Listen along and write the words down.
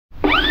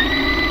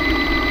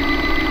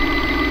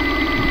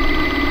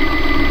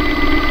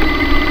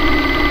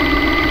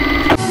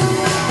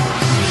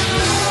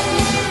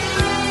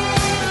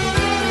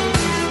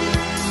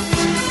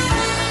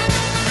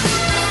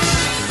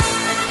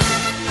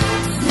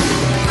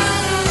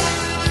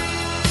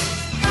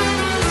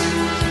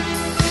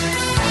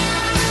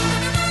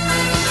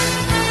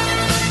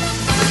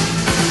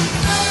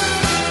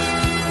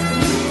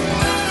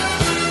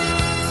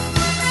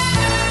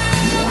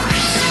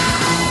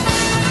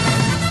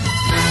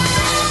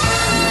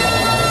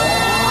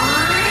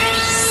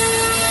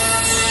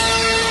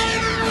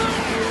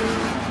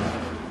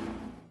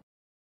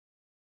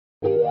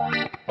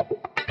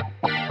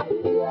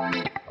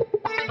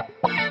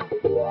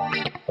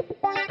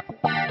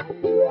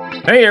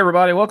Hey,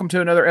 everybody. Welcome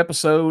to another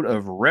episode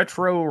of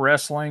Retro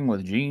Wrestling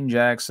with Gene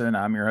Jackson.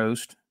 I'm your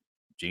host,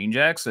 Gene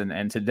Jackson.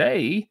 And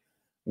today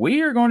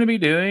we are going to be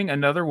doing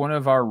another one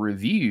of our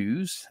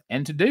reviews.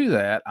 And to do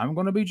that, I'm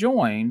going to be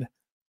joined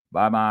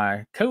by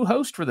my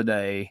co-host for the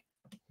day,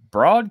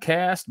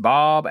 Broadcast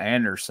Bob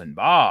Anderson.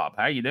 Bob,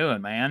 how you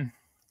doing, man?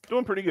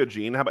 Doing pretty good,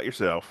 Gene. How about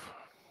yourself?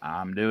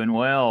 I'm doing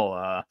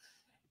well.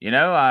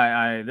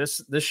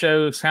 This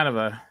show is kind of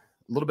a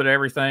little bit of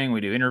everything. We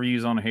do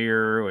interviews on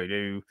here. We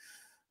do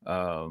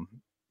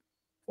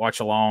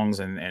watch-alongs,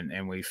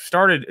 and we've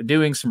started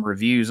doing some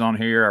reviews on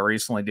here. I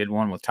recently did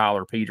one with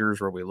Tyler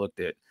Peters where we looked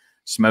at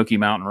Smoky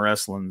Mountain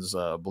Wrestling's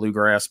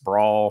Bluegrass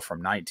Brawl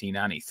from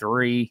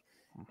 1993,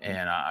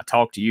 and I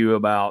talked to you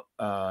about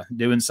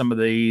doing some of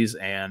these,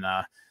 and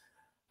I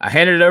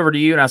handed it over to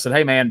you, and I said,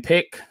 hey, man,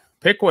 pick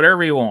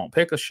whatever you want.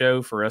 Pick a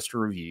show for us to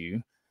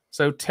review.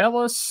 So tell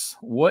us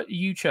what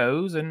you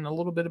chose and a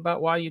little bit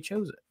about why you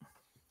chose it.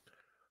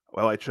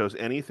 Well, I chose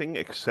anything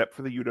except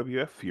for the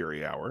UWF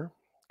Fury Hour,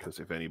 because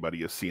if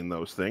anybody has seen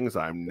those things,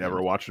 I'm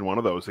never watching one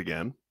of those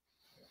again.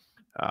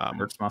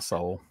 Hurts my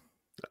soul.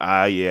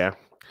 Yeah.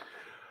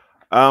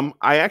 I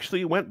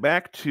actually went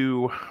back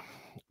to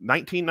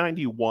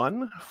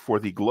 1991 for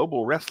the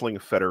Global Wrestling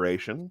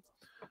Federation.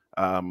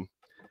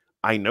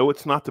 I know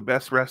it's not the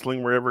best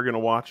wrestling we're ever going to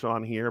watch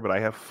on here, but I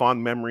have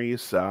fond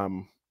memories.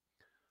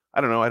 I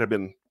don't know, I'd have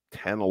been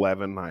 10,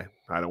 11. I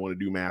don't want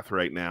to do math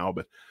right now,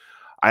 but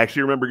I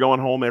actually remember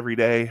going home every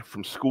day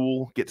from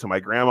school, get to my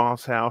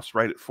grandma's house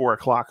right at 4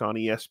 o'clock on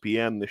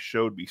ESPN. This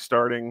show would be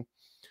starting.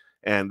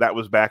 And that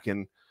was back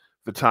in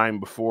the time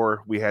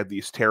before we had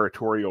these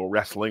territorial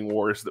wrestling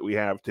wars that we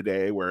have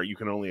today, where you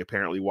can only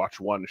apparently watch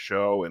one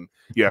show and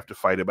you have to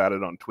fight about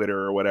it on Twitter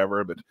or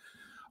whatever. But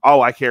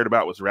all I cared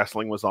about was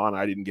wrestling was on.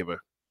 I didn't give a...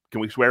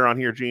 Can we swear on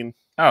here, Gene?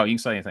 Oh, you can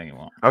say anything you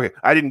want. Okay.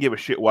 I didn't give a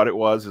shit what it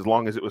was. As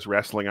long as it was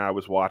wrestling, I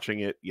was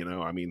watching it. You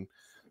know, I mean...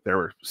 There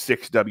were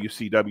 6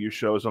 WCW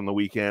shows on the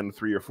weekend,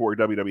 3 or 4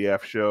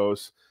 WWF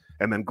shows,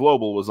 and then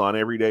Global was on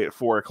every day at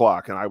 4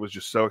 o'clock, and I was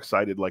just so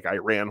excited. Like, I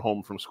ran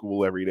home from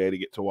school every day to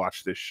get to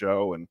watch this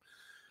show, and,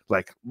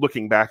 like,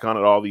 looking back on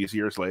it all these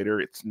years later,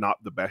 it's not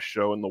the best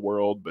show in the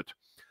world, but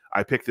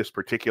I picked this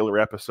particular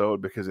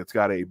episode because it's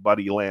got a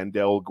Buddy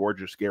Landel,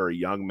 Gorgeous Gary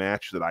Young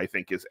match that I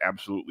think is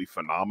absolutely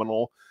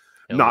phenomenal.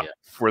 Not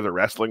for the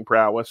wrestling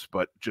prowess,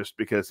 but just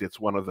because it's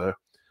one of the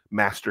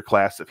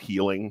masterclass of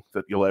healing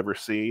that you'll ever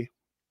see.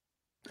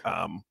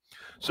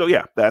 So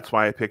yeah, that's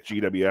why I picked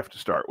GWF to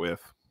start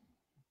with.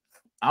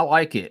 I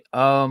like it.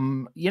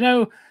 It's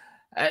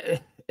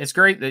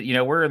great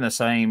that, we're in the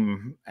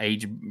same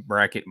age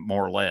bracket,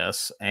 more or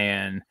less.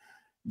 And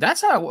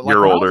that's how, like,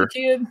 you're when older. I was a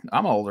kid,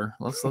 I'm older.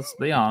 Let's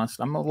be honest.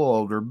 I'm a little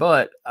older,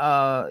 but,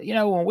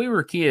 when we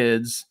were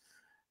kids,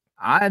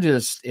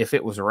 if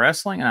it was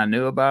wrestling and I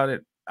knew about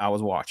it, I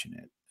was watching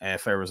it.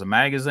 If there was a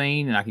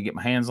magazine and I could get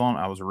my hands on it,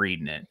 I was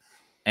reading it.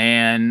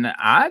 And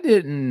I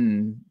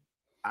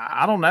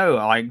don't know.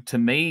 Like, to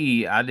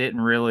me, I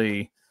didn't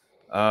really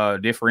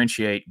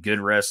differentiate good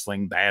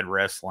wrestling, bad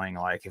wrestling.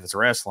 Like, if it's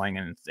wrestling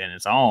and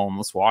it's on,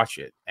 let's watch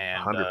it.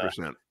 And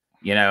 100%.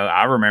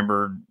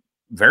 I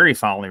very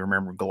fondly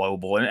remember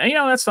Global. And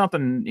that's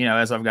something,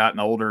 as I've gotten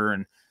older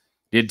and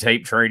did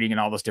tape trading and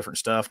all this different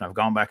stuff, and I've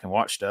gone back and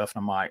watched stuff,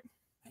 and I'm like,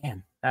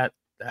 man, that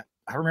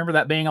I remember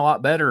that being a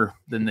lot better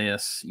than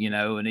this,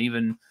 and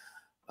even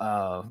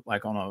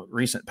like on a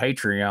recent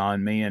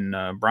Patreon, me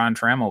and Brian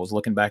Trammell was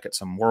looking back at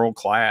some World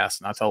Class,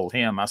 and I told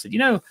him, I said,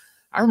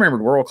 I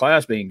remembered World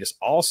Class being just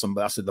awesome,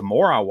 but I said, the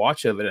more I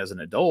watch of it as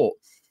an adult,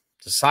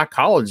 the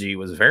psychology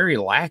was very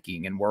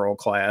lacking in World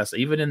Class.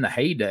 Even in the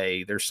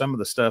heyday, there's some of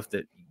the stuff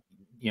that,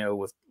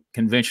 with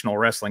conventional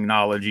wrestling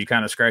knowledge, you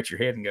kind of scratch your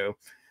head and go,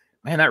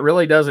 man, that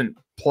really doesn't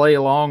play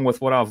along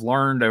with what I've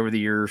learned over the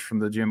years from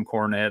the Jim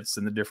Cornettes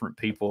and the different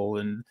people.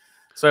 And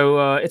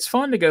so it's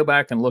fun to go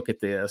back and look at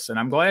this, and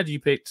I'm glad you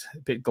picked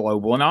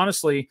Global. And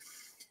honestly,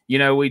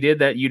 we did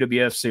that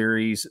UWF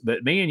series,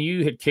 but me and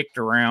you had kicked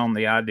around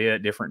the idea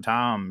at different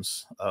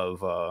times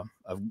of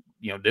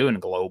doing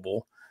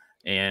Global.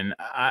 And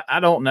I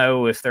don't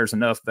know if there's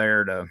enough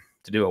there to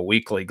do a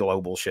weekly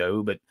Global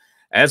show, but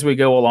as we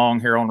go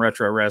along here on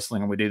Retro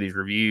Wrestling and we do these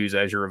reviews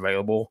as you're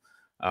available,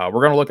 we're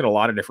going to look at a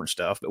lot of different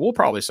stuff, but we'll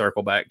probably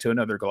circle back to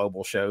another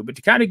Global show. But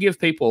to kind of give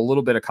people a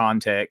little bit of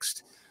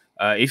context,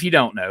 if you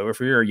don't know, if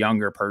you're a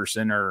younger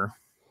person or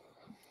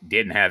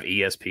didn't have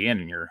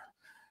ESPN in your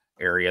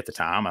area at the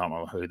time, I don't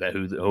know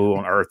who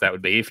on earth that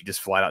would be if you just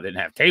flat out didn't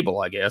have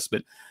cable, I guess.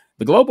 But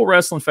the Global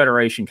Wrestling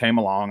Federation came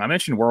along. I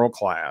mentioned World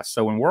Class.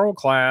 So when World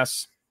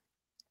Class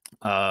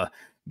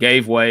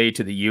gave way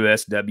to the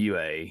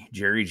USWA,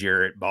 Jerry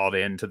Jarrett bought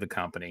into the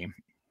company,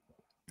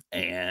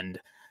 and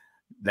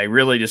they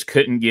really just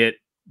couldn't get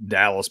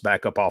Dallas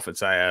back up off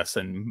its ass,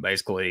 and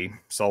basically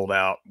sold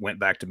out, went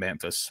back to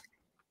Memphis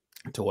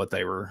to what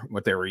they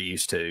were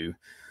used to.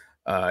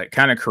 It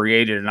kind of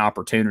created an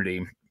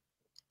opportunity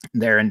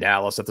there in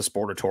Dallas at the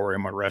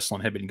Sportatorium where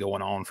wrestling had been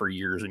going on for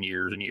years and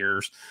years and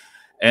years.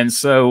 And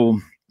so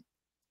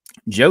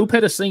Joe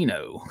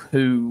Pedicino,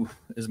 who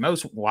is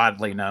most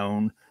widely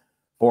known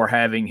for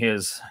having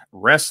his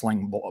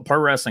pro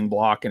wrestling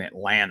block in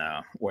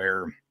Atlanta,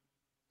 where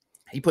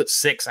he put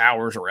 6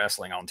 hours of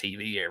wrestling on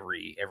TV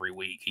every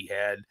week. He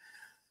had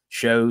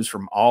shows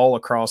from all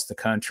across the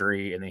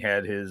country, and he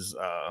had his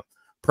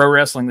Pro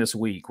Wrestling This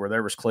Week, where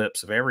there was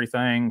clips of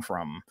everything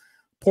from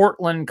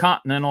Portland,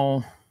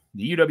 Continental,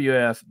 the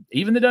UWF,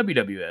 even the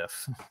WWF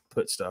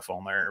put stuff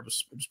on there. It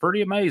was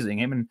pretty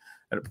amazing.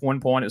 At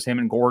one point, it was him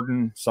and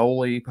Gordon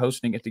solely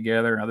hosting it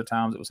together, and other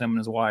times it was him and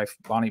his wife,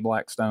 Bonnie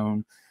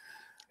Blackstone.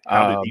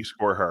 How did he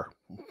score her?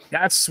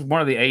 That's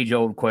one of the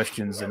age-old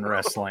questions in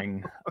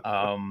wrestling.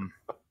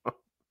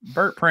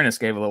 Burt Prentice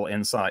gave a little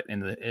insight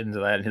into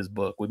that in his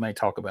book. We may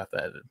talk about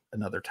that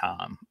another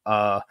time.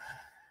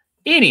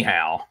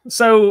 Anyhow,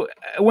 so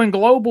when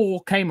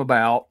Global came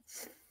about,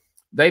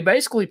 they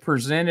basically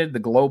presented the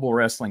Global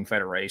Wrestling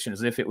Federation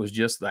as if it was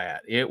just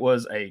that. It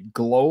was a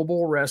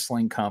global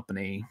wrestling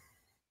company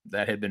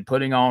that had been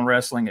putting on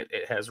wrestling.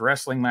 It has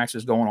wrestling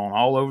matches going on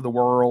all over the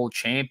world,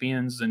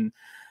 champions in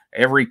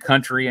every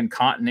country and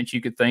continent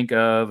you could think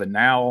of. And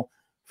now,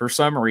 for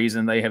some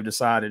reason, they have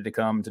decided to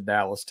come to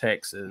Dallas,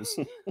 Texas.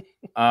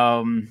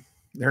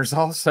 There's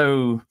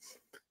also,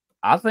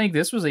 I think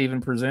this was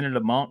even presented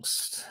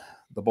amongst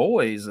the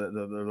boys,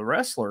 the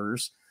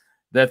wrestlers,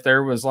 that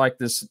there was like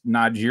this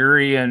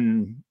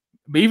Nigerian,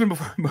 even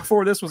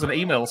before this was an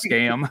email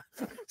scam,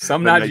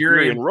 some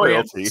Nigerian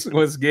royalty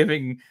was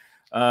giving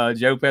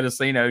Joe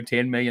Pedicino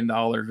 $10 million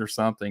or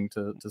something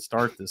to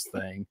start this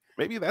thing.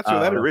 Maybe that's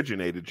where that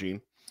originated,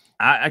 Gene.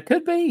 It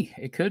could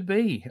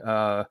be.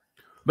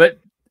 But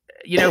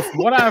you know,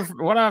 what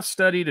I've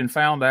studied and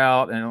found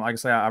out, and like I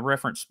say, I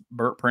reference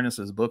Burt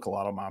Prentice's book a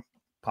lot on my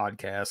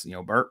podcast. You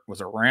know, Burt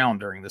was around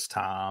during this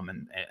time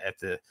and at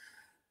the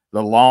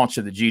launch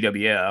of the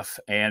GWF,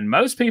 and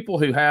most people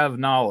who have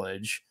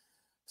knowledge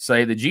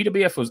say the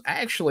GWF was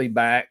actually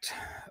backed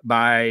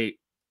by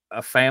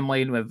a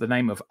family with the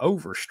name of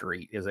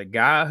Overstreet. Is a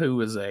guy who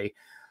was a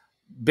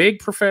big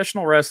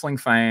professional wrestling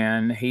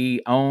fan.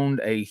 He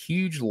owned a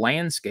huge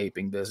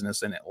landscaping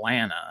business in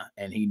Atlanta,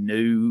 and he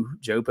knew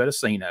Joe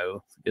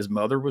Pedicino. His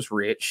mother was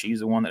rich. She's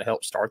the one that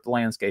helped start the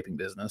landscaping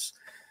business.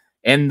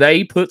 And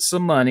they put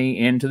some money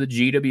into the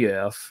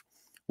GWF,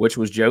 which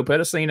was Joe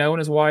Pedicino and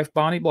his wife,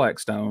 Bonnie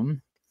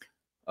Blackstone,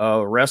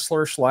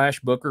 wrestler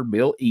 / booker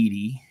Bill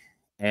Eadie,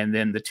 and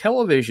then the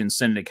television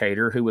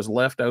syndicator who was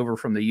left over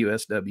from the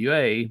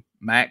USWA,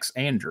 Max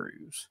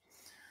Andrews.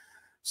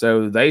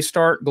 So they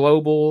start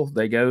Global.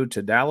 They go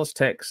to Dallas,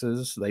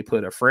 Texas. They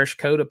put a fresh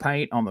coat of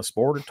paint on the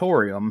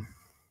Sportatorium,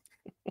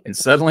 and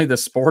suddenly the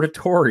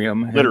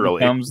Sportatorium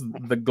becomes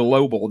the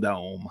Global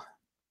Dome.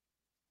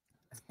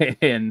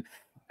 And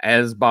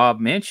as Bob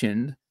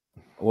mentioned,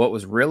 what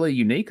was really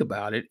unique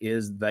about it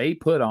is they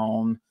put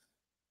on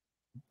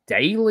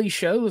daily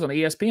shows on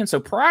ESPN. So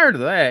prior to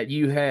that,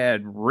 you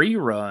had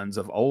reruns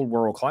of Old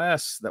World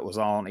Class that was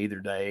on either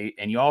day,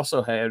 and you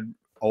also had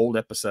old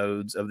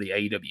episodes of the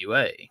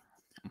AWA.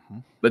 Mm-hmm.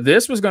 But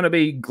this was going to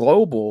be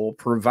Global,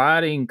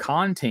 providing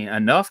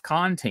enough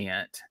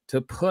content to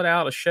put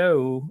out a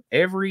show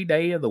every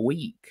day of the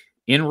week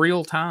in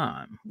real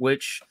time,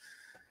 which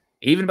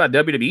even by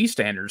WWE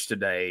standards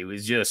today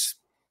was just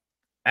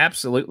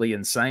absolutely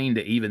insane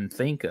to even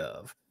think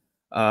of.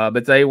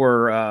 But they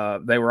were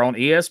on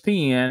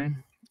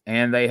ESPN,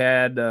 and they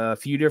had a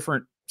few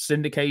different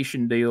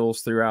syndication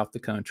deals throughout the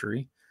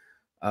country.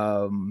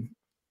 And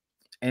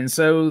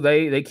so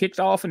they kicked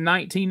off in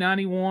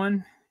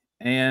 1991,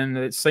 and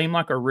it seemed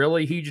like a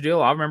really huge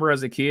deal. I remember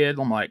as a kid,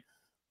 I'm like,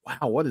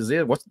 wow, what is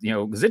it?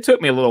 Because it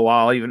took me a little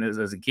while, even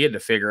as a kid, to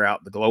figure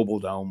out the Global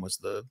Dome was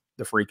the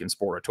freaking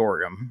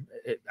Sportatorium.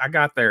 I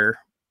got there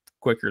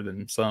quicker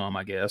than some,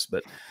 I guess.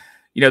 But,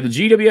 the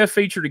GWF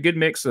featured a good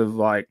mix of,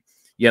 like,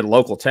 you had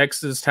local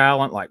Texas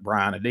talent like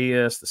Brian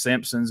Adias, The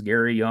Simpsons,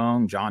 Gary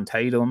Young, John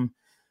Tatum.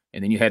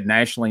 And then you had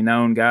nationally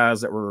known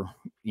guys that were,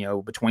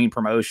 between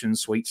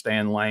promotions, Sweet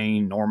Stan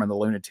Lane, Norman the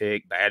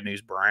Lunatic, Bad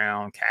News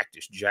Brown,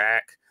 Cactus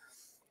Jack.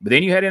 But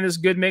then you had in this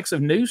good mix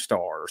of new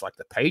stars like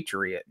the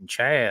Patriot and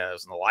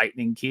Chaz and the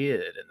Lightning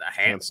Kid and the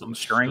Handsome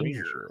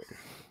Stranger.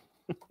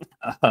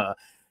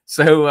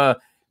 So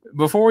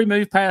before we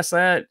move past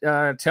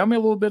that, tell me a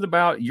little bit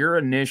about your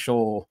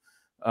initial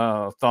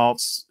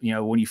thoughts,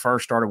 when you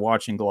first started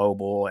watching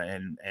Global,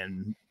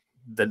 and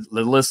the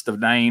list of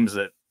names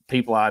that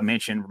people I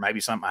mentioned, maybe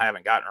something I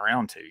haven't gotten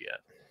around to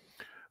yet.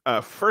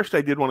 First,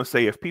 I did want to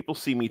say, if people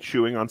see me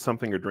chewing on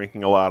something or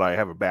drinking a lot, I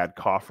have a bad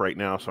cough right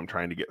now, so I'm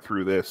trying to get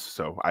through this.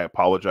 So I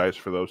apologize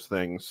for those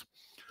things.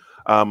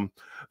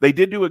 They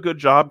did do a good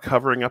job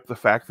covering up the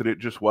fact that it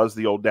just was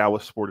the old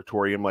Dallas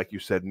Sportatorium. Like you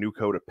said, new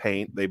coat of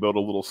paint. They built a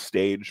little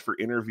stage for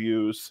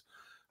interviews.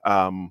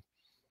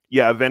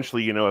 Yeah,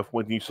 eventually,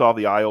 when you saw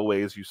the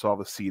aisleways, you saw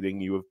the seating,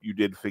 you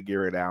did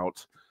figure it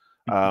out.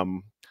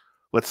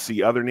 Let's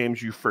see, other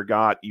names you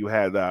forgot. You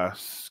had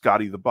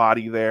Scotty the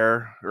Body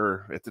there,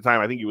 or at the time,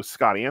 I think he was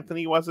Scott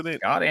Anthony, wasn't it?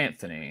 Scott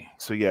Anthony.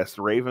 So yes,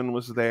 Raven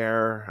was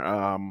there.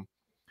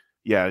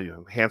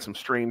 Handsome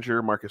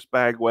Stranger, Marcus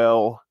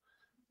Bagwell,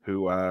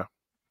 who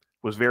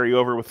was very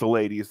over with the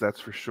ladies, that's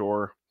for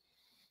sure.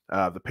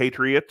 The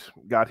Patriot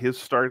got his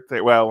start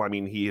there. Well, I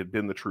mean, he had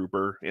been the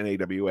Trooper in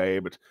AWA,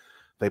 but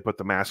they put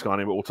the mask on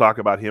him. But we'll talk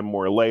about him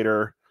more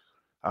later.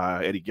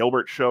 Eddie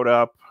Gilbert showed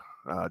up.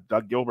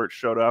 Doug Gilbert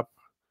showed up.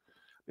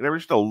 There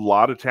was just a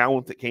lot of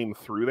talent that came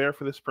through there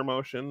for this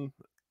promotion.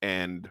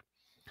 And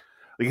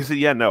like I said,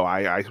 yeah, no,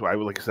 I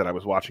like I said, I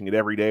was watching it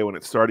every day when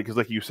it started because,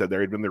 like you said,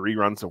 there had been the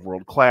reruns of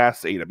World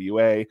Class,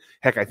 AWA.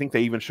 Heck, I think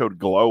they even showed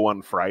Glow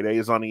on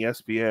Fridays on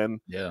ESPN.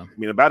 Yeah. I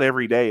mean, about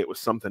every day it was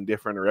something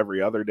different, or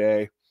every other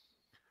day.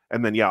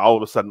 And then, yeah, all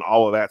of a sudden,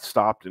 all of that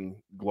stopped and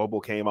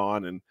Global came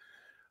on, and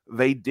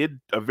they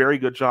did a very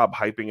good job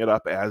hyping it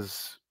up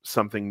as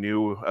something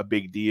new, a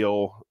big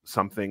deal,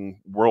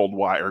 something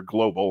worldwide or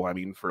global. I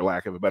mean, for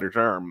lack of a better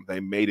term, they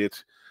made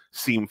it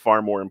seem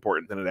far more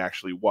important than it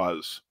actually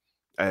was.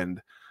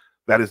 And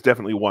that is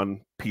definitely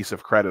one piece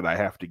of credit I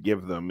have to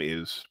give them,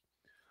 is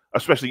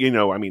especially, you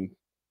know, I mean,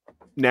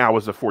 now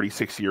as a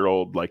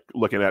 46-year-old, like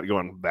looking at it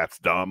going, that's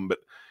dumb. But,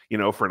 you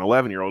know, for an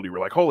 11-year-old, you were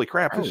like, holy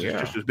crap, this is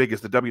just as big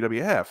as the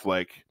WWF.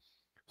 Like,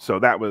 so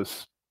that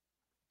was,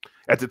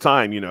 at the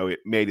time, you know, it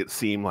made it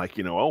seem like,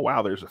 you know, oh,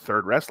 wow, there's a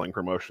third wrestling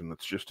promotion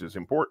that's just as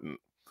important.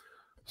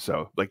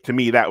 So, like, to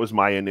me, that was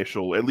my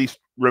initial, at least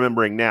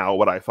remembering now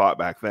what I thought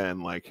back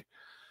then, like,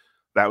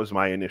 that was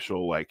my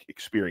initial, like,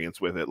 experience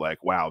with it.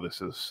 Like, wow,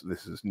 this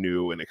is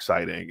new and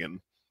exciting and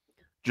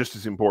just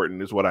as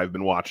important as what I've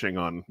been watching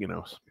on, you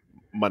know,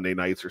 Monday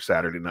nights or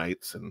Saturday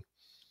nights. And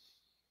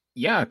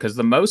yeah, because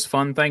the most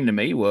fun thing to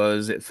me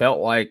was it felt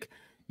like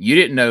you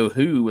didn't know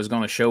who was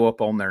going to show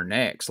up on their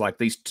next. Like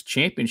these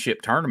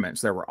championship tournaments,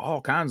 there were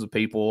all kinds of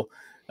people.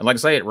 And like I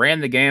say, it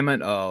ran the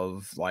gamut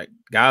of like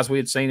guys we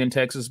had seen in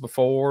Texas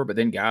before, but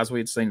then guys we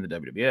had seen in the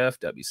WWF,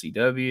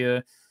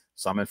 WCW,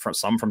 some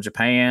from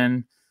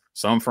Japan,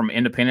 some from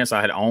independents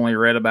I had only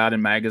read about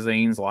in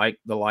magazines like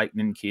The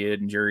Lightning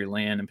Kid and Jerry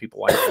Lynn and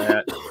people like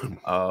that.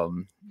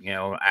 You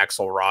know,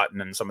 Axl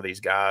Rotten and some of these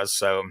guys.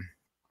 So,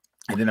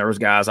 and then there was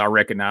guys I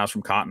recognized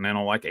from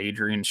Continental like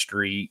Adrian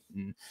Street.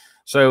 And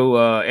so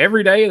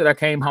every day that I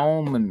came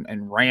home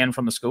and ran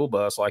from the school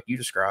bus, like you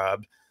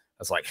described,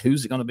 I was like,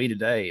 who's it going to be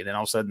today? And then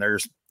all of a sudden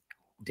there's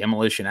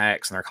Demolition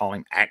Axe and they're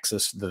calling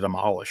Axis the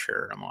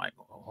Demolisher. And I'm like,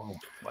 oh,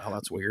 well,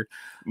 that's weird.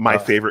 My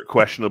favorite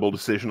questionable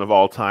decision of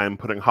all time,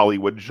 putting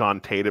Hollywood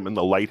John Tatum in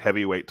the light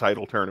heavyweight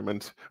title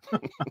tournament.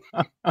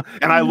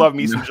 And I love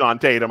me some John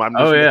Tatum. I'm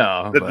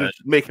just,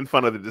 just making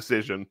fun of the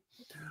decision.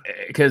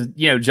 Because,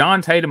 you know,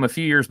 John Tatum a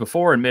few years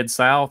before in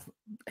Mid-South,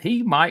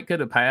 he might could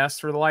have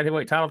passed for the light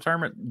heavyweight title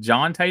tournament.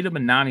 John Tatum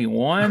in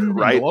 91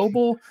 right?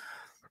 Global.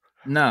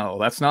 No,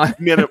 that's not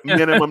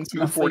minimum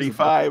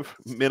 245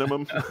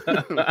 minimum.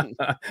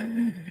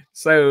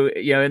 So,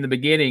 you know, in the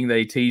beginning,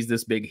 they teased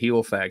this big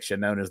heel faction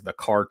known as the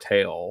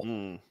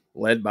Cartel,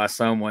 led by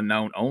someone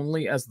known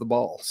only as the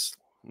Boss.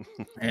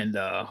 And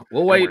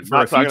we'll wait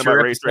for a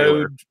future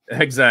episode.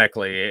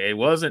 Exactly. It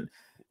wasn't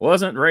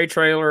Ray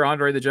Traylor,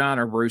 Andre the Giant,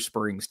 or Bruce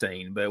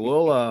Springsteen, but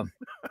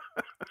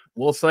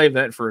we'll save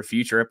that for a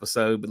future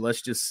episode. But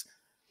let's just,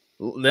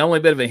 the only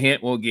bit of a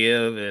hint we'll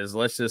give is,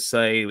 let's just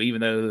say,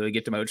 even though they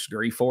get the most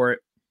grief for it,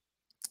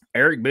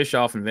 Eric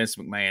Bischoff and Vince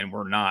McMahon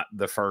were not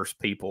the first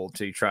people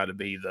to try to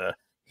be the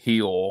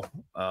heel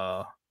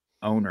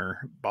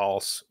owner,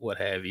 boss, what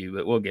have you.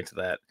 But we'll get to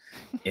that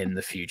in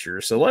the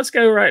future. So let's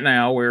go right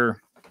now. We're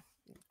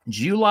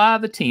July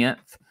the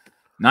 10th,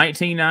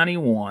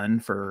 1991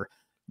 for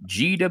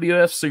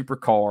GWF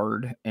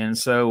Supercard, and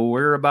so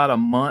we're about a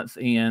month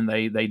in.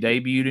 They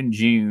debuted in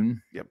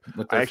June. Yep.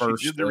 I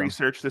actually did the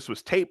research. This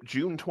was taped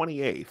June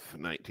 28th,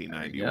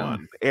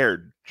 1991.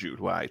 Aired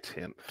July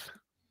 10th.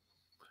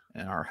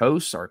 And our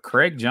hosts are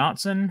Craig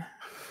Johnson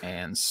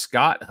and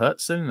Scott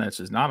Hudson. This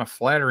is not a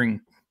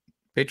flattering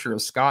picture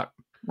of Scott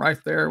right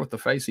there with the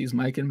face he's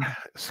making.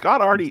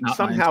 Scott already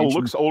somehow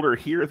looks older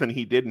here than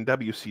he did in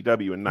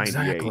WCW in 98.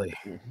 Exactly.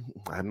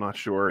 I'm not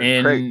sure.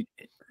 And Craig,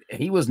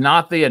 he was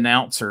not the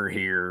announcer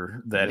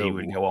here that he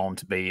would go on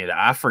to be. And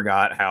I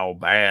forgot how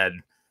bad.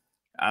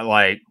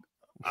 I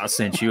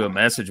sent you a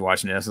message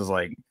watching this. I was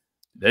like,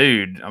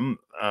 dude, I'm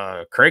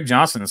Craig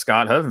Johnson and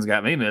Scott Hudson's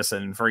got me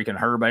missing freaking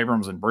Herb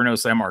Abrams and Bruno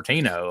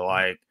Sammartino.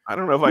 Like, I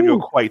don't know if I go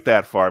quite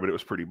that far, but it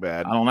was pretty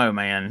bad. I don't know,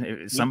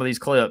 man. Some of these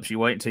clips, you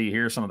wait until you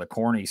hear some of the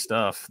corny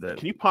stuff.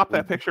 Can you pop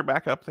that picture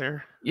back up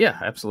there? Yeah,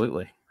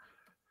 absolutely.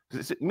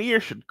 Is it me, or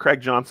should Craig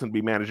Johnson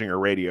be managing a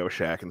Radio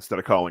Shack instead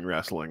of calling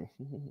wrestling?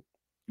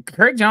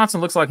 Craig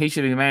Johnson looks like he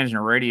should be managing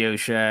a Radio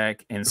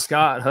Shack, and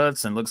Scott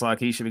Hudson looks like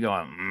he should be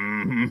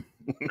going,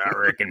 I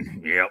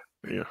reckon, yep.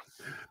 Yeah.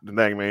 The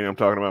dang man I'm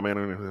talking about,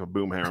 man, a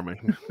boom hammer,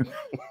 man.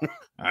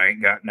 I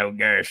ain't got no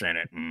gas in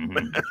it.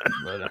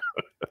 But,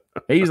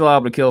 he's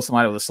liable to kill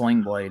somebody with a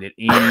sling blade at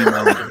any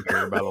moment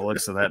here by the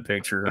looks of that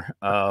picture.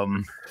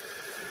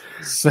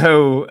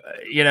 So,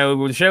 you know,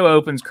 when the show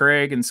opens,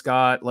 Craig and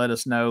Scott let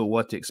us know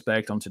what to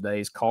expect on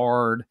today's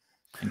card,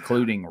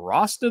 including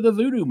Rasta the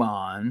Voodoo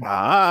Mon,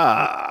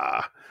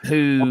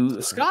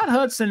 who Scott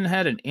Hudson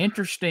had an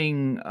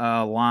interesting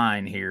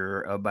line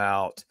here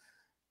about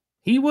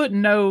he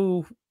wouldn't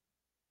know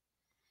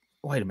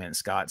Wait a minute,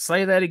 Scott.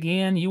 Say that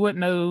again. You wouldn't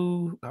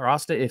know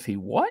Rasta if he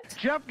what?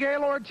 Jeff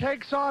Gaylord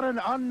takes on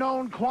an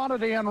unknown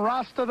quantity in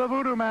Rasta the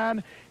Voodoo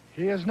Man.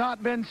 He has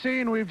not been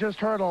seen. We've just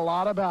heard a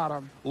lot about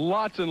him.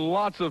 Lots and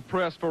lots of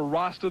press for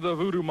Rasta the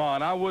Voodoo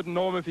Mon. I wouldn't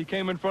know him if he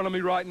came in front of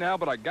me right now,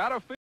 but I got a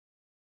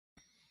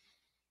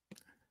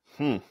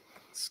feel.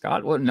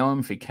 Scott wouldn't know him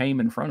if he came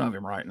in front of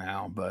him right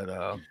now, but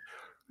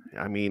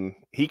I mean,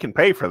 he can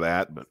pay for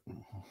that, but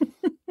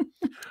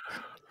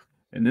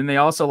and then they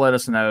also let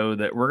us know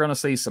that we're going to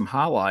see some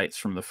highlights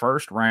from the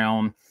first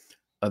round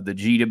of the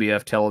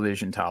GWF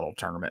Television title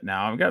tournament.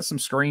 Now, I've got some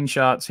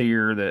screenshots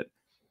here that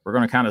we're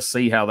going to kind of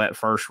see how that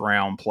first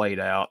round played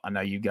out. I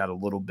know you've got a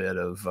little bit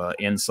of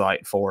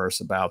insight for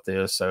us about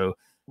this, so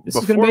this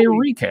is going to be a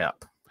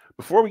recap.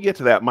 Before we get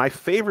to that, my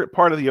favorite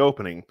part of the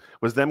opening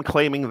was them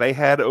claiming they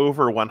had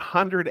over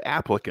 100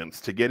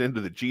 applicants to get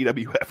into the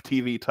GWF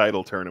TV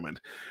title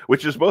tournament,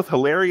 which is both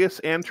hilarious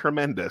and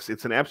tremendous.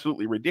 It's an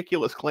absolutely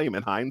ridiculous claim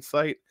in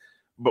hindsight,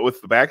 but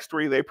with the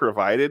backstory they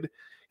provided,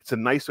 it's a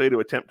nice way to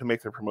attempt to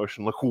make the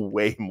promotion look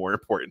way more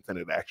important than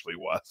it actually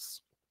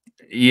was.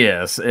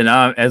 Yes, and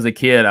as a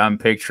kid, I'm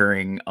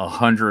picturing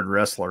 100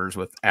 wrestlers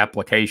with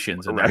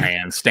applications in their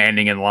hands,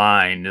 standing in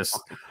line, just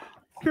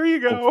here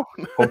you go.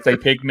 Hope they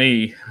pick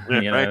me.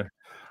 You know,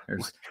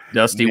 there's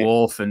Dusty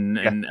Wolf and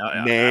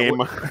name.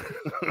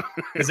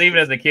 Because even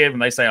as a kid, when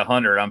they say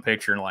 100, I'm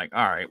picturing like,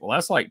 all right, well,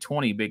 that's like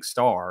 20 big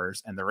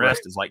stars, and the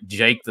rest is like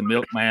Jake the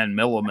Milkman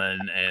Milliman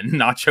and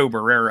Nacho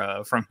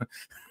Barrera from.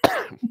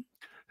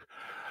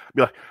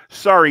 Be like,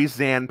 sorry,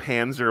 Zan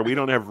Panzer, we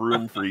don't have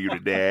room for you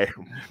today.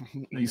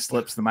 He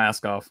slips the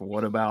mask off.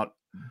 What about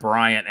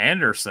Brian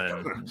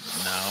Anderson?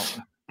 No,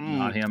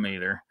 not him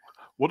either.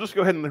 We'll just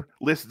go ahead and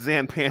list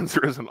Zan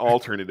Panzer as an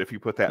alternate if you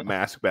put that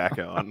mask back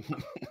on.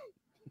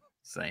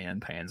 Zan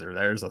Panzer,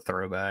 there's a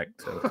throwback.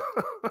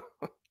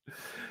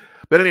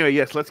 But anyway,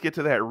 yes, let's get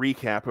to that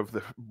recap of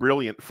the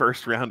brilliant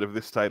first round of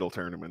this title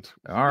tournament.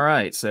 All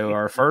right, so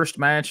our first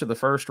match of the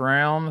first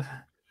round,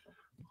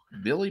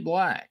 Billy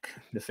Black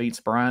defeats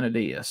Brian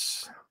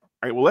Adias. All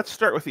right, well, let's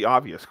start with the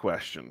obvious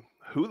question.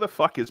 Who the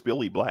fuck is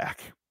Billy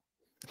Black?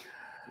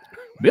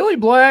 Billy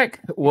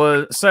Black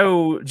was,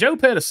 so Joe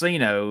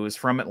Pedicino is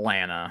from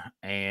Atlanta,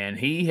 and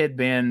he had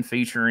been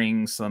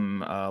featuring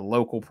some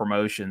local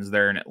promotions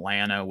there in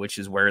Atlanta, which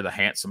is where the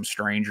Handsome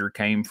Stranger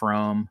came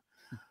from.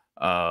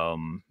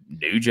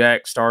 New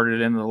Jack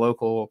started in the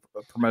local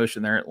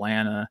promotion there in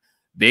Atlanta.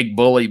 Big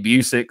Bully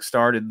Busick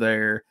started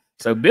there.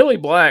 So Billy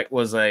Black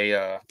was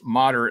a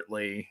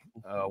moderately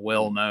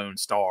well-known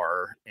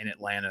star in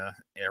Atlanta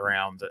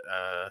around,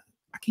 I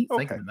can't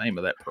think of the name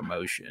of that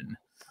promotion.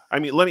 I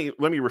mean, let me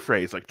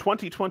rephrase. Like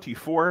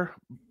 2024,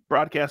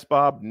 Broadcast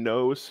Bob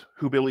knows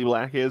who Billy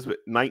Black is, but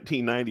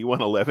 1991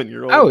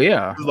 11-year-old. Oh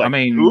yeah, like, I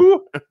mean,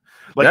 who?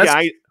 Like,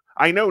 yeah,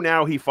 I know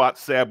now he fought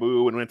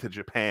Sabu and went to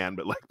Japan,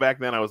 but like back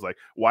then I was like,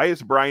 why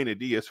is Brian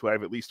Adias, who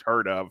I've at least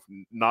heard of,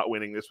 not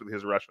winning this with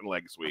his Russian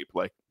leg sweep?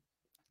 Like,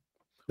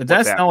 but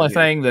that's the only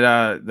thing that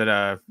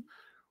I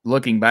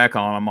looking back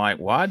on, I'm like,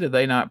 why did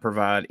they not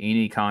provide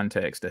any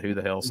context to who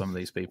the hell some of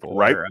these people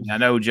were? I mean, I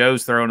know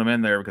Joe's throwing them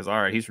in there because,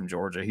 all right, he's from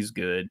Georgia. He's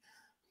good.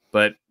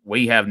 But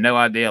we have no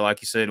idea,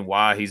 like you said,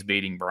 why he's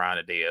beating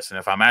Brian Adias. And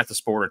if I'm at the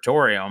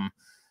Sportatorium,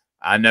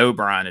 I know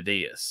Brian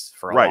Adias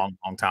for a long,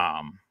 long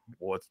time.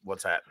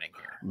 What's happening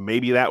here?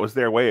 Maybe that was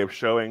their way of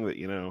showing that,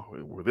 you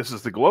know, this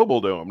is the Global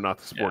Dome, not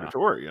the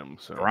Sportatorium.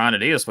 So Brian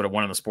Adias would have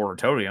won in the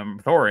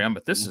Sportatorium,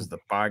 but this is the,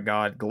 by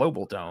God,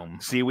 Global Dome.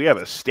 See, we have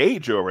a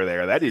stage over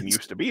there. That didn't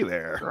used to be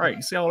there. Right.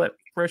 You see all that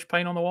fresh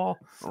paint on the wall?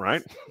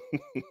 Right.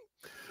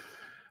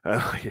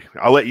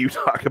 I'll let you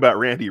talk about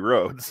Randy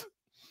Rhodes.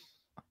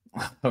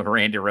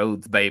 Randy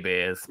Rhodes, baby.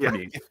 It's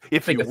pretty,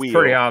 if I think it's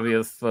pretty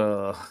obvious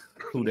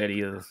who that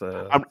is.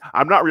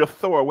 I'm not real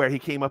Thor where he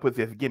came up with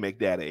this gimmick,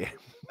 Daddy.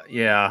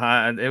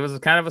 Yeah, it was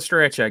kind of a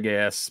stretch, I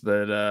guess.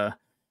 But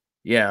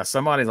yeah,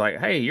 somebody's like,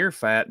 hey, you're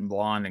fat and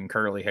blonde and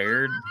curly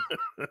haired.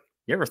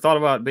 You ever thought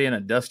about being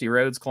a Dusty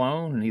Rhodes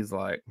clone? And he's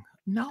like,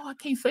 no, I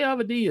can't say I've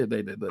a idea,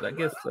 baby. But I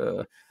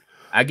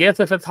guess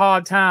if it's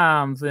hard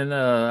times, then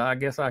I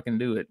guess I can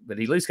do it. But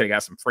he at least could have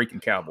got some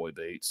freaking cowboy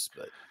boots.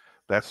 But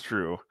that's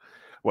true.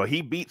 Well,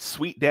 he beat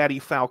Sweet Daddy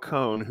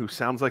Falcone, who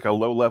sounds like a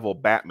low-level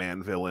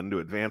Batman villain, to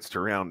advance to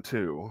round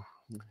 2.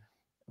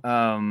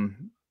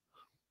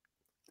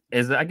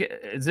 Is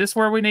this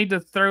where we need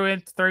to throw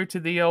to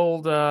the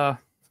old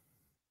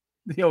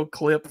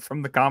clip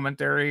from the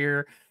commentary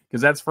here?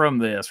 Because that's from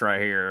this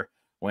right here.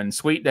 When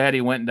Sweet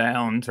Daddy went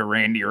down to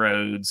Randy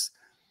Rhodes,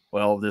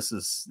 well, this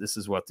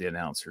is what the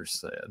announcers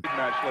said.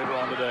 Match later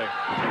on today.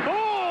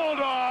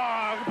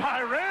 Bulldog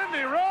by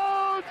Randy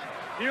Rhodes.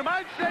 You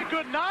might say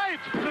good night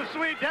to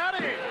Sweet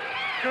Daddy.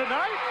 Good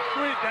night,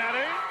 Sweet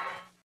Daddy.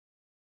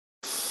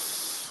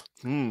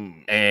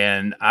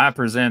 And I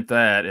present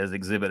that as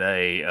Exhibit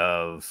A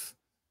of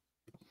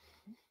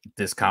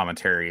this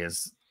commentary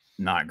is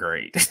not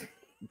great.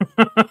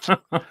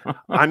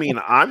 I mean,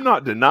 I'm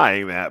not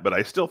denying that, but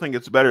I still think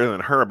it's better than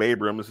Herb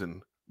Abrams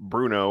and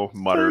Bruno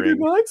muttering. Good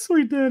night,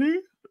 Sweet Daddy.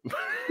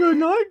 Good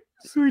night,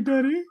 Sweet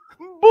Daddy.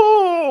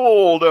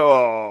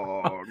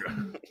 Bulldog.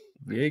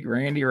 Big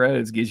Randy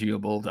Rhodes gives you a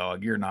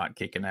bulldog. You're not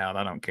kicking out.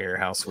 I don't care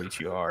how sweet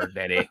you are,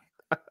 Daddy.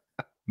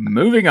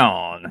 Moving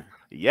on.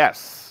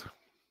 Yes.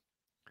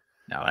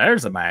 Now,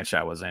 there's a match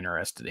I was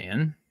interested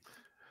in.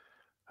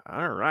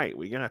 All right.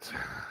 We got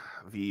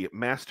the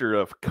master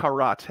of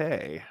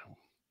karate.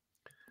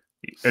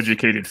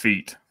 Educated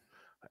feet.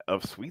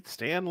 Of Sweet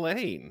Stan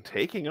Lane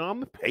taking on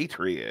the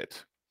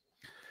Patriot.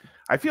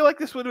 I feel like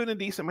this would have been a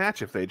decent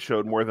match if they'd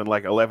showed more than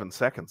like 11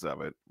 seconds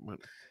of it.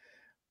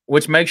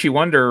 Which makes you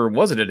wonder,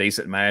 was it a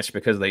decent match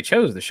because they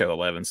chose to show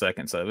 11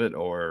 seconds of it?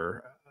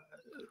 Or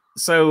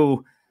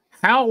so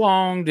how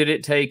long did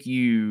it take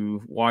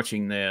you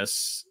watching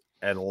this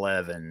at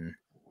 11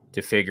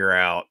 to figure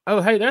out,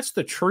 oh, hey, that's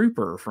the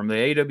Trooper from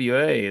the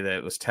AWA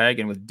that was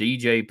tagging with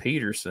DJ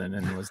Peterson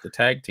and was the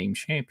tag team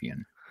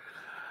champion?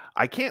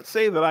 I can't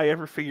say that I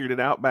ever figured it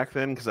out back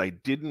then because I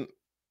didn't.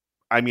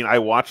 I mean, I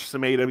watched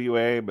some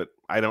AWA, but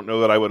I don't know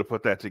that I would have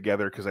put that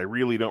together because I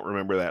really don't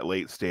remember that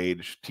late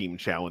stage Team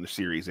Challenge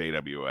Series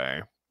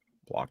AWA.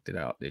 Blocked it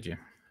out, did you?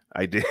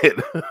 I did.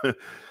 That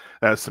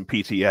was some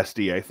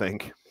PTSD, I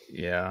think.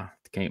 Yeah,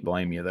 can't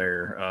blame you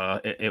there.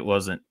 It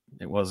wasn't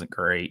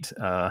great.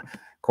 Of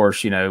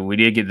course, you know, we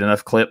did get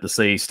enough clip to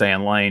see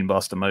Stan Lane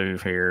bust a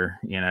move here,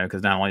 you know,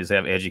 because not only does he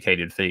have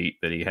educated feet,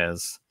 but he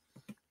has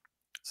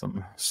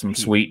some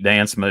sweet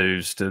dance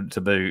moves to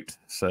boot.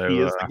 So he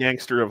is the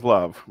gangster of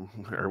love,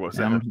 or was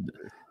that?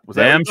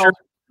 Damn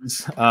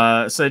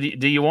sure. So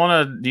do you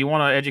want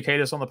to educate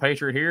us on the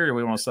Patriot here, or do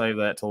we want to save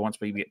that till once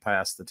we get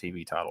past the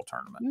TV title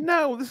tournament?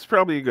 No, this is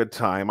probably a good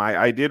time.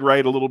 I did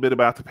write a little bit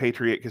about the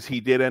Patriot because he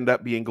did end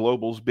up being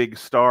Global's big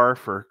star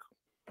for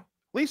at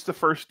least the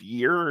first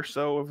year or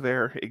so of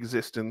their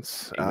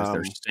existence. He was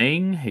their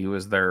Sting. He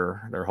was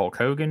their Hulk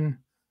Hogan,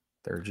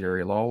 their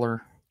Jerry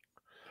Lawler.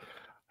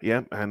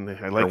 Yeah, and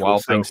I like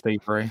Wild Thing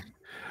Steve Ray.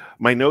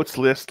 My notes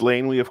list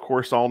Lane, we of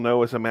course all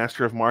know as a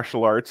master of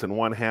martial arts and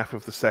one half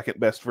of the second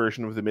best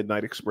version of the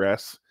Midnight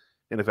Express.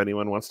 And if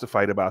anyone wants to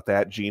fight about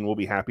that, Gene will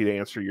be happy to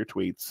answer your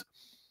tweets.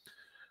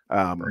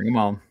 Bring him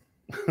on.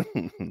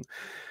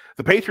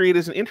 The Patriot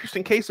is an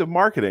interesting case of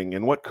marketing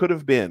and what could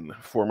have been.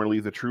 Formerly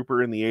the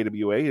Trooper in the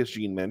AWA, as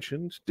Gene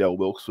mentioned, Del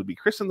Wilkes would be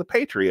christened the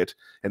Patriot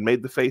and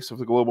made the face of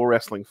the Global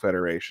Wrestling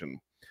Federation.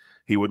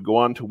 He would go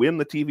on to win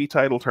the TV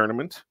title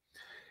tournament,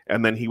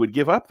 and then he would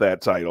give up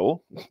that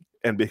title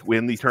and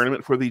win the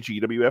tournament for the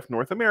GWF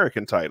North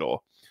American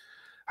title.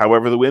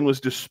 However, the win was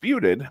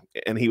disputed,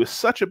 and he was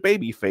such a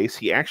babyface,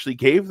 he actually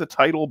gave the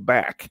title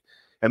back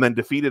and then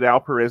defeated Al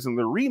Perez in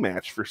the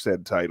rematch for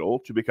said title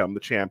to become the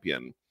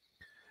champion.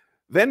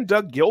 Then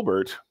Doug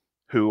Gilbert,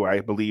 who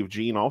I believe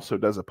Gene also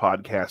does a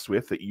podcast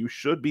with that you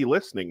should be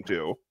listening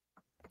to,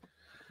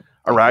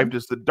 arrived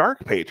as the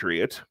Dark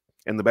Patriot,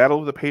 and the Battle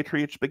of the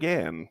Patriots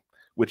began,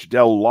 which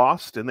Del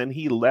lost, and then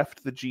he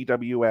left the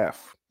GWF.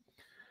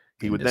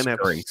 He would then have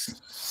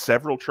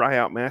several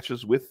tryout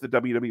matches with the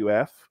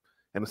WWF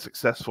and a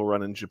successful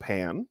run in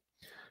Japan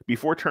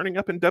before turning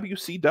up in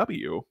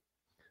WCW,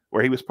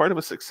 where he was part of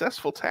a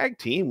successful tag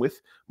team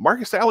with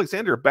Marcus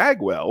Alexander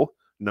Bagwell,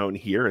 known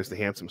here as the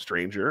Handsome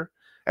Stranger,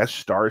 as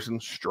Stars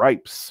and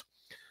Stripes,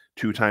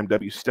 two-time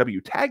WCW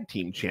tag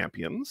team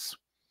champions.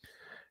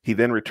 He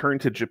then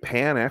returned to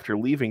Japan after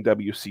leaving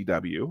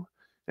WCW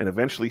and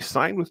eventually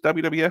signed with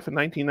WWF in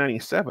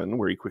 1997,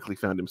 where he quickly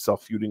found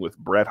himself feuding with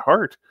Bret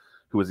Hart,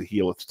 who was a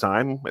heel at the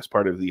time, as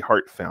part of the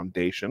Hart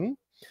Foundation.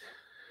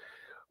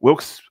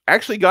 Wilkes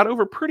actually got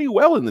over pretty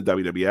well in the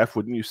WWF,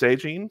 wouldn't you say,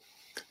 Gene?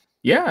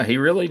 Yeah, he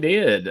really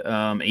did.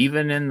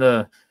 Even in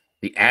the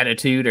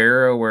Attitude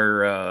Era,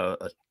 where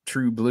a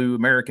true blue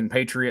American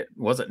Patriot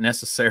wasn't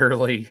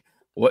necessarily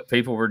what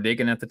people were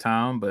digging at the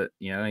time, but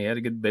you know, he had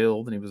a good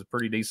build and he was a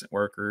pretty decent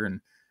worker,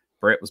 and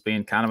Bret was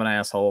being kind of an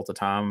asshole at the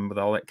time with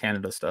all that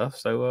Canada stuff,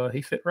 so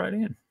he fit right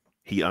in.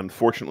 He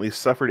unfortunately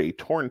suffered a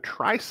torn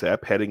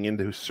tricep heading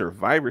into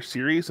Survivor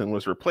Series and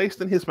was replaced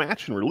in his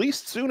match and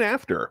released soon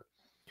after.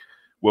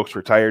 Wilkes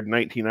retired in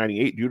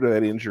 1998 due to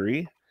that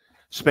injury,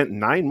 spent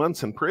 9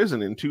 months in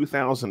prison in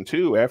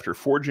 2002 after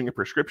forging a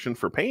prescription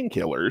for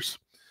painkillers,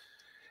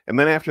 and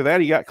then after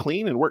that he got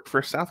clean and worked for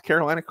a South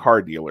Carolina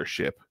car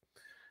dealership.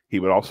 He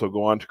would also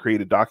go on to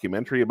create a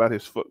documentary about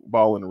his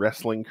football and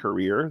wrestling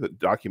career that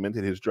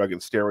documented his drug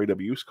and steroid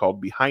abuse called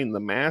Behind the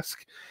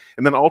Mask.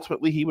 And then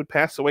ultimately he would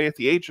pass away at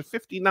the age of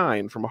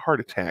 59 from a heart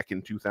attack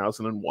in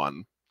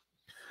 2001.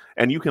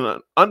 And you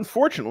can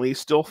unfortunately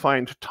still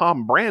find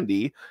Tom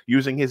Brandi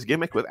using his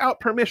gimmick without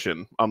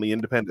permission on the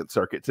independent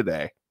circuit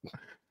today.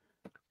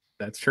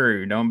 That's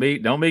true. Don't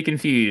be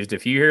confused.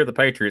 If you hear the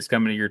Patriots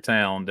coming to your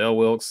town, Del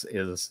Wilkes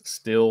is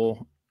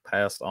still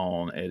passed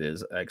on. It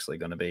is actually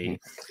going to be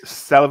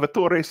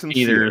Salvatore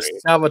Sincere. Either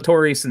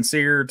Salvatore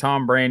Sincere,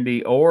 Tom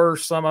Brandi, or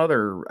some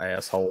other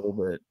asshole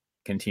that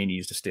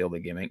continues to steal the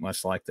gimmick,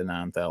 much like the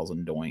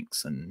 9,000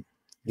 doinks and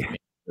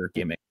their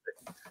gimmick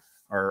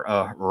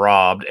are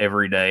robbed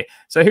every day.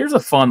 So here's a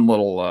fun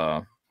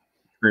little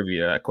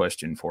trivia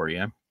question for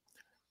you.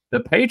 The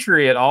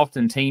Patriot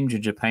often teamed to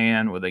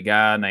Japan with a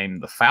guy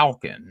named the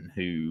Falcon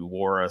who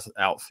wore an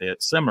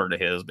outfit similar to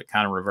his, but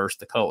kind of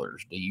reversed the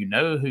colors. Do you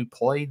know who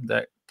played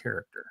that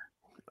character?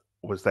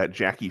 Was that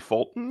Jackie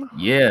Fulton?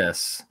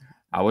 Yes.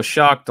 I was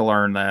shocked to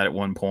learn that at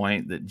one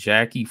point, that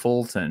Jackie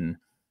Fulton,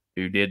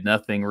 who did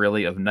nothing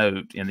really of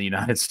note in the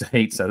United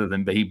States other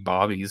than be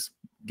Bobby's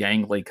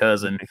gangly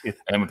cousin,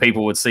 and when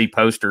people would see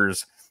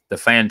posters, the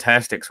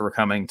Fantastics were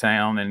coming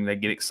town, and they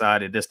get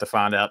excited just to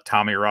find out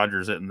Tommy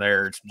Rogers isn't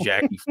there. It's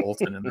Jackie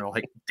Fulton, and they're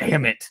like,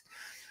 damn it.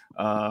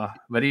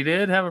 But he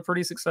did have a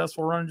pretty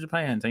successful run in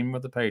Japan, teaming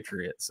with the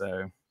Patriot.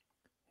 So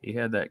he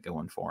had that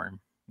going for him,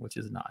 which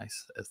is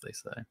nice, as they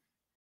say.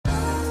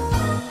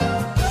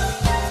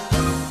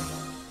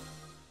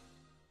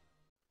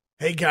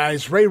 Hey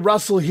guys, Ray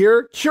Russell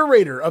here,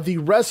 curator of the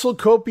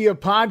WrestleCopia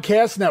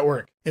Podcast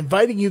Network,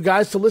 inviting you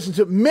guys to listen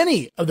to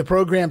many of the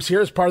programs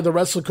here as part of the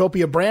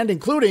WrestleCopia brand,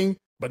 including,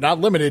 but not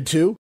limited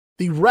to,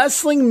 the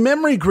Wrestling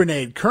Memory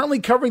Grenade, currently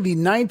covering the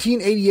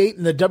 1988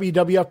 and the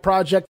WWF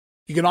project.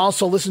 You can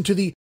also listen to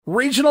the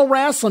Regional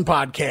Wrestling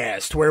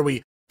Podcast, where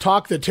we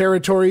talk the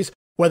territories,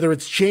 whether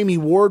it's Jamie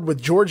Ward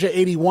with Georgia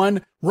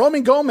 81,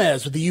 Roman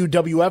Gomez with the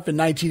UWF in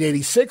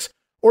 1986,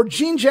 or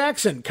Gene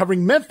Jackson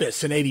covering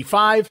Memphis in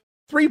 85.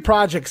 3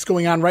 projects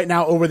going on right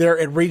now over there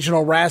at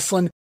Regional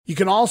Wrestling. You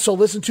can also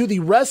listen to the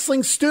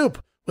Wrestling Stoop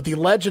with the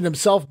legend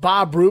himself,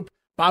 Bob Roop.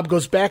 Bob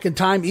goes back in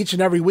time each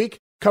and every week,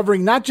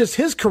 covering not just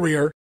his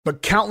career,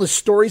 but countless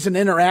stories and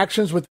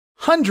interactions with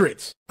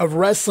hundreds of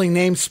wrestling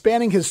names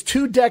spanning his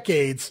 2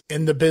 decades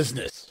in the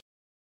business.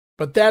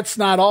 But that's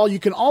not all. You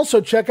can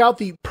also check out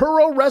the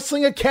Puro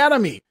Wrestling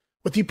Academy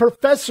with the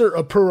professor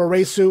of Puro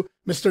Resu,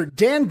 Mr.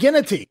 Dan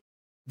Ginnity.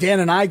 Dan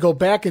and I go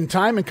back in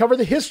time and cover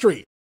the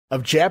history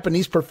of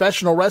Japanese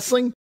professional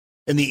wrestling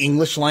in the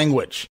English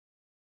language.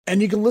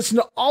 And you can listen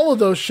to all of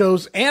those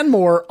shows and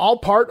more, all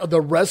part of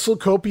the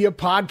WrestleCopia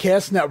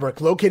Podcast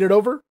Network, located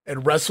over at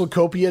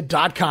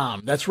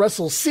WrestleCopia.com. That's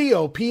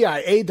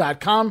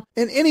WrestleCopia.com,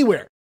 and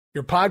anywhere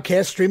your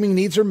podcast streaming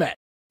needs are met,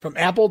 from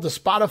Apple to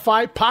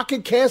Spotify,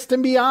 Pocket Cast,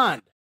 and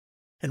beyond.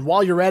 And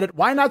while you're at it,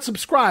 why not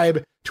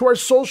subscribe to our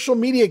social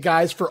media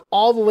guys for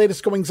all the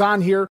latest goings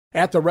on here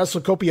at the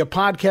WrestleCopia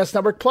Podcast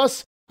Network.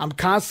 Plus, I'm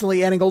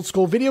constantly adding old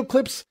school video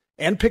clips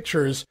and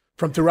pictures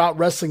from throughout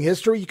wrestling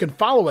history. You can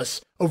follow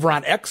us over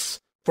on X,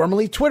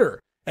 formerly Twitter,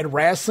 at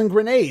Wrestling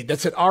Grenade.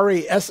 That's at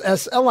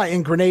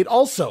RASSLIN Grenade.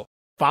 Also,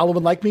 follow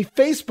and like me,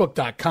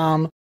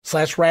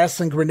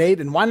 Facebook.com/Wrestling Grenade.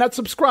 And why not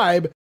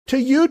subscribe to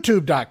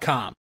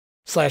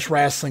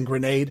YouTube.com/Wrestling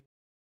Grenade.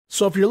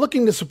 So if you're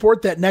looking to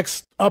support that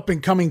next up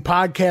and coming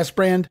podcast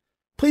brand,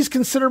 please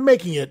consider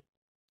making it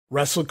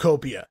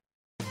WrestleCopia.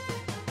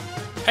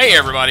 Hey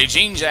everybody,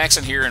 Gene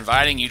Jackson here,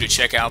 inviting you to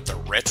check out the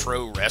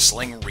Retro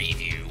Wrestling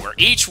Review, where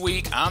each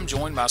week I'm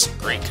joined by some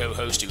great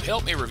co-hosts who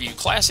help me review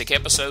classic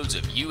episodes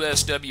of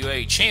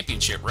USWA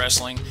Championship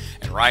Wrestling,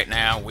 and right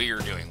now we are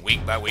doing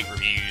week-by-week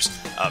reviews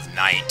of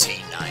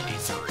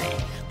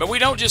 1993. But we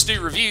don't just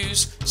do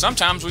reviews,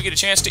 sometimes we get a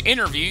chance to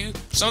interview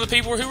some of the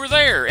people who were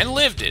there and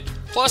lived it,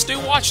 plus do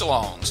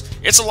watch-alongs.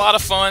 It's a lot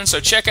of fun, so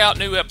check out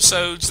new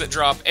episodes that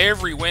drop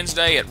every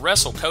Wednesday at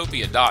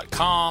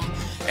WrestleCopia.com.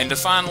 And to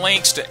find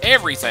links to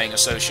everything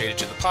associated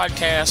to the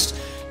podcast,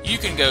 you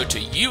can go to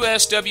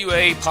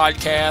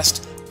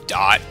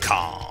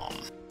USWApodcast.com.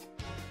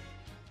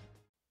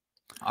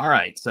 All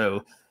right,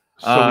 so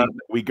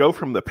we go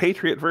from the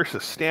Patriot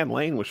versus Stan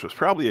Lane, which was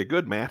probably a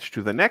good match,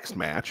 to the next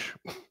match.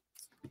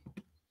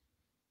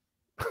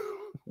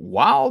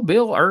 Wild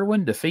Bill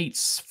Irwin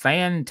defeats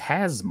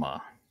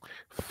Phantasma.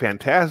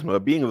 Phantasma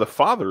being the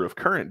father of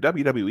current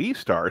WWE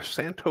star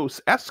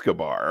Santos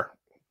Escobar.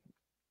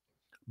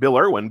 Bill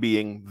Irwin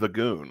being the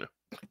Goon.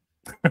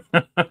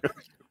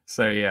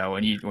 So yeah,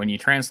 when you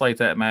translate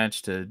that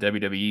match to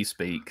WWE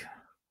speak,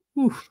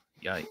 whew,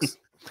 yikes.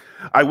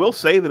 I will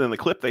say that in the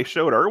clip they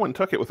showed, Irwin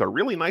took it with a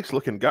really nice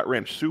looking gut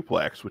wrench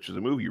suplex, which is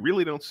a move you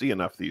really don't see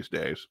enough these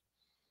days.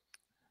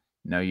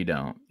 No, you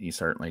don't. You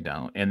certainly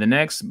don't. And the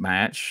next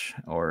match,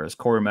 or as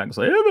Corey Mack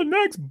say, the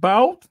next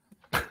bout,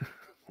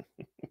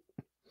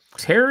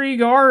 Terry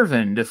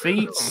Garvin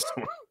defeats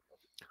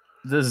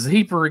the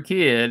Zebra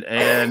Kid,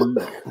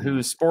 and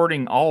who's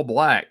sporting all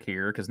black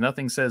here, because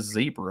nothing says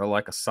zebra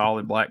like a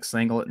solid black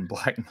singlet and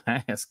black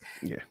mask.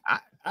 Yeah,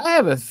 I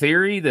have a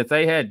theory that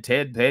they had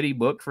Ted Petty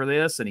booked for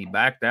this, and he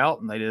backed out,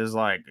 and they just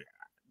like,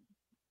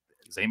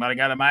 has anybody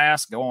got a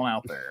mask? Go on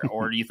out there.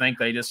 Or do you think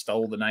they just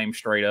stole the name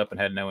straight up and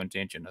had no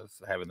intention of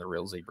having the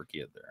real Zebra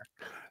Kid there?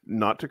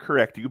 Not to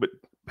correct you, but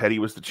Petty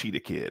was the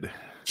Cheetah Kid.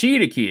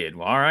 Cheetah Kid.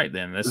 Well, all right,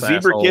 then. This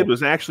Zebra Kid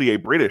was actually a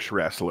British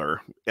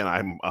wrestler, and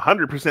I'm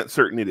 100%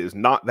 certain it is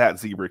not that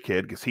Zebra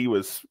Kid, because he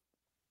was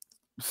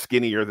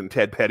skinnier than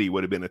Ted Petty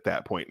would have been at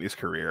that point in his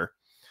career.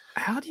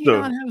 How do you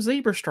not have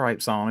zebra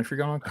stripes on if you're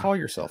going to call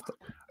yourself that?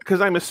 Because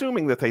I'm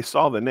assuming that they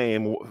saw the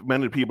name,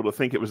 wanted people to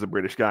think it was the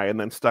British guy, and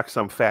then stuck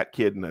some fat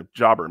kid in a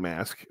jobber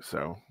mask.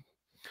 So,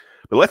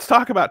 but let's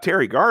talk about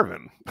Terry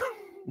Garvin.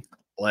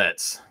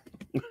 Let's.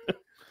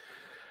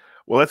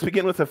 Well, let's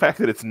begin with the fact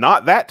that it's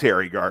not that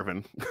Terry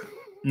Garvin.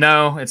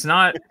 No, it's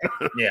not.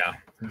 Yeah,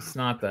 it's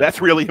not that.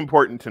 That's really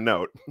important to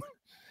note.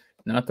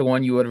 Not the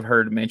one you would have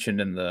heard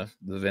mentioned in the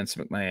Vince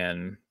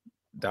McMahon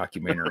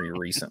documentary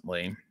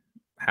recently.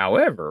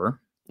 However,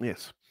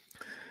 yes.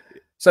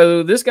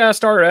 So this guy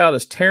started out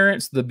as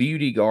Terrence the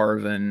Beauty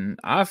Garvin.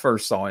 I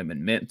first saw him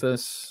in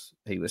Memphis.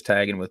 He was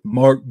tagging with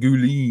Mark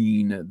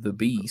Gouline, the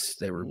Beast.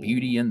 They were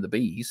Beauty and the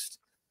Beast.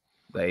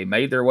 They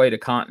made their way to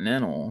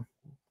Continental,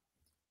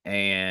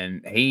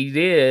 and he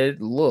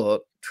did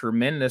look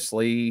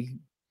tremendously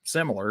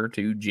similar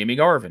to Jimmy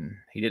Garvin.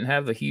 He didn't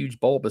have the huge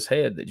bulbous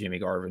head that Jimmy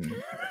Garvin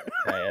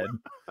had,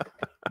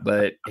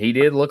 but he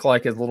did look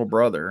like his little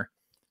brother.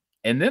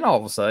 And then all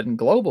of a sudden,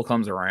 Global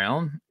comes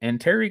around,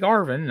 and Terry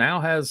Garvin now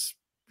has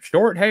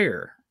short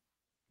hair.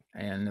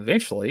 And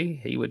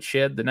eventually, he would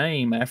shed the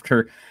name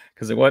after,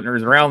 because it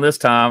wasn't around this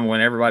time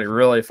when everybody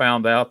really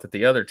found out that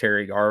the other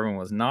Terry Garvin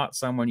was not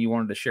someone you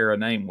wanted to share a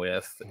name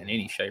with in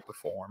any shape or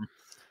form.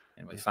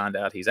 And we find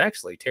out he's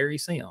actually Terry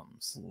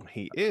Sims.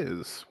 He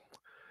is.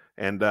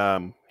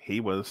 And he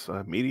was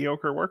a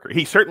mediocre worker.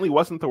 He certainly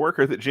wasn't the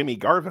worker that Jimmy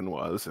Garvin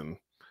was. And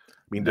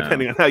I mean,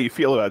 depending on how you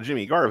feel about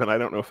Jimmy Garvin, I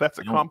don't know if that's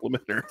a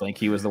compliment or... I think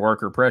he was the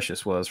worker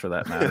Precious was, for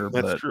that matter.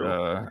 That's but true.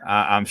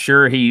 I'm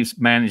sure he's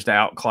managed to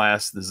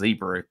outclass the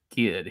Zebra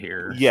Kid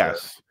here.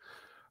 Yes. So.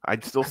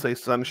 I'd still say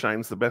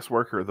Sunshine's the best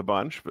worker of the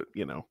bunch, but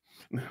you know.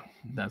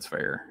 That's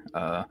fair.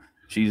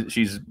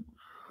 She's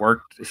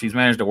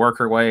managed to work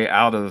her way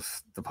out of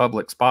the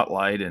public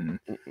spotlight, and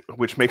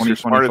which makes her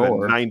smarter than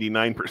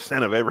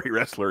 99% of every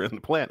wrestler in the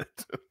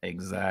planet.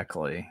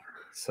 Exactly.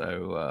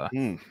 So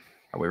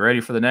are we ready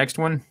for the next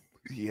one?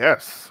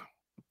 Yes.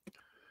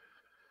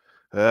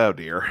 Oh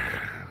dear.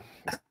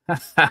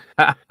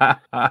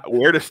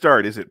 Where to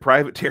start? Is it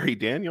Private Terry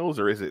Daniels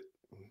or is it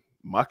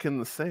Muckin'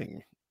 the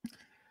Sing?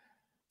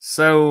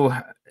 So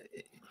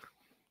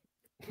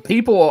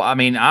people, I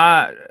mean,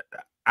 I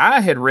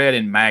had read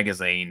in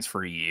magazines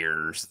for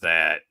years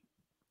that,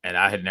 and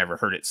I had never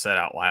heard it said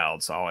out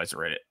loud, so I always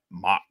read it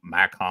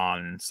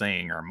Makhan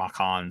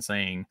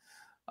Singh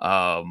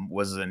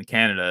was in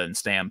Canada in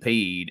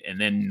Stampede,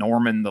 and then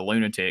Norman the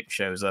Lunatic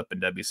shows up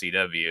in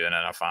WCW, and then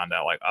I find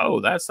out, like,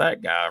 oh, that's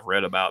that guy I've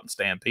read about in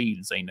Stampede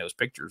and seen those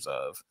pictures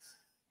of.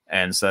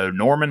 And so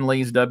Norman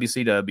leaves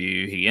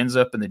WCW. He ends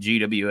up in the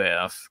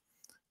GWF.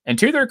 And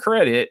to their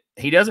credit,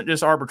 he doesn't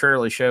just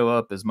arbitrarily show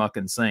up as Muck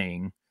and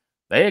Sing.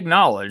 They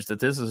acknowledge that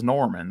this is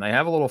Norman. They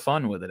have a little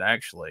fun with it,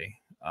 actually.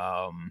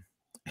 And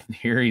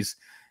here he's,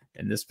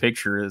 and this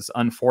picture is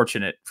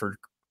unfortunate for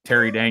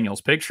Terry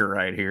Daniels' picture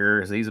right here,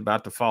 as he's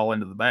about to fall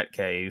into the Bat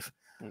Cave.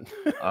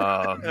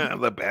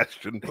 The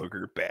Bastion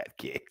Booger Bat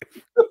Cave.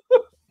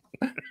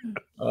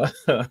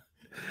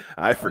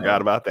 I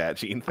forgot about that,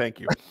 Gene. Thank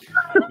you.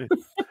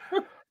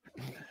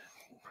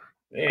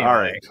 Anyway, all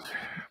right.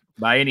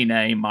 By any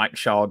name, Mike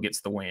Shaw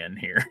gets the win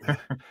here.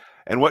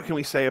 And what can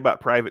we say about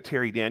Private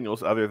Terry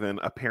Daniels other than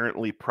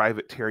apparently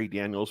Private Terry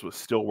Daniels was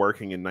still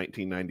working in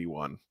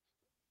 1991?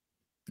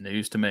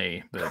 News to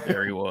me, but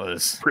there he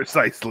was.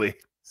 Precisely.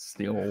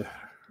 Still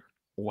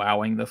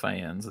wowing the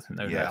fans,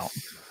 no doubt.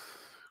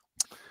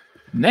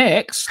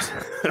 Next.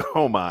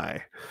 Oh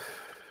my.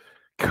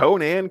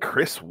 Conan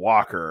Chris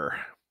Walker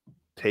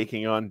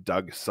taking on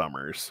Doug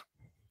Summers.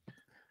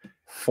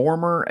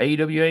 Former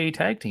AWA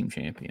Tag Team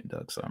Champion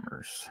Doug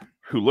Summers,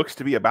 who looks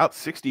to be about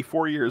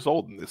 64 years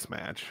old in this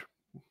match.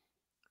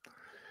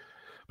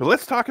 But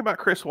let's talk about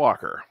Chris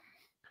Walker,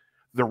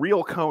 the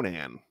real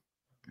Conan.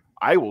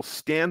 I will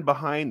stand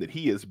behind that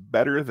he is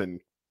better than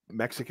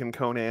Mexican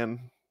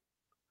Conan.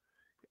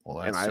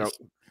 Well, and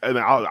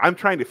I'm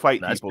trying to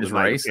fight people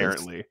tonight, racist.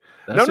 Apparently.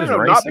 That's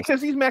No, not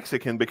because he's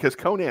Mexican, because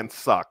Conan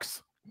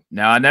sucks.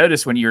 Now, I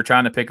noticed when you were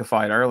trying to pick a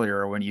fight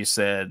earlier, when you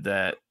said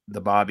that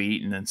the Bobby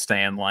Eaton and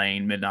Stan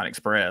Lane Midnight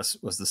Express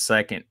was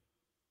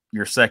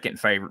your second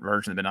favorite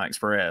version of Midnight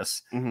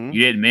Express. Mm-hmm.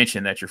 You didn't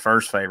mention that your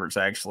first favorite's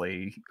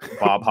actually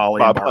Bob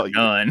Holly and Bart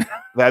Gunn.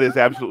 That is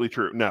absolutely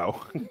true.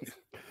 No.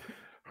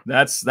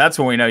 That's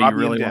when we know Bobby you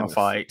really want to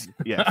fight.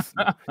 Yes.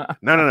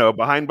 No.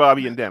 Behind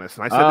Bobby and Dennis.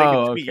 And I said they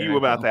can tweet you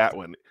about that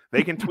one.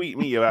 They can tweet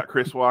me about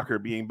Chris Walker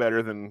being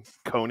better than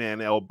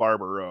Conan El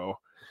Barbaro,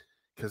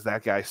 because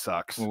that guy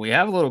sucks. Well, we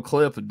have a little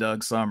clip of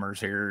Doug Summers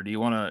here. Do you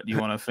want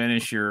to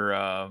finish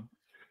your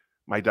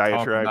my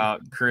diatribe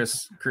about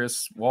Chris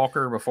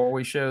Walker before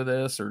we show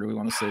this, or do we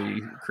want to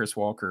see Chris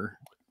Walker?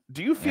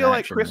 Do you feel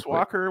like Chris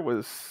Walker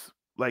was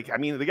like? I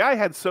mean, the guy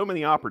had so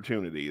many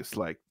opportunities.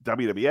 Like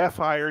WWF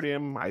hired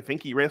him. I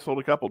think he wrestled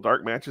a couple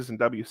dark matches in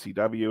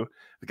WCW.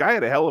 The guy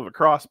had a hell of a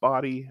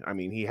crossbody. I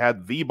mean, he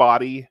had the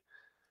body,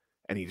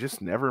 and he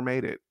just never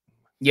made it.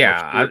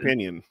 Yeah, your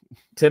opinion.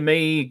 To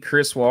me,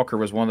 Chris Walker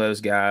was one of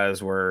those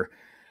guys where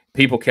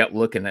people kept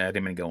looking at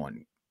him and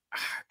going,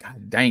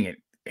 "God dang it,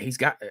 he's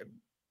got to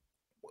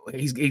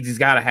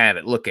have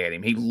it. Look at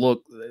him.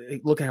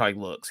 Look at how he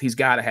looks. He's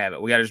got to have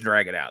it. We got to just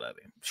drag it out of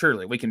him.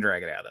 Surely we can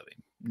drag it out of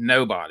him."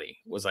 Nobody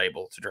was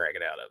able to drag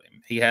it out of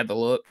him. He had the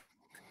look.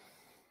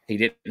 He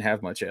didn't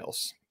have much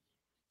else.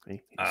 He's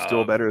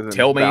still better than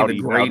tell me Rowdy,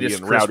 the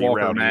greatest Rowdy, Chris Rowdy,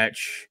 Walker Rowdy.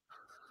 match.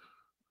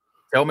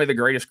 Tell me the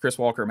greatest Chris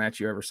Walker match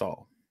you ever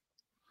saw.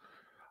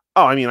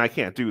 Oh, I mean, I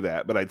can't do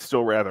that, but I'd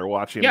still rather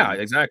watch him. Yeah,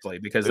 exactly,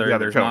 because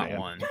there's not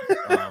one.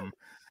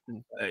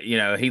 You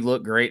know, he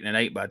looked great in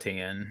an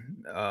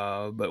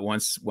 8x10, but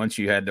once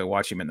you had to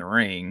watch him in the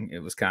ring, it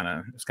was kind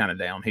of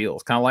downhill.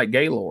 It's kind of like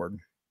Gaylord.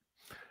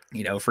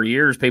 You know, for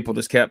years people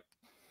just kept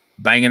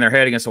banging their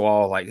head against the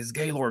wall, like, this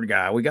Gaylord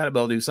guy, we got to be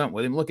able to do something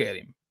with him. Look at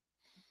him.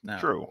 No,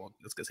 True.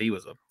 It's because he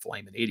was a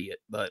flaming idiot.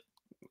 But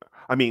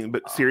I mean,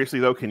 but seriously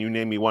though, can you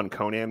name me one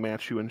Conan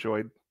match you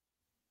enjoyed?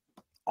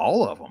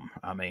 All of them.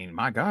 I mean,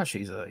 my gosh,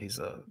 he's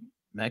a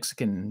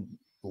Mexican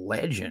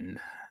legend.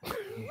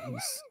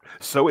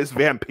 So is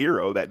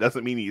Vampiro. That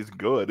doesn't mean he's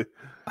good.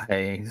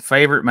 Hey,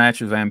 favorite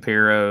match of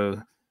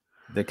Vampiro,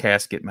 the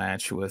casket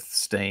match with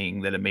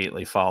Sting that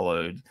immediately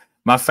followed.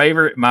 My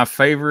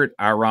favorite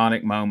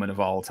ironic moment of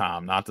all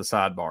time, not the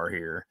sidebar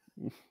here.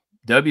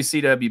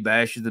 WCW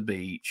Bash of the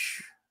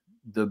Beach,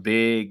 the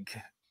big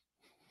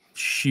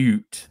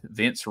shoot,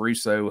 Vince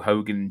Russo,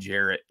 Hogan,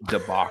 Jarrett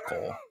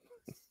debacle,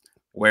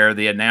 where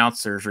the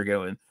announcers are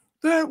going,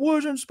 that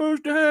wasn't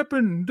supposed to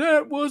happen.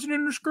 That wasn't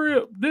in the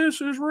script.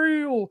 This is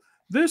real.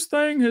 This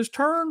thing has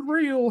turned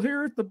real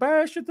here at the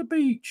Bash at the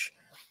Beach.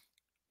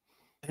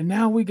 And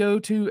now we go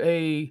to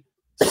a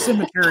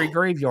cemetery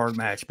graveyard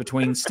match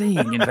between Sting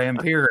and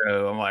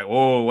Vampiro. I'm like,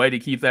 whoa, way to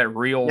keep that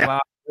real vibe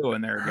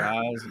going there,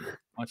 guys.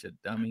 Bunch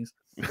of dummies.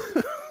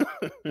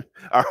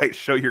 All right,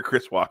 show your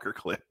Chris Walker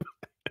clip.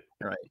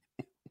 Right.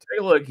 Take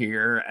a look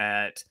here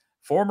at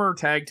former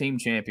tag team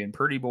champion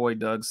Pretty Boy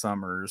Doug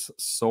Summers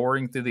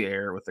soaring through the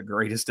air with the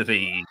greatest of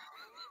ease.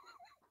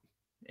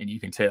 And you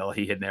can tell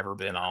he had never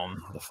been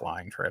on the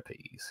flying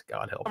trapeze.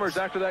 God help us. Summers,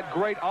 after that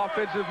great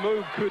offensive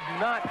move, could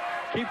not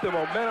keep the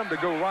momentum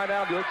to go right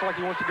out. He looks like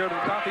he wants to go to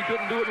the top. He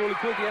couldn't do it really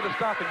quick. He had to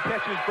stop and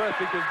catch his breath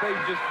because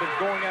they've just been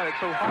going at it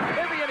so hard.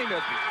 Heavy, and he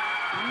misses.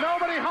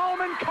 Nobody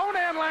home in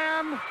Conan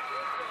land.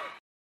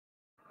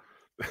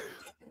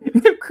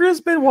 Chris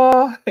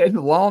Benoit had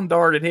lawn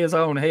darted his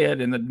own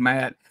head in the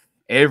mat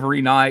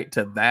every night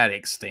to that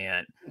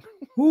extent.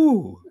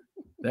 Whoo,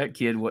 that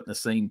kid wouldn't have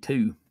seen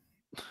two.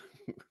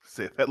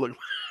 See, that looked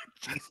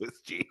like Jesus,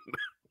 Gene.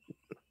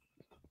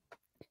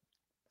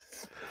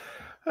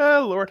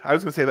 Oh, Lord. I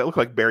was going to say that looked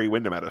like Barry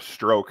Windham had a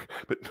stroke,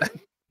 but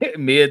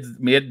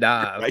mid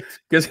dive,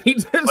 because he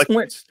just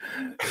went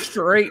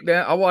straight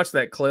down. I watched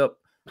that clip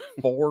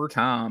 4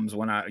 times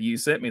when you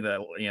sent me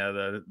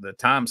the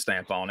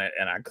timestamp on it,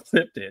 and I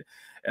clipped it,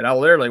 and I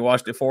literally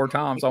watched it 4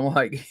 times. I'm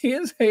like,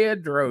 his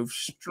head drove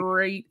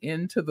straight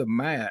into the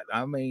mat.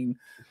 I mean,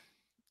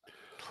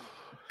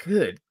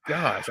 good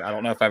gosh, I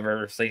don't know if I've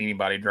ever seen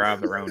anybody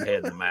drive their own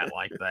head in the mat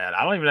like that.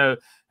 I don't even know.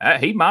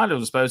 He might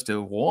have supposed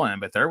to have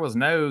won, but there was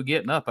no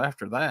getting up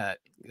after that.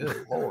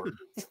 Good Lord.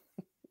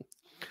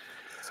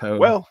 So,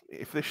 well,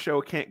 if this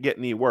show can't get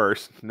any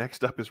worse,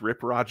 next up is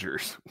Rip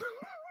Rogers.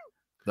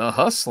 The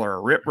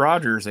Hustler, Rip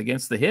Rogers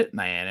against the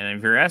Hitman. And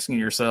if you're asking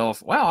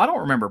yourself, wow, I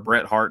don't remember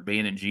Bret Hart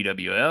being in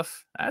GWF,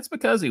 that's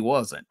because he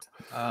wasn't.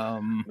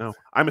 No,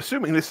 I'm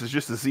assuming this is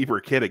just a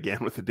Zebra Kid again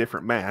with a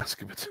different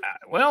mask. But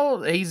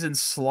well, he's in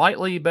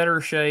slightly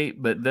better shape,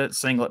 but that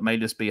singlet may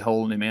just be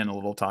holding him in a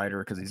little tighter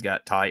because he's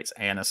got tights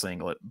and a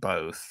singlet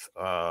both.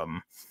 I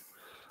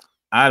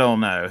don't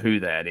know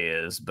who that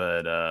is,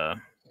 but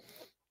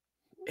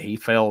he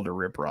fell to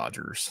Rip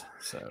Rogers.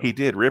 So he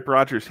did. Rip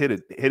Rogers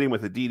hit him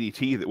with a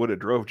DDT that would have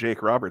drove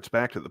Jake Roberts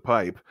back to the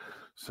pipe.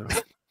 So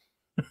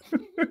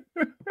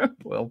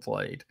well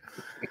played.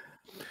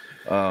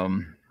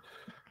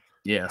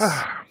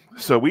 Yes.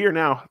 So we are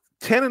now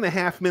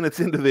 10.5 minutes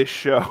into this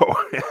show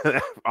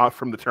off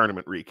from the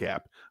tournament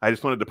recap. I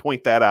just wanted to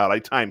point that out. I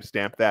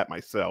time-stamped that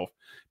myself.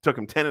 It took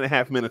him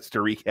 10.5 minutes to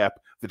recap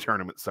the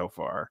tournament so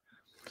far.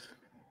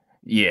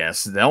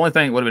 Yes. The only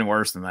thing that would have been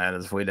worse than that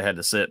is if we'd had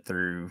to sit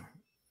through.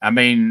 I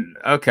mean,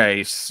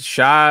 okay,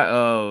 shy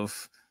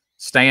of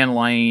Stan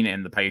Lane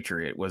and the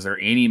Patriot, was there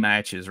any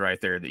matches right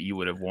there that you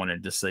would have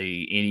wanted to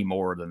see any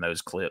more than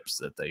those clips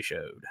that they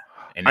showed?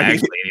 And any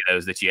of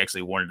those that you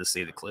actually wanted to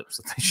see the clips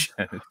that they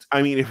showed?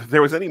 I mean, if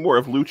there was any more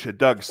of Lucha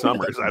Doug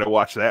Summers, I'd have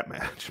watched that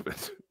match.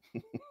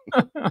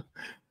 But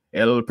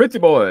El Pretty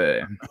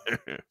Boy.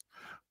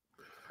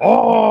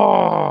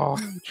 Oh!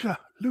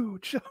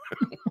 Lucha.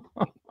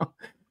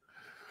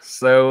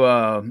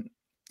 So,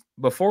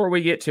 before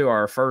we get to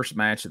our first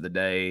match of the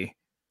day,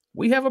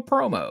 we have a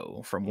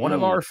promo from one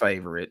of our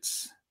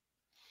favorites,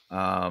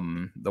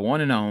 the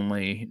one and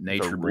only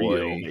Nature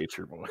Boy,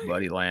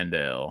 Buddy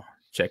Landel.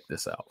 Check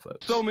this out,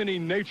 folks. So many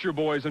nature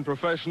boys in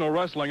professional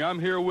wrestling. I'm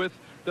here with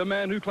the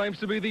man who claims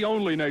to be the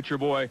only nature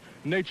boy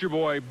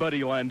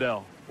Buddy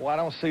Landel. Well, I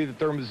don't see that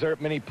there are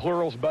many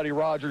plurals. Buddy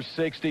Rogers,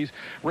 60s,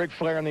 Ric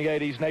Flair in the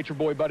 80s, Nature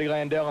Boy Buddy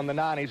Landel in the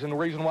 90s. And the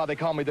reason why they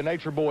call me the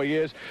Nature Boy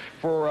is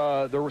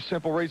for the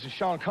simple reason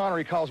Sean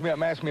Connery calls me up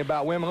and asks me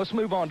about women. Let's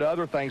move on to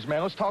other things,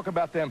 man. Let's talk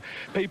about them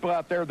people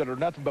out there that are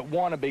nothing but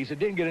wannabes, that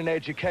didn't get an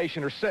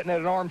education, or sitting at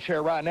an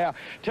armchair right now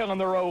telling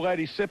their old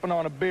lady sipping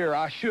on a beer,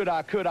 I should,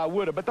 I could, I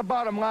would have. But the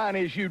bottom line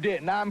is you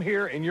didn't. I'm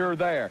here and you're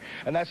there.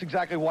 And that's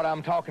exactly what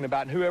I'm talking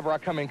about. And whoever I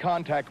come in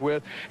contact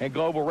with in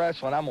global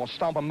wrestling, I'm going to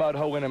stomp a mud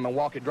hole in him and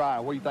walk it dry.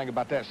 What do you think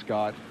about that,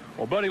 Scott?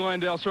 Well, Buddy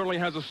Landel certainly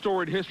has a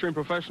storied history in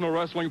professional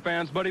wrestling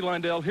fans. Buddy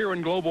Landel here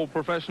in global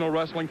professional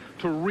wrestling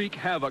to wreak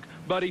havoc.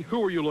 Buddy,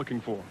 who are you looking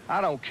for? I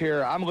don't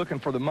care. I'm looking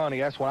for the money.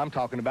 That's what I'm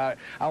talking about.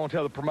 I want to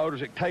tell the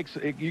promoters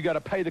you got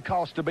to pay the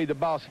cost to be the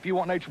boss. If you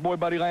want Nature Boy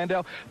Buddy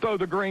Landel, throw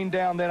the green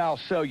down, then I'll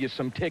sell you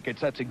some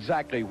tickets. That's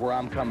exactly where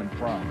I'm coming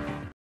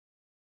from.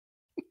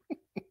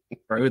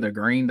 Throw the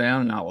green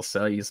down and I will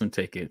sell you some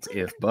tickets.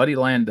 If Buddy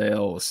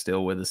Landel was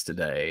still with us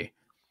today,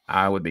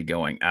 I would be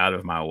going out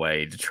of my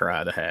way to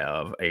try to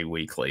have a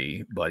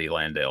weekly Buddy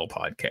Landel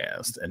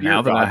podcast. And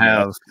now that I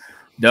have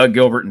Doug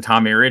Gilbert and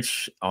Tommy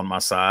Rich on my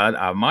side,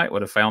 I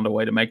would have found a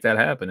way to make that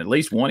happen. At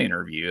least one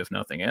interview, if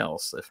nothing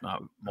else, if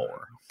not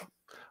more.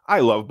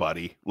 I love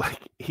Buddy.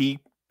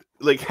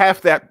 Like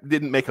half that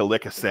didn't make a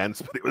lick of sense,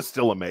 but it was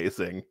still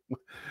amazing.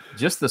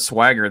 Just the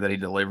swagger that he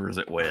delivers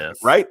it with,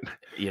 right?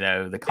 You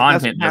know, the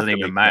content doesn't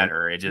even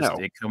matter. It just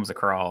it comes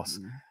across,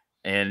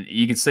 and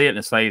you can see it in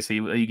his face.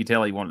 You can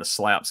tell he wanted to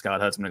slap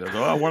Scott Hudson. And goes,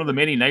 "Oh, one of the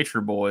many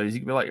Nature Boys." You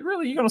can be like,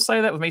 "Really? You're going to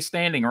say that with me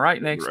standing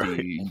right next to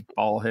you, you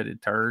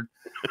bald-headed turd?"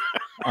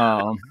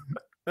 So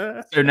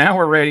now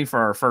we're ready for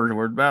our first.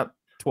 We're about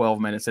 12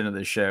 minutes into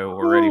the show.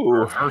 We're ready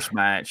for our first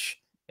match,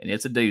 and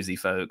it's a doozy,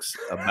 folks.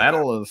 A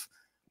battle of,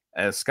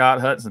 as Scott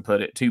Hudson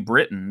put it, two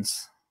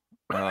Britons.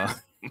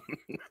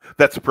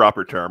 That's a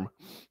proper term.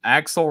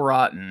 Axl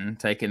Rotten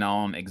taking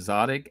on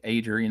exotic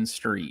Adrian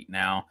Street.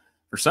 Now,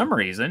 for some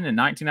reason, in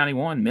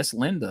 1991, Miss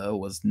Linda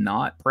was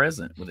not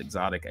present with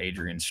exotic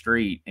Adrian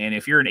Street. And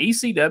if you're an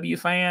ECW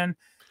fan,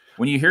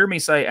 when you hear me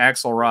say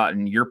Axl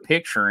Rotten, you're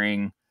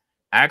picturing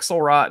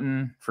Axl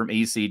Rotten from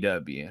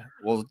ECW.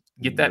 Well,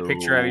 get that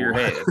picture out of your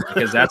head,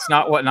 because that's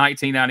not what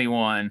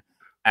 1991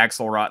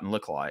 Axl Rotten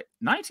looked like.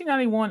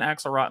 1991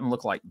 Axl Rotten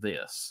looked like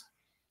this.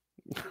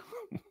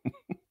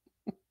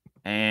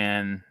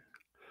 And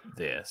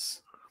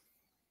this.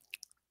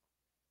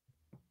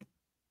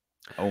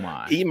 Oh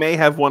my. He may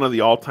have one of the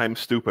all-time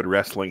stupid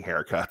wrestling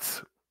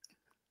haircuts.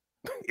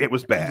 It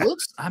was bad.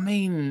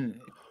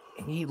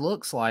 He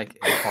looks like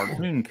a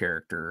cartoon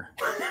character.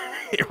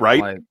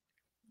 Right? Like,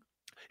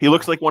 he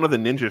looks like one of the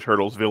Ninja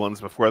Turtles villains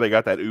before they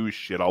got that ooze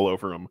shit all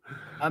over him.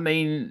 I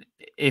mean,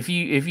 if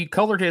you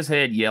colored his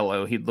head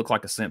yellow, he'd look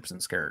like a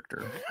Simpsons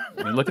character.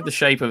 I mean, look at the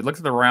shape of it. Look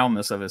at the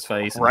roundness of his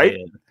face. Right?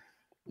 And head.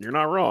 You're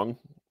not wrong.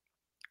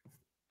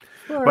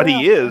 But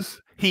he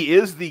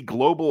is the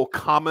global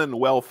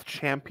Commonwealth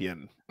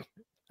champion.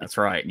 That's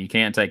right. And you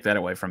can't take that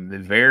away from the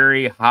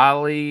very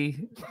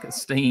highly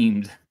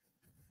esteemed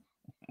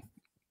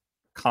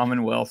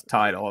Commonwealth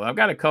title. I've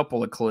got a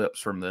couple of clips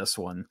from this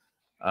one.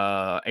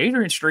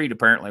 Adrian Street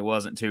apparently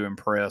wasn't too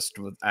impressed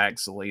with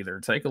Axl either.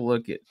 Take a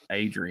look at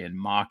Adrian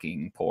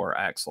mocking poor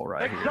Axl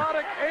right here.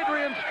 Exotic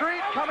Adrian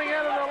Street coming in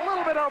at a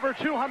little bit over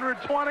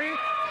 220.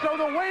 So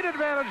the weight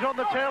advantage on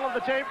the tail of the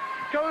tape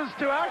goes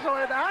to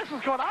Axl, and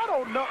Axl's going, I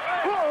don't know.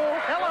 Whoa,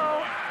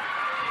 hello.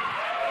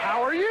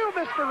 How are you,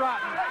 Mr.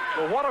 Rotten?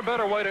 Well, what a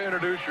better way to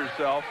introduce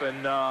yourself,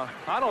 and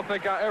I don't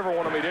think I ever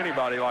want to meet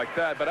anybody like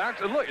that. But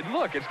Axl,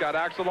 look, it's got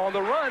Axl on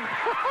the run.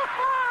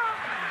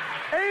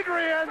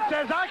 Adrian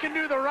says, I can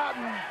do the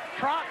rotten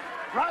trot.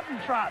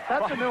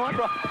 That's a new one.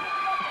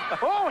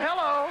 Oh,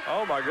 hello.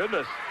 Oh, my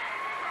goodness.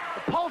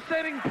 The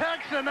pulsating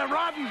pecs, and then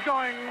Rotten's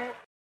going.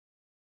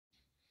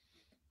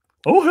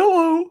 Oh,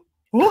 hello.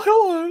 Oh,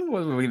 hello.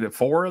 Was we the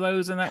 4 of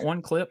those in that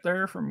one clip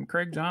there from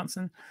Craig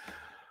Johnson?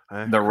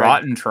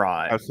 Rotten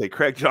Trot. I would say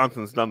Craig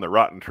Johnson's done the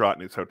Rotten Trot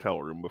in his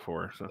hotel room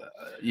before. So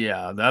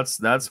yeah,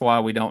 that's why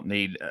we don't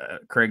need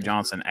Craig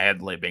Johnson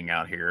ad-libbing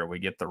out here. We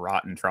get the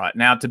Rotten Trot.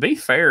 Now, to be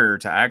fair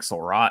to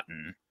Axl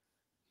Rotten,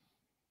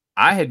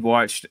 I had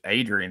watched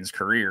Adrian's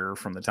career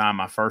from the time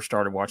I first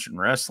started watching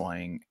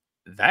wrestling.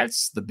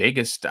 That's the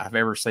biggest I've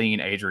ever seen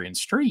Adrian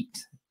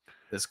Street.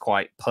 It's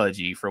quite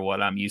pudgy for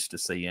what I'm used to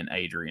seeing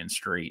Adrian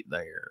Street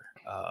there.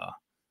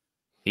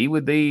 He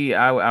would be,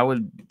 I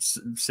would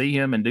see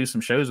him and do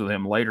some shows with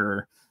him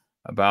later,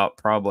 about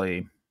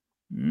probably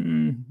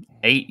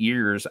 8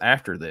 years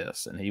after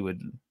this. And he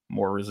would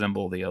more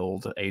resemble the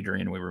old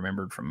Adrian we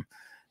remembered from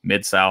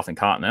Mid-South and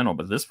Continental.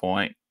 But at this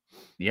point,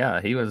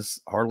 yeah, he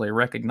was hardly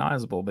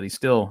recognizable, but he's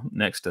still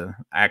next to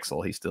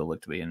Axl. He still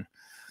looked to be in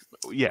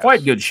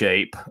quite good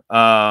shape.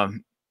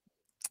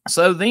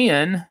 So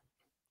then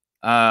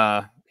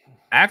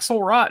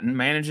Axl Rotten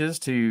manages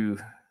to...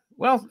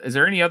 Well, is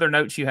there any other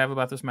notes you have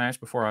about this match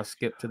before I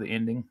skip to the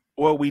ending?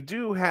 Well, we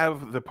do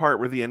have the part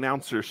where the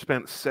announcer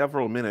spent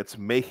several minutes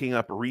making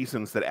up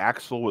reasons that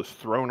Axl was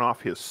thrown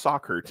off his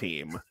soccer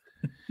team,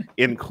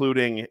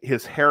 including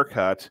his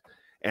haircut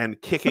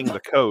and kicking the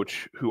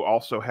coach, who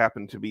also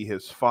happened to be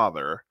his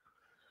father.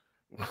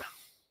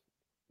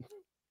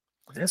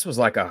 This was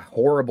like a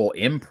horrible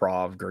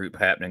improv group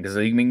happening, because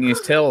I mean, you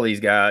tell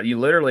these guys, you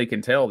literally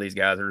can tell these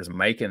guys are just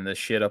making this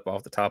shit up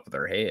off the top of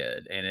their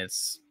head, and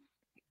it's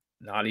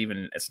not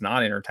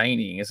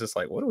entertaining. It's just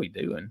like, what are we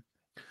doing?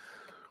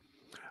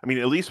 I mean,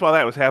 at least while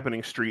that was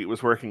happening, Street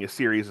was working a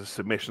series of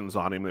submissions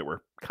on him that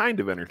were kind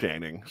of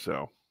entertaining.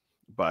 So,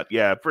 but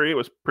yeah, it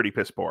was pretty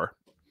piss poor.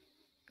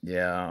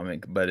 Yeah, I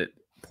mean, but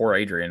poor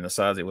Adrian, the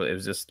size it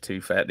was just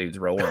two fat dudes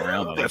rolling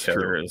around on each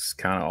other. It was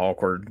kind of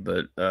awkward,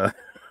 but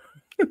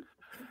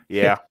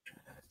yeah.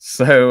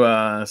 So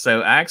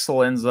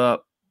Axl ends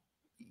up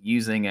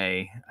using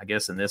I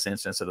guess in this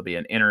instance it'll be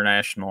an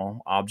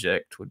international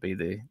object would be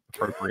the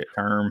appropriate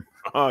term.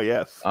 Oh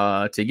yes.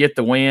 To get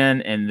the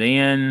win, and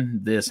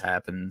then this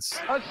happens.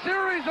 A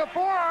series of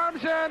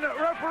forearms, and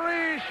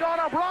referee Sean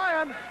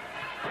O'Brien.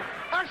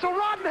 Axl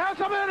Rotten has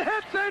him and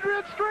hits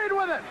Adrian Street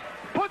with it.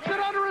 Puts it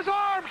under his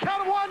arm.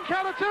 Count of 1,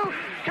 count of 2,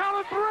 count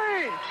of 3.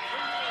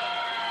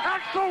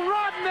 Axl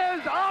Rotten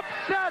has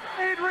upset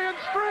Adrian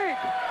Street.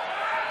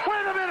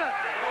 Wait a minute.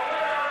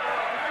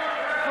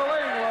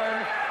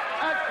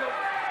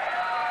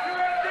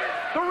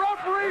 The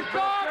referee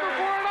saw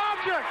before an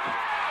object.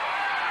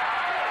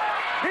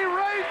 He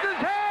raised his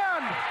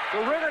hand.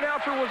 The ring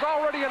announcer was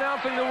already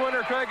announcing the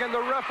winner, Craig, and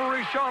the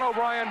referee, Sean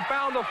O'Brien,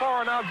 found the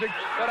foreign object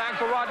that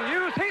Axl Rotten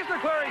used. He's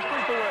declaring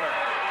Street the winner.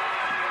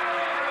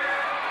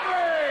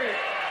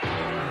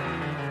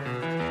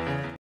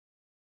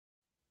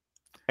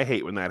 I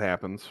hate when that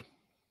happens.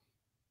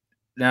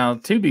 Now,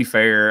 to be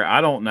fair, I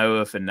don't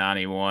know if in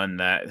 91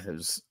 that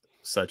was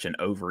such an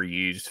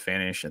overused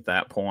finish at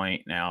that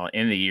point. Now,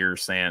 in the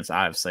years since,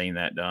 I've seen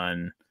that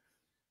done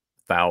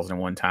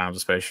 1,001 times,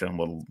 especially on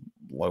little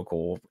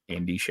local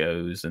indie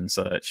shows and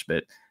such.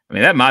 But I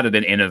mean, that might have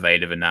been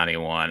innovative in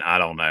 91. I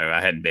don't know. I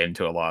hadn't been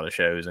to a lot of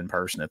shows in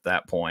person at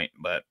that point,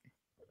 but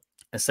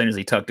as soon as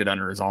he tucked it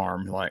under his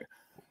arm, like,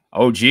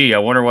 oh, gee, I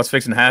wonder what's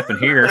fixing to happen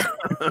here.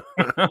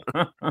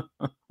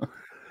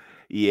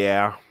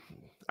 Yeah.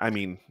 I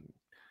mean,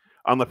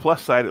 on the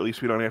plus side, at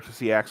least we don't have to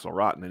see Axl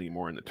Rotten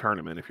anymore in the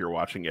tournament if you're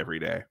watching every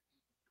day.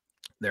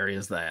 There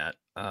is that.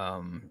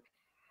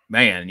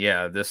 Man,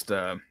 yeah, just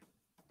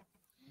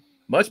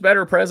much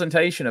better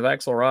presentation of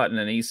Axl Rotten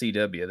and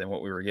ECW than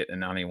what we were getting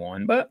in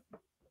 91. But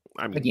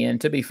I mean, again,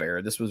 to be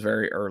fair, this was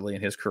very early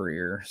in his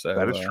career. So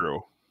that is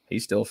true.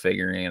 He's still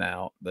figuring it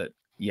out. But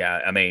yeah,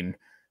 I mean,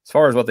 as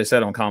far as what they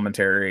said on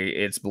commentary,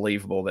 it's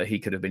believable that he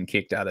could have been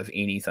kicked out of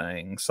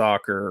anything,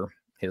 soccer,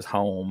 his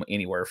home,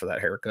 anywhere for that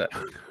haircut.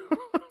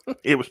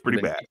 It was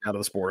pretty bad. Out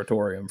of the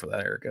sportatorium for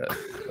that haircut.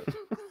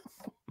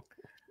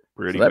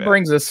 Pretty so that bad.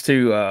 brings us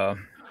to a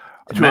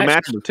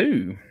match number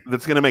 2.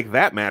 That's going to make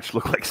that match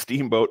look like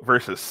Steamboat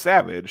versus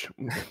Savage.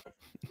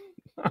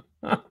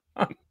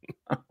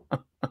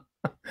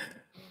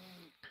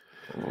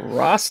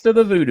 Rasta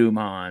the Voodoo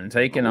Mon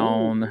taking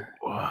on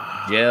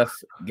Jeff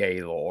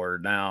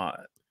Gaylord. Now,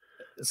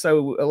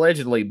 so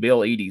allegedly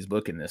Bill Eadie's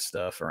booking this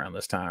stuff around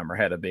this time, or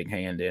had a big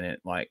hand in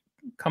it. Like,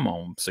 come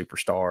on,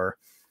 superstar.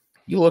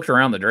 You looked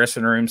around the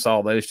dressing room,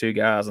 saw those two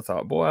guys, and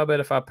thought, boy, I bet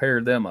if I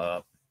paired them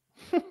up,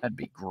 that'd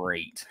be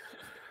great.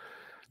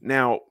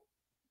 Now,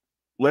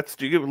 let's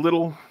do a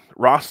little.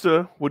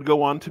 Rasta would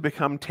go on to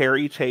become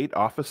Terry Tate,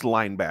 office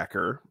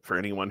linebacker, for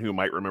anyone who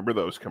might remember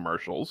those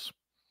commercials.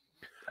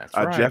 That's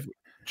right.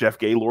 Jeff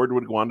Gaylord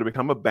would go on to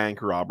become a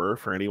bank robber,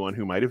 for anyone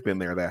who might have been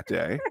there that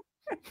day.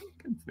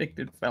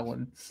 Convicted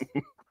felons.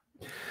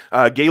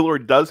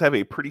 Gaylord does have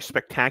a pretty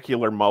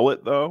spectacular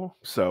mullet, though,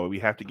 so we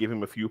have to give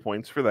him a few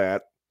points for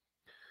that.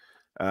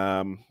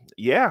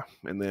 Yeah,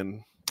 and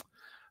then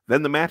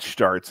the match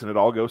starts, and it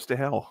all goes to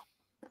hell.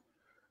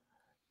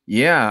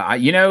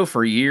 Yeah,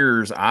 for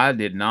years I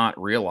did not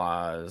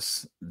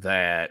realize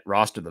that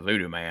Rasta the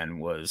Voodoo Man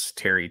was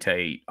Terry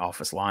Tate,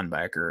 office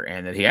linebacker,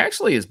 and that he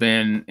actually has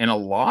been in a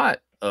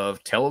lot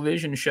of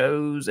television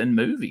shows and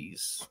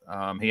movies.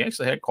 He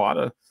actually had quite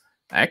a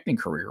acting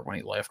career when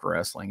he left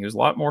wrestling. He was a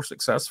lot more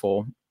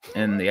successful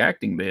in the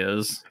acting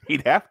biz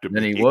He'd have to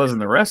than be. he was in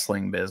the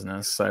wrestling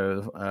business.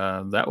 So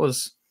that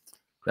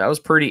was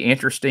pretty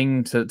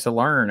interesting to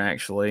learn,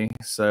 actually.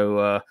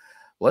 So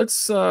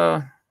let's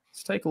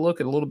take a look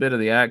at a little bit of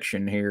the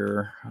action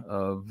here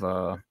of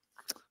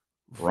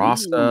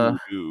Rasta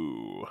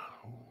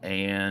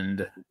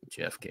and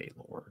Jeff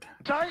Gaylord.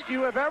 Tight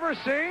you have ever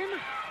seen?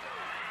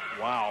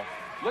 Wow.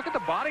 Look at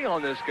the body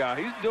on this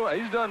guy.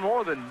 He's done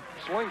more than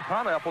sling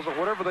pineapples or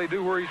whatever they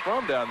do where he's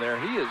from down there.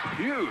 He is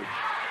huge.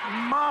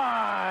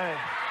 My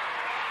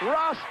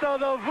Rasta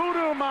the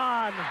Voodoo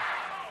Mon.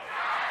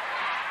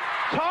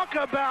 Talk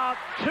about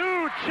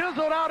two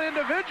chiseled out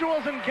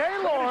individuals in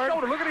Gaylord.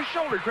 Look at his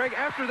shoulder, Craig.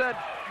 After that.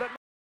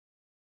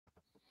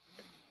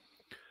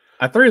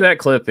 I threw that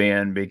clip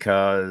in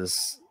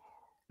because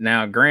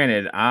now,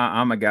 granted,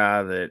 I'm a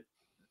guy that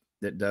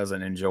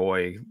doesn't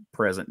enjoy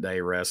present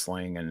day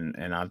wrestling,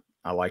 and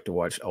I like to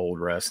watch old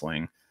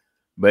wrestling.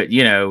 But,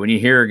 you know, when you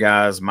hear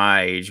guys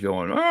my age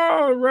going,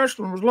 oh,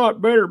 wrestling was a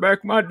lot better back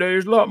in my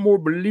days, a lot more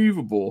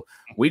believable.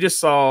 We just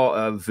saw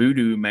a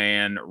voodoo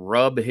man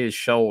rub his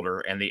shoulder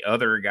and the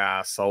other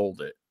guy sold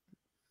it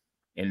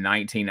in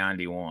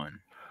 1991.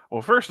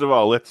 Well, first of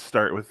all, let's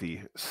start with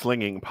the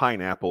slinging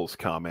pineapples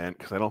comment,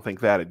 because I don't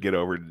think that'd get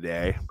over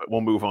today, but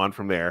we'll move on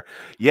from there.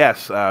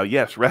 Yes,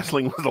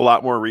 wrestling was a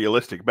lot more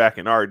realistic back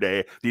in our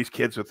day. These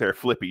kids with their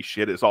flippy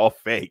shit is all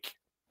fake.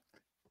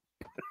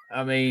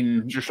 I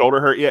mean, Did your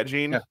shoulder hurt yet,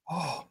 Gene?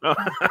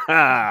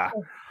 Yeah.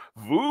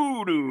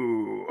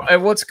 Voodoo.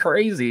 And what's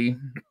crazy,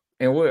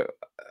 and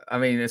I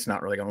mean, it's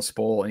not really going to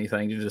spoil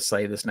anything to just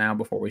say this now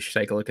before we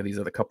take a look at these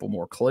other couple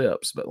more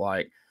clips. But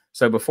like,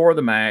 so before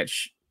the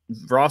match,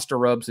 Rasta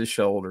rubs his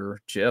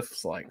shoulder.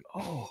 Jeff's like,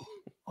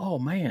 oh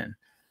man,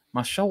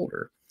 my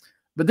shoulder.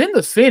 But then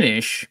the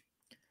finish,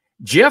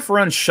 Jeff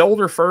runs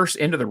shoulder first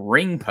into the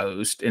ring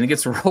post and it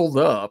gets rolled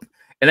up.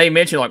 And they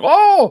mention like,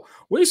 oh,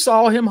 we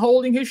saw him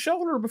holding his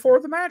shoulder before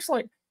the match.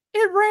 Like,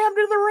 it rammed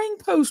into the ring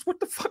post. What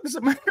the fuck does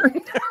it matter?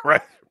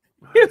 Right.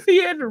 If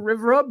he had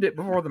rubbed it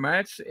before the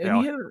match.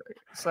 And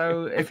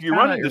so if you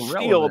run into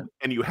steel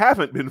and you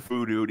haven't been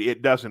voodooed,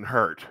 it doesn't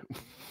hurt.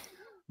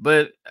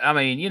 But I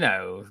mean, you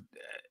know,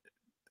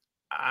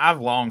 I've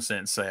long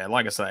since said,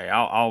 like I say,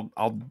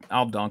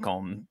 I'll dunk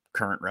on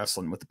current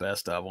wrestling with the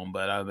best of them.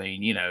 But I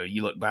mean, you know,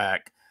 you look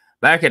back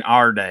in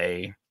our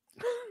day,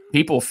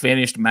 people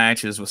finished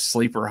matches with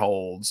sleeper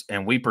holds,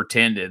 and we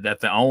pretended that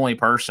the only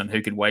person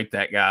who could wake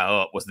that guy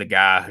up was the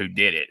guy who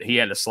did it. He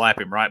had to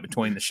slap him right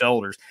between the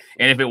shoulders.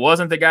 And if it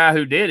wasn't the guy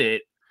who did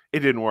it, it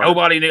didn't work.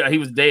 Nobody knew he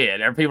was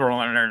dead. People were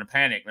lying there in a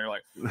panic. They're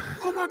like,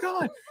 oh my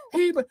God,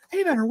 he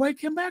better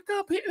wake him back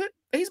up.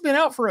 He's been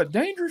out for a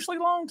dangerously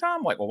long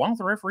time. Like, well, why don't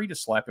the referee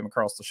just slap him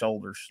across the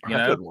shoulders? You know?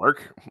 That didn't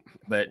work.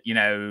 But, you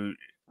know,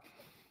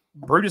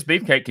 Brutus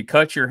Beefcake could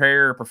cut your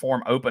hair,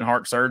 perform open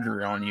heart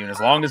surgery on you, and as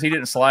long as he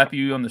didn't slap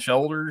you on the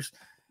shoulders,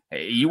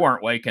 you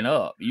weren't waking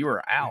up. You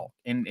were out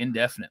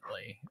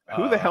indefinitely.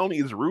 Who the hell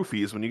needs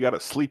roofies when you got a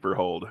sleeper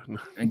hold?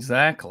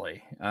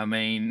 Exactly. I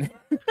mean,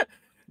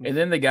 and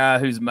then the guy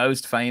who's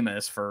most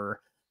famous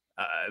for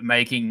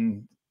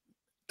making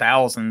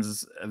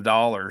thousands of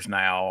dollars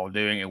now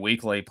doing a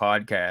weekly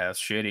podcast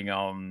shitting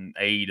on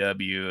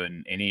AEW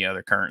and any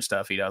other current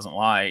stuff he doesn't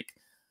like,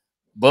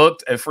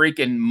 booked a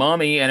freaking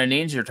mummy and a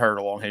Ninja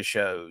Turtle on his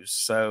shows.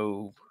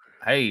 So,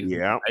 hey,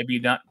 yeah, maybe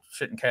you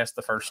shouldn't cast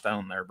the first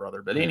stone there,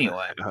 brother. But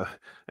anyway,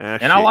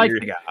 and shit, I like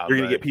the guy. You're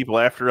going to get people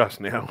after us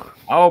now.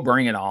 Oh,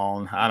 bring it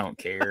on. I don't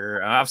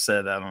care. I've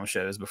said that on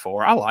shows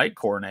before. I like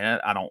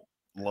Cornette. I don't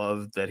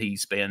love that he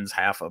spends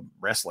half a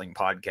wrestling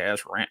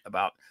podcast rant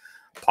about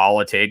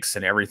politics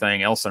and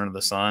everything else under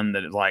the sun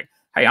that is like,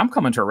 hey, I'm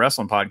coming to a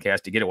wrestling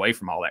podcast to get away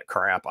from all that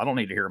crap. I don't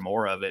need to hear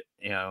more of it,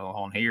 you know,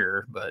 on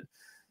here. But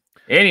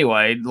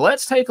anyway,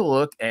 let's take a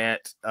look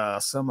at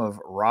some of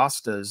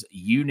Rasta's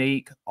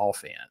unique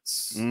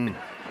offense. The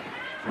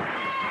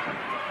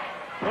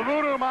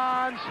Voodoo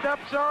Mon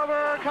steps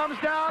over, comes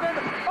down, and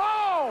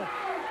oh,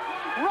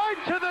 right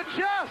to the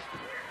chest.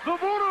 The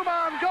Voodoo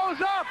Mon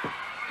goes up,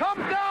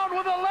 comes down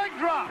with a leg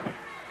drop.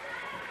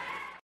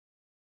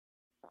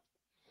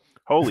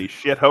 Holy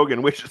shit,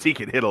 Hogan wishes he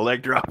could hit a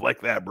leg drop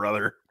like that,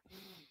 brother.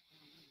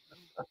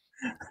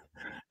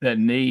 That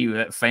knee,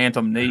 that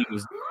phantom knee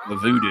was the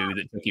voodoo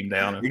that took him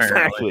down.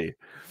 Apparently.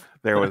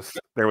 Exactly.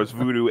 There was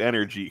voodoo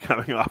energy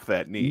coming off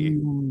that knee.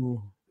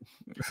 Ooh.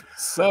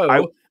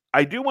 So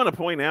I do want to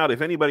point out, if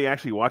anybody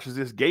actually watches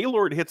this,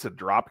 Gaylord hits a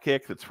drop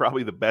kick. That's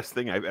probably the best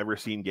thing I've ever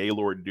seen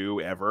Gaylord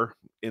do ever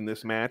in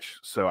this match.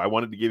 So I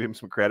wanted to give him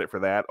some credit for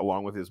that,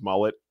 along with his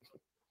mullet.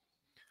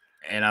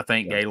 And I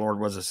think Gaylord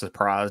was as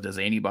surprised as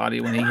anybody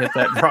when he hit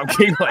that drop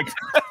kick. Like,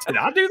 did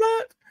I do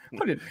that?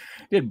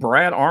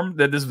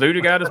 Did this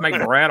voodoo guy just make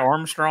Brad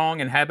Armstrong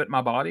inhabit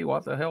my body?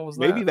 What the hell was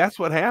that? Maybe that's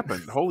what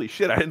happened. Holy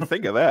shit, I didn't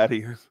think of that.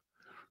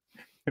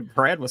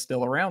 Brad was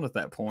still around at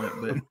that point,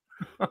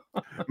 but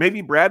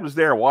maybe Brad was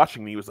there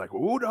watching me. He was like,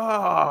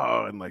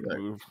 "Ooh-dah," and like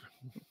moved.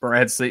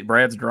 Brad's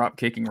drop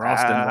kicking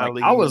Rasta.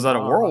 Like, I was at a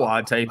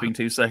worldwide taping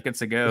 2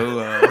 seconds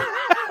ago.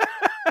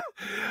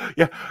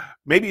 Yeah,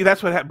 maybe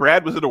that's what happened.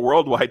 Brad was at a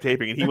worldwide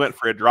taping and he went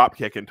for a drop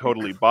kick and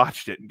totally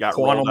botched it and got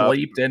quantum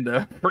leaped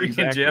into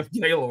freaking Jeff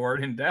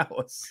Gaylord in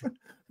Dallas.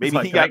 Maybe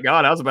like, thank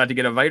God, I was about to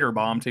get a Vader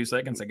bomb 2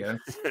 seconds ago.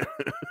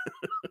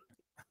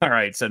 All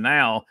right, so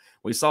now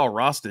we saw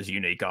Rasta's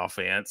unique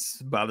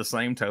offense. By the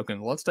same token,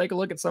 let's take a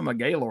look at some of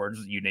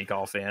Gaylord's unique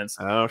offense.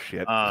 Oh,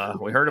 shit.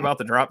 We heard about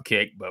the drop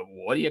kick, but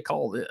what do you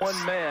call this?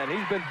 One man.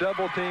 He's been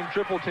double teamed,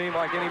 triple teamed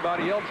like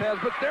anybody else has,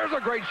 but there's a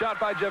great shot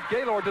by Jeff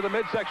Gaylord to the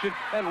midsection,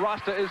 and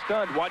Rasta is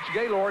stunned. Watch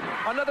Gaylord.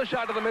 Another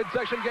shot to the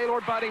midsection.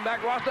 Gaylord fighting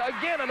back. Rasta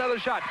again, another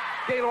shot.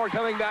 Gaylord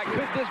coming back.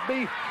 Could this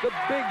be the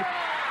big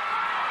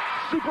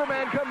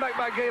Superman comeback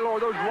by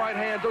Gaylord? Those right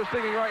hands, those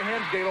stinging right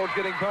hands. Gaylord's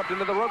getting pumped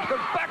into the ropes.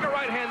 Comes back a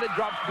right hand that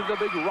drops to the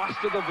big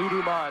Rasta the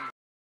Voodoo Mon.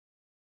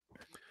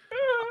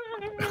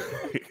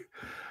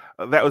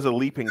 That was a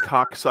leaping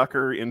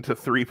cocksucker into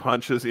 3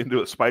 punches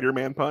into a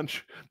Spider-Man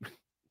punch.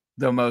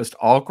 The most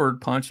awkward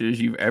punches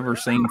you've ever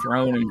seen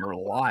thrown in your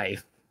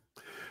life.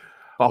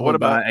 followed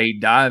by a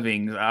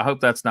diving. I hope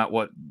that's not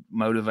what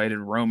motivated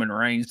Roman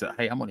Reigns to,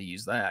 hey, I'm going to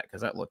use that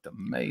because that looked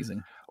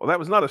amazing. Well, that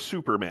was not a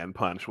Superman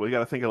punch. We got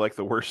to think of like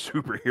the worst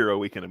superhero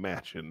we can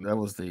imagine. That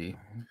was the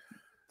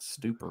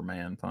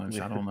Superman punch.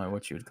 I don't know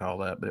what you would call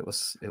that, but it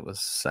was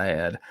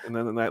sad. And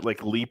then that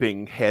like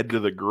leaping head to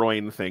the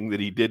groin thing that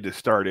he did to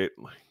start it.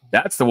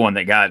 That's the one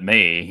that got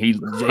me. He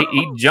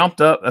jumped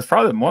up. That's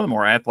probably one of the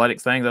more athletic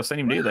things I've seen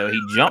him do, though.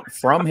 He jumped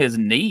from his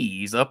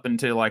knees up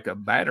into like a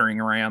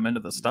battering ram into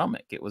the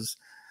stomach. It was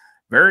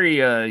very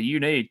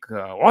unique.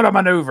 What a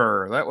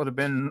maneuver! That would have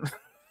been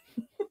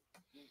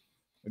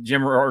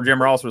Jim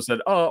Ross would have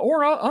said,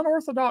 or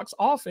unorthodox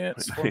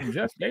offense from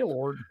Jeff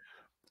Gaylord.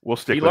 We'll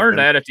stick. He learned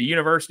that at the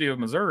University of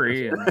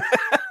Missouri. And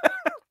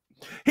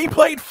he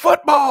played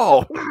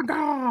football. Oh my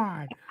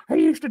God.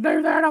 He used to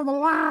do that on the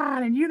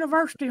line in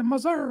University of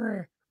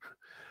Missouri.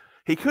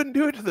 He couldn't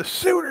do it to the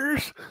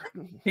Sooners.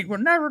 He would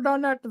never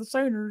done that to the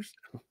Sooners.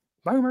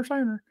 Boomer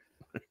Sooner.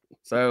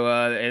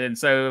 So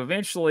so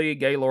eventually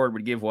Gaylord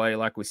would give way,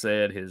 like we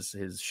said,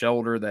 his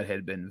shoulder that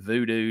had been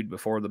voodooed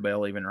before the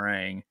bell even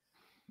rang,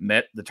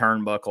 met the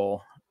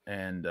turnbuckle,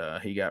 and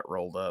he got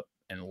rolled up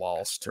and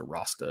lost to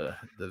Rasta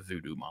the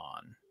Voodoo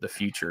Mon, the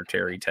future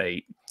Terry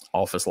Tate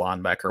office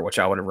linebacker, which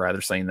I would have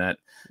rather seen that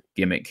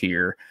gimmick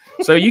here.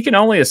 So you can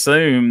only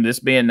assume, this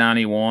being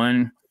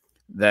 91,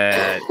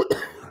 that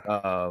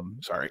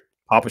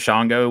Papa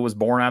Shango was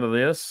born out of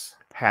this.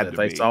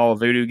 They saw a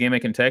voodoo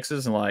gimmick in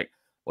Texas and like,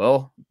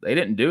 well, they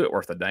didn't do it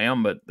worth a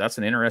damn, but that's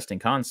an interesting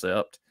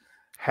concept.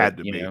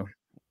 You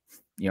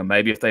know,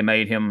 maybe if they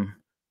made him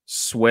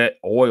sweat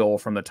oil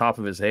from the top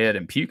of his head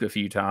and puke a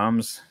few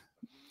times,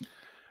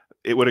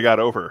 it would have got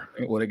over.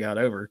 It would have got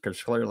over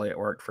because clearly it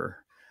worked for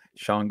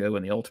Shango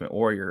and the Ultimate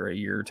Warrior a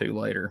year or two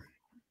later.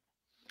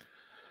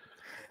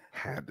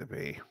 Had to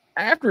be.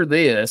 After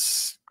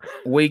this,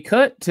 we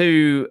cut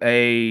to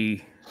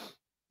a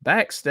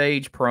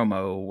backstage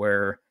promo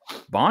where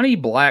Bonnie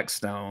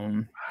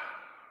Blackstone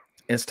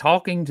is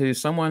talking to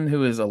someone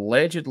who is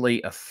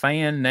allegedly a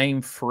fan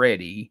named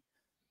Freddie,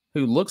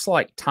 who looks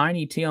like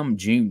Tiny Tim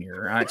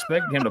Jr. I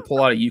expected him to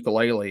pull out a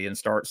ukulele and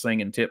start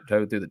singing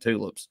Tiptoe Through the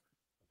Tulips.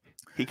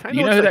 He kind of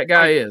you know who that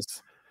guy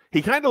is?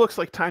 He kind of looks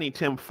like Tiny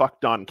Tim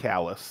fucked on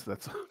Callis.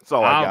 That's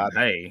all I got.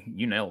 Hey,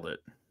 you nailed it.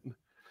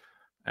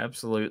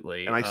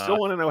 Absolutely. And I still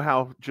want to know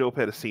how Joe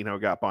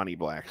Pedicino got Bonnie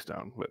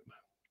Blackstone. But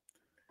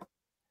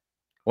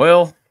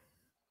well,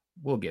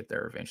 we'll get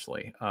there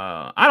eventually.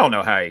 I don't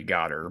know how he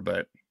got her,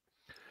 but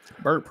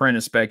Bert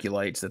Prentice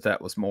speculates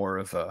that was more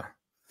of a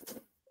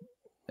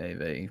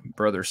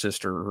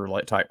brother-sister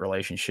type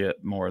relationship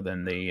more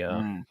than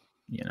the,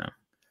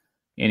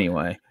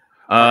 Anyway.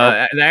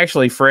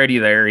 Actually, Freddie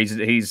there,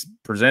 he's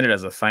presented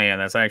as a fan.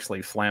 That's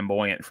actually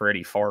flamboyant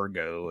Freddie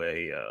Fargo,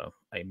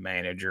 a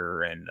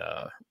manager and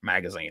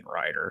magazine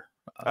writer.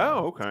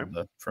 Okay.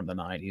 From the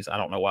 90s. I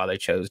don't know why they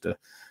chose to.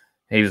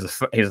 He was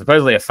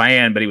supposedly a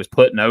fan, but he was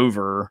putting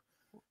over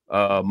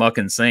Muck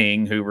and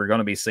Sing, who we're going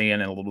to be seeing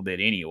in a little bit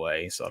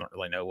anyway. So I don't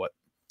really know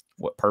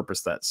what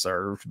purpose that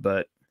served.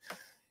 But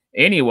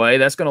anyway,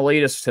 that's going to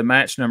lead us to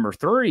match number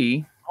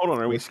 3. Hold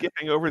on, are we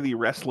skipping over the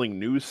Wrestling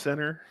News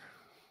Center?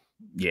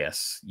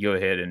 Yes, go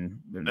ahead and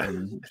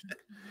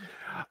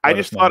I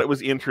just thought it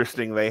was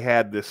interesting. They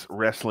had this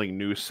Wrestling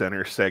News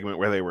Center segment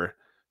where they were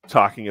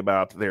talking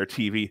about their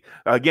TV.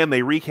 Again,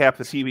 they recapped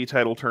the TV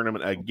title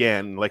tournament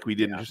again, like we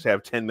didn't just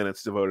have 10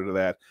 minutes devoted to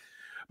that.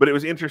 But it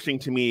was interesting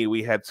to me.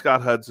 We had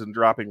Scott Hudson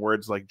dropping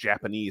words like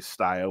Japanese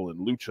style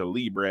and lucha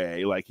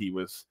libre,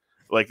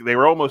 like they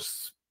were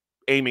almost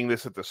aiming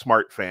this at the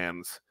smart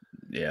fans.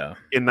 Yeah.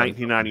 In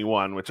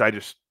 1991, which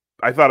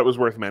I thought it was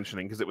worth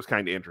mentioning because it was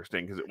kind of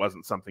interesting because it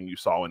wasn't something you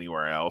saw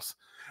anywhere else.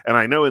 And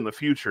I know in the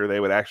future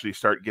they would actually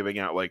start giving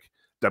out like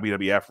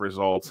WWF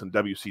results and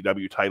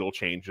WCW title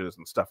changes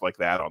and stuff like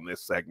that on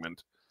this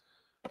segment.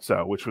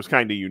 So, which was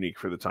kind of unique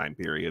for the time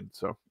period.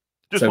 So,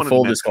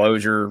 full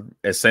disclosure,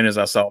 as soon as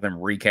I saw them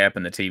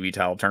recapping the TV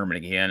title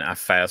tournament again, I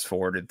fast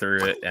forwarded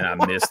through it and I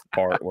missed the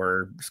part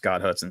where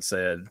Scott Hudson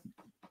said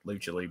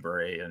lucha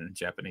libre and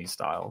Japanese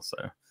style.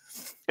 So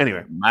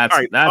anyway, that's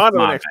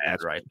my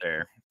bad right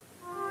there.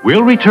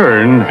 We'll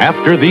return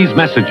after these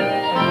messages.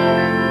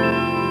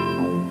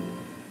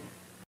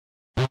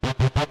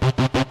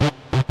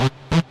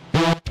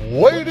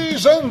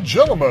 Ladies and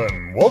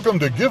gentlemen, welcome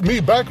to Give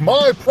Me Back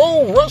My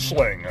Pro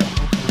Wrestling,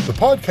 the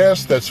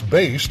podcast that's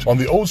based on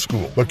the old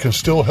school but can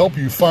still help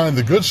you find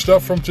the good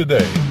stuff from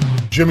today.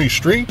 Jimmy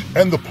Street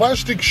and the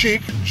Plastic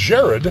Chic,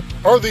 Jared,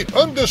 are the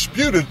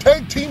undisputed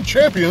tag team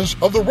champions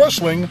of the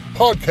wrestling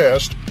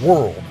podcast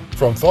world.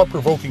 From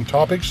thought-provoking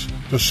topics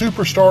to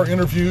superstar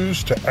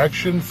interviews to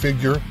action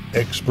figure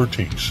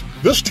expertise.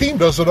 This team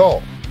does it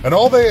all. And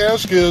all they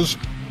ask is,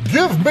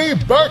 give me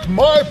back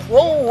my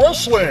pro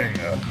wrestling!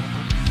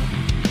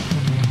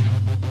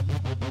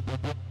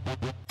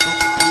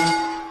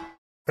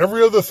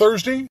 Every other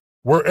Thursday,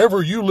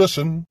 wherever you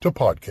listen to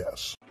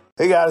podcasts.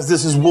 Hey guys,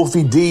 this is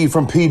Wolfie D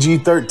from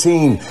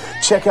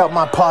PG-13. Check out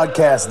my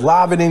podcast,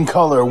 Live and in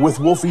Color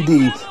with Wolfie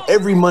D,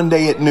 every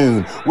Monday at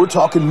noon. We're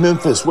talking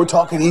Memphis, we're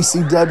talking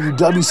ECW,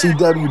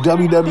 WCW,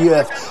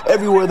 WWF,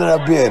 everywhere that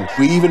I've been.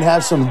 We even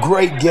have some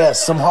great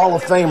guests, some Hall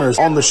of Famers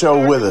on the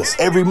show with us.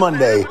 Every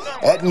Monday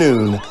at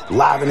noon,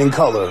 Live and in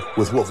Color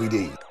with Wolfie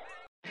D.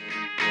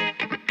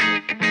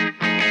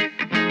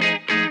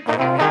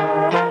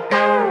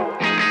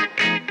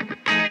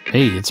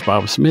 Hey, it's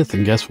Bob Smith,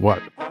 and guess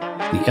what?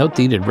 The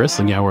Outdated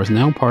Wrestling Hour is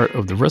now part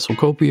of the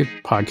WrestleCopia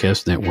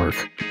Podcast Network.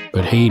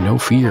 But hey, no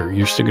fear,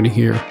 you're still going to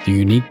hear the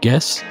unique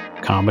guests,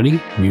 comedy,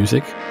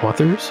 music,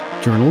 authors,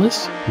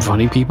 journalists,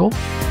 funny people.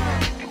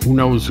 Who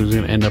knows who's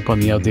going to end up on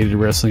the Outdated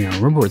Wrestling Hour?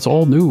 Remember, it's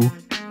all new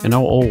and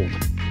all old.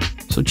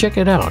 So check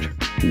it out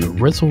in the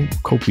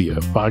WrestleCopia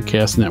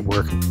Podcast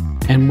Network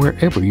and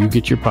wherever you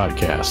get your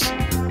podcasts.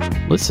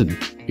 Listen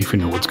if you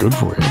know what's good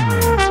for you.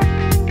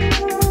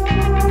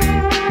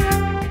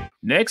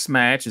 Next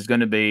match is going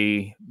to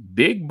be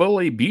Big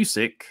Bully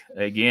Busick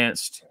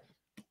against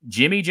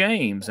Jimmy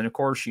James. And, of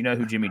course, you know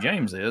who Jimmy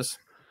James is.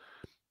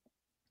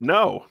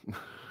 No.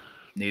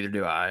 Neither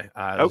do I.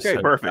 Okay,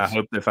 perfect. I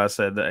hope that if I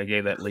said that I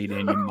gave that lead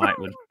in, you might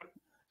would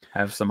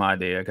have some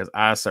idea, because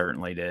I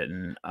certainly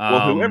didn't.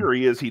 Well, whoever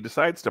he is, he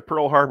decides to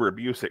Pearl Harbor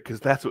Busick because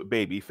that's what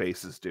baby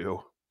faces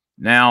do.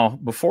 Now,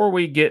 before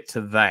we get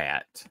to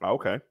that,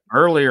 okay,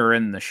 earlier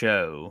in the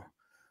show,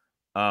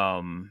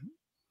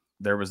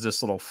 there was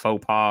this little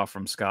faux pas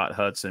from Scott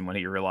Hudson when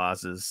he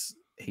realizes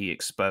he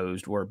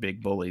exposed where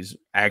Big Bully's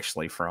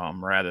actually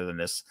from, rather than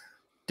this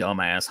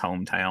dumbass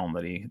hometown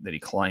that he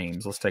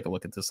claims. Let's take a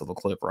look at this little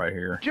clip right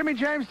here. Jimmy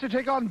James to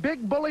take on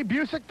Big Bully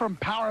Busick from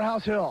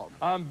Powerhouse Hill.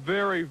 I'm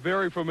very,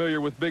 very familiar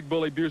with Big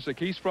Bully Busick.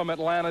 He's from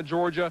Atlanta,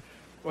 Georgia.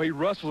 Well, he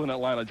wrestles in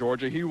Atlanta,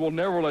 Georgia. He will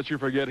never let you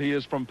forget he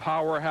is from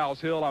Powerhouse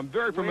Hill. I'm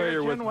very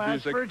familiar with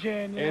West Busick.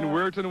 Virginia. In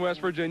Weirton,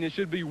 West Virginia.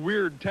 Should be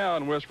Weird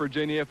Town, West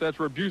Virginia, if that's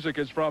where Busick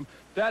is from.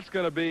 That's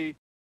going to be...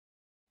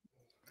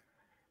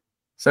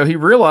 So he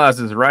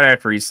realizes right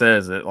after he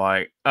says it,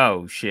 like,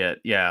 oh,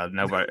 shit, yeah,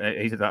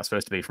 nobody, he's not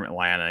supposed to be from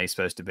Atlanta. He's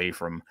supposed to be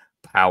from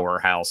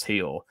Powerhouse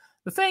Hill.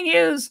 The thing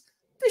is,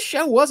 this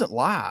show wasn't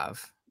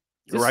live.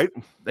 Right.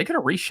 They could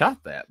have reshot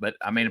that. But,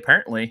 I mean,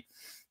 apparently...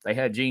 they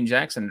had Gene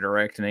Jackson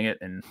directing it,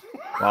 and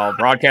while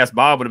Broadcast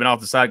Bob would have been off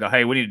the side, go,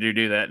 hey, we need to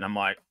do that. And I'm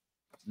like,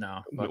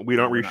 no. We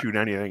don't reshoot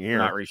anything here.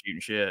 We're not reshooting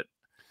shit.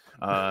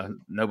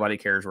 Nobody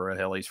cares where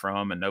the hell he's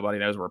from, and nobody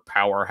knows where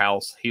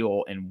Powerhouse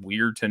Hill in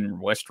Weirton,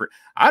 West Virginia.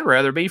 I'd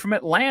rather be from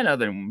Atlanta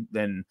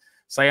than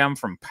say I'm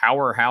from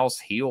Powerhouse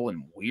Hill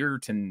in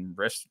Weirton,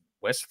 West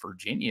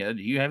Virginia.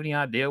 Do you have any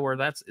idea where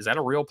is that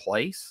a real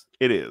place?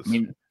 It is. I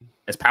mean,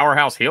 is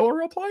Powerhouse Hill a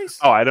real place?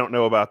 Oh, I don't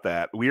know about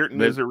that.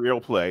 Weirton is a real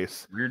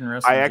place.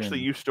 I actually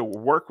used to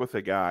work with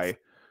a guy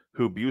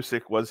who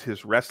Busick was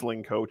his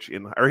wrestling coach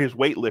or his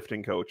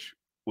weightlifting coach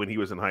when he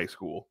was in high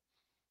school.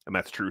 And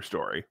that's a true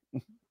story.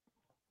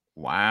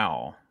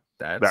 Wow.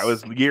 That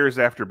was years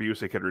after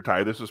Busick had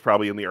retired. This was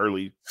probably in the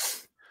early...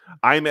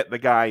 I met the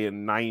guy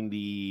in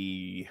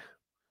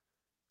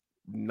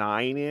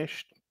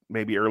 99-ish,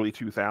 maybe early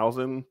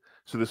 2000.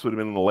 So this would have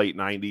been in the late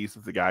 90s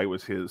if the guy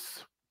was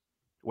his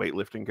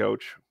weightlifting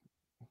coach.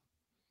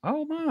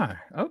 Oh my.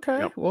 Okay.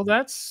 Yep. Well,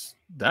 that's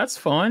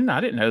fun. I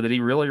didn't know that he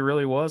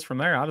really was from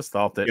there. I just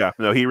thought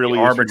that he really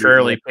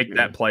arbitrarily picked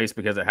that place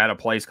because it had a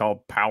place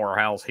called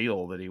Powerhouse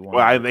Hill that he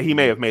wanted. Well, he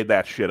may have made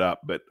that shit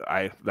up, but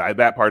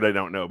that part I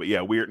don't know. But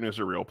yeah, Weirton is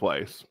a real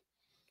place.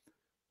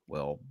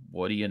 Well,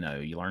 what do you know?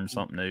 You learn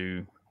something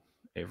new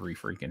every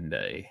freaking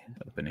day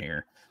up in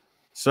here.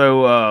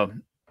 So all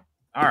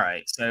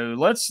right. So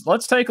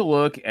let's take a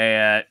look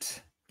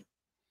at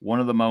one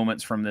of the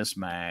moments from this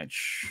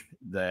match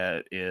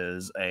that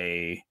is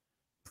a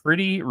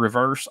pretty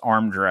reverse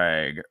arm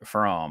drag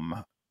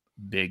from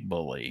Big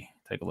Bully.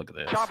 Take a look at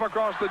this. Chop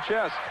across the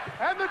chest.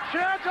 And the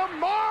chant of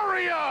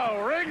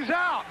Mario rings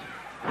out.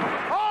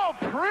 Oh,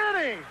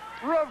 pretty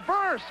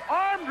reverse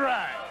arm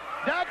drag.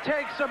 That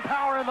takes some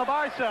power in the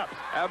biceps.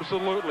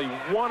 Absolutely.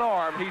 One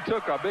arm. He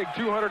took a big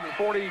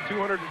 240,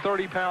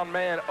 230-pound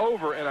man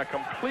over in a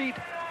complete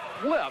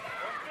flip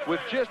with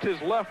just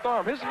his left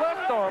arm. His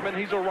left arm, and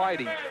he's a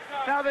righty.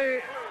 Now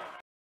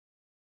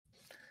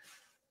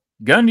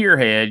gun to your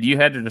head, you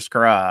had to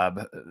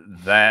describe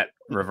that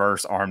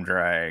reverse arm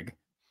drag.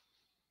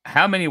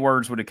 How many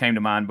words would have came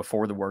to mind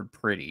before the word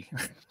pretty?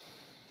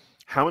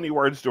 How many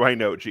words do I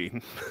know,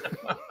 Gene?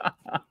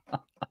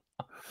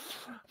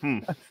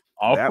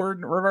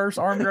 Awkward reverse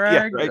arm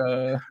drag? Yeah,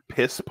 right.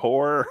 Piss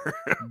poor.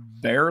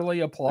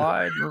 Barely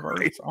applied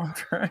reverse arm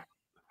drag.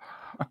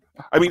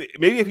 I mean,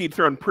 maybe if he'd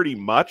thrown pretty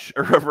much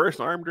a reverse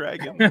arm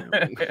drag in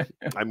there.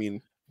 I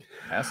mean,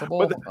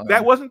 passable. But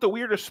that wasn't the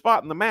weirdest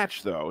spot in the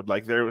match, though.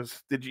 Like there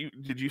was. Did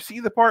you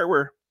see the part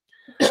where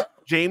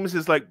James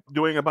is like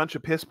doing a bunch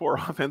of piss poor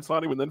offense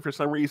on him, and then for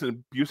some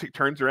reason Busick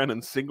turns around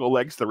and single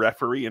legs the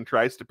referee and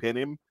tries to pin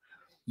him?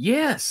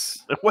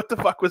 Yes. What the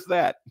fuck was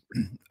that?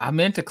 I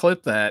meant to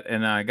clip that,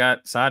 and I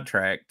got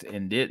sidetracked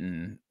and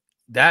didn't.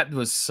 That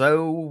was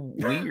so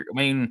weird. I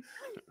mean,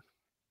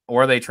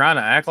 were they trying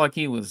to act like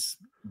he was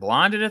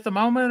blinded at the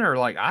moment, or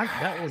like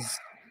that was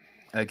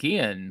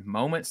again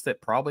moments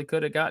that probably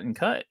could have gotten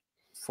cut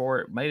before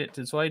it made it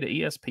its way to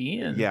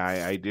ESPN. Yeah,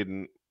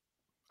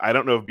 I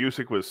don't know if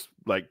Busick was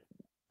like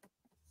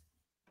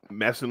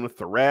messing with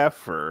the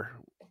ref or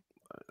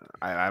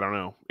I don't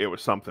know. It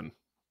was something.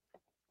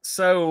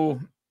 So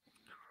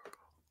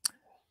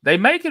they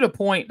make it a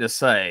point to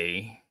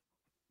say,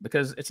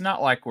 because it's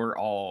not like we're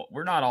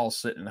not all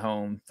sitting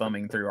home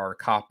thumbing through our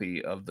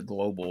copy of the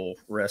Global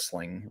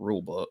Wrestling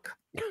Rulebook.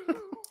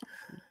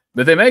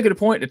 But they make it a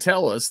point to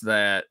tell us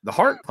that the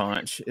heart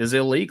punch is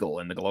illegal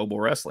in the Global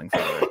Wrestling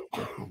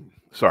Federation.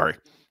 Sorry.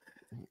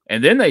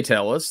 And then they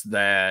tell us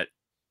that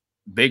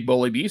Big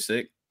Bully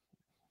Busick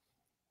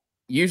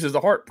uses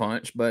the heart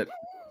punch, but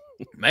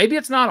maybe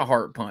it's not a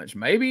heart punch.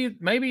 Maybe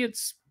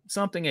it's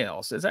something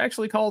else. It's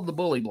actually called the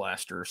Bully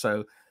Blaster.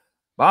 So,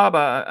 Bob,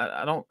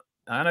 I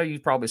know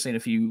you've probably seen a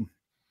few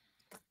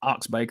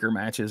Ox Baker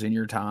matches in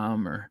your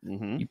time, or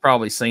you've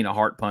probably seen a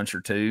heart punch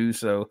or two.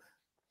 So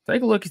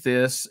take a look at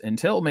this and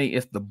tell me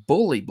if the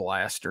Bully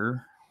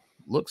Blaster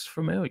looks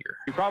familiar.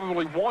 He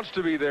probably wants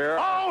to be there.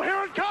 Oh,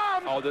 here it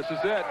comes. Oh, this is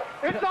it.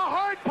 It's a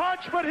hard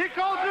punch, but he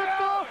calls it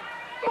the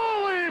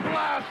Bully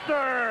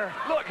Blaster.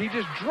 Look, he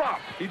just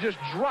dropped.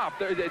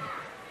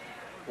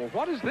 Well,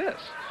 what is this?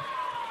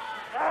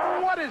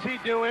 What is he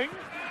doing?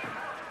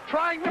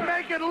 Trying to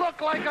make it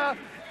look like a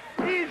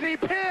easy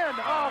pin.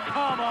 Oh,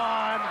 come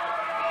on.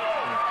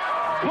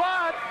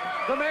 But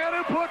the man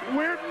who put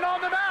Weirden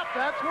on the map,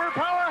 that's where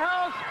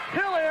Powerhouse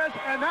Hill is,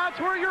 and that's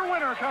where your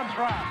winner comes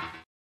from.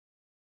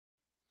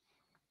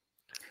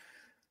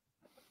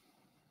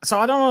 So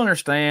I don't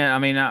understand. I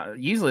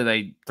mean, usually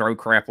they throw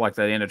crap like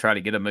that in to try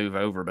to get a move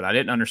over, but I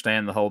didn't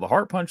understand the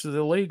heart punch is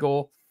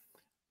illegal.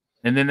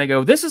 And then they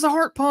go, this is a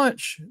heart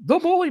punch, the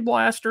Bully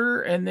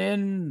Blaster. And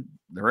then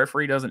the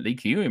referee doesn't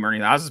DQ him or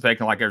anything. I was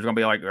expecting like there's going to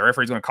be like the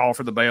referee's going to call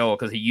for the bell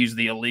because he used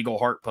the illegal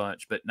heart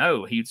punch. But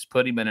no, he's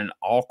put him in an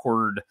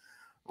awkward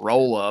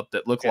roll up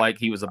that looked like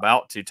he was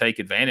about to take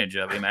advantage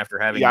of him after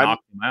having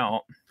knocked him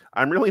out.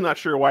 I'm really not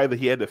sure why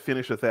he had to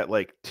finish with that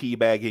like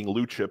teabagging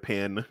lucha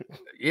pin.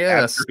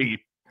 Yes.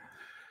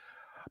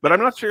 But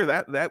I'm not sure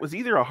that was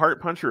either a heart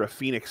punch or a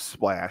Phoenix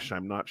splash.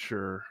 I'm not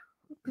sure.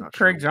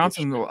 Craig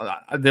Johnson,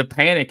 the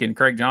panic in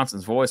Craig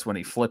Johnson's voice when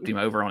he flipped him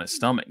over on his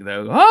stomach,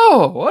 though.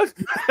 Oh, what?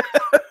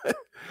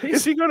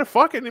 Is he going to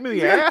fuck him in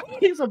the ass?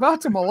 He's about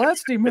to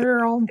molest him here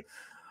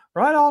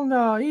right on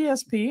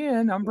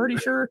ESPN. I'm pretty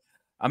sure.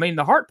 I mean,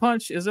 the heart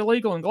punch is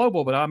illegal in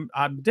Global, but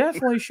I'm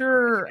definitely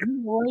sure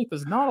rape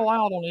is not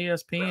allowed on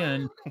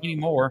ESPN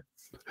anymore.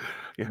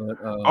 Yeah. But,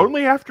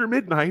 only after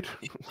midnight.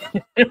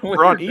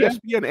 We're on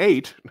ESPN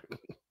 8.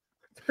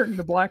 During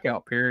the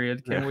blackout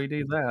period, can we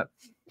do that?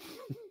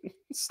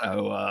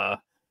 So,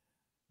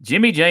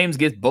 Jimmy James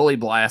gets bully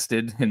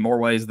blasted in more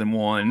ways than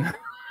one.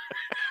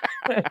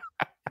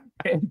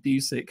 And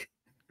Busick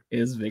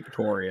is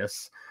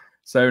victorious.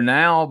 So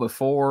now,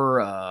 before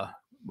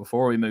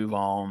we move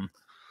on,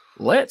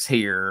 let's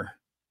hear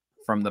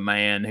from the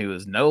man who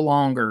is no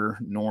longer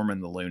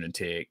Norman the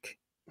Lunatic.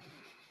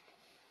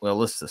 Well,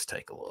 let's just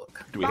take a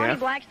look. Barney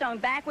Blackstone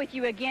back with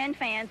you again,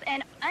 fans.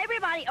 And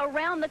everybody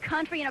around the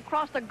country and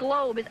across the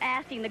globe is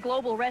asking the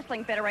Global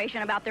Wrestling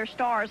Federation about their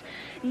stars.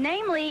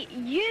 Namely,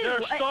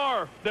 you.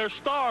 Their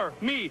star,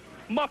 me,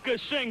 Mucka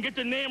Singh. Get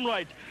the name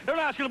right. They're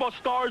not asking about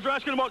stars. They're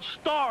asking about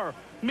star,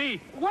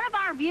 me. One of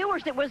our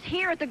viewers that was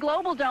here at the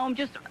Global Dome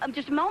just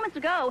moments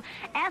ago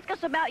asked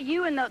us about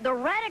you and the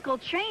radical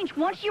change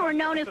once you were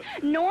known as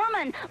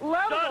Norman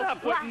Lovable. Shut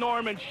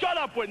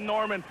up with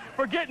Norman.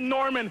 Forget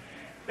Norman.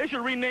 They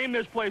should rename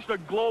this place the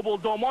Global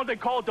Dome. Why don't they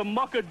call it the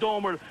Mucka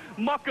Dome or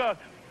Mucka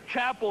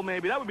Chapel,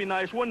 maybe? That would be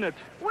nice, wouldn't it?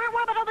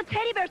 What about all the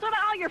teddy bears? What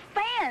about all your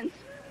fans?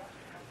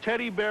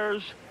 Teddy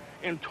bears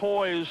and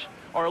toys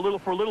are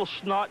for little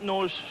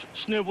snot-nosed,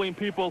 sniveling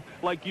people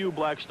like you,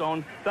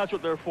 Blackstone. That's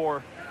what they're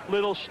for.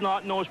 Little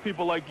snot-nosed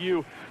people like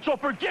you. So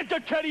forget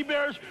the teddy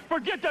bears,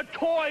 forget the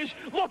toys.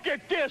 Look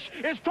at this.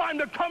 It's time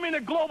to come in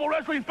the Global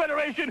Wrestling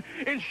Federation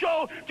and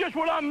show just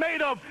what I'm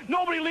made of.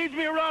 Nobody leads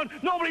me around.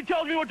 Nobody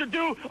tells me what to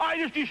do. I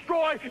just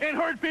destroy and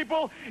hurt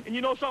people. And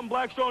you know something,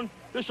 Blackstone?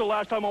 This is the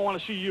last time I want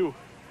to see you.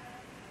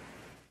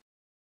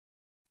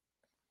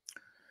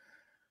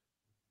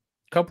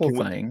 Couple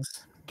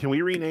things. Can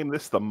we rename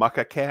this the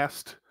Mucka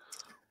Cast?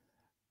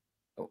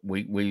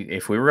 We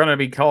if we were going to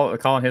be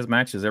calling his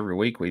matches every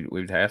week,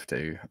 we'd have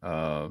to.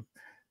 I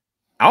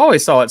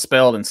always saw it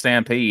spelled in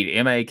Stampede,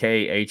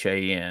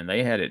 Makhan.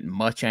 They had it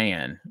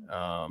Muchan.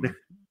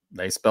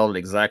 They spelled it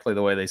exactly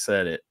the way they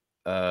said it.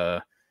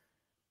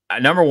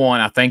 Number one,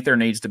 I think there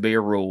needs to be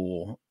a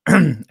rule.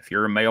 If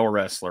you're a male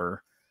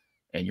wrestler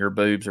and your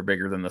boobs are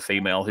bigger than the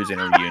female who's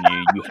interviewing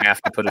you, you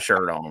have to put a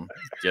shirt on.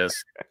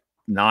 Just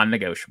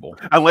non-negotiable.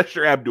 Unless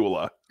you're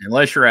Abdullah.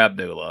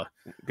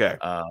 Okay.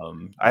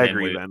 I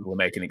agree, then. We'll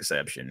make an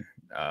exception.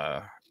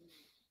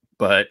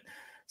 But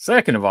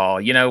second of all,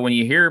 when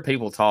you hear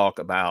people talk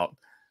about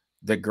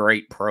the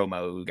great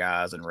promo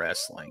guys in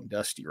wrestling,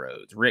 Dusty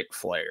Rhodes, Ric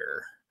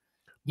Flair,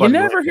 You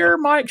never hear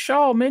Mike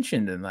Shaw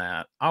mentioned in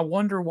that. I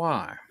wonder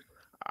why.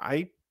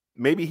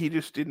 Maybe he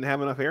just didn't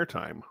have enough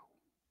airtime.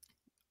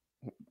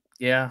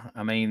 Yeah,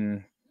 I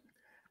mean,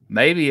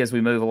 maybe as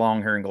we move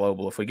along here in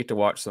Global, if we get to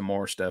watch some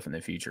more stuff in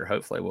the future,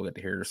 hopefully we'll get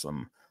to hear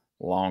some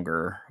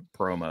longer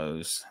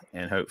promos,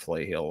 and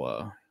hopefully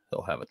he'll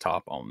have a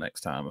top on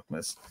next time.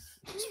 It's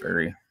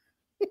very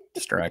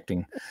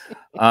distracting.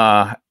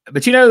 But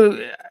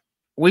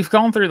we've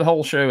gone through the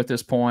whole show at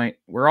this point.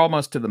 We're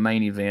almost to the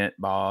main event,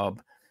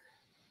 Bob.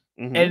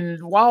 Mm-hmm.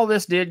 And while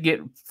this did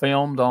get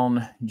filmed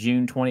on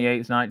June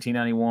 28th,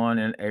 1991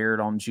 and aired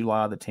on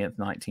July the 10th,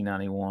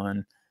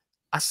 1991,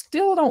 I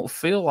still don't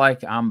feel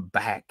like I'm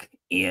back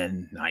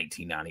in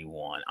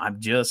 1991. I'm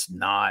just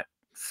not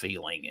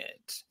feeling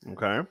it.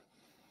 Okay.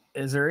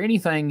 Is there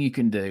anything you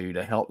can do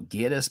to help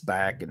get us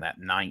back in that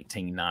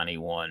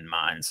 1991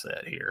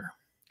 mindset here?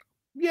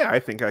 Yeah, I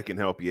think I can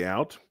help you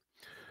out.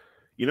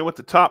 You know what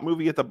the top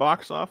movie at the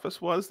box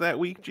office was that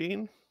week,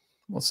 Gene?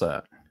 What's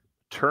that?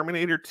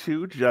 Terminator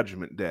 2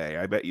 Judgment Day.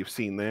 I bet you've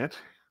seen that.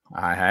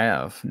 I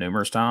have,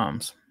 numerous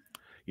times.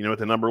 You know what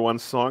the #1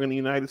 song in the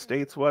United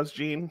States was,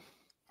 Gene?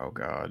 Oh,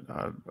 God.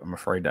 I'm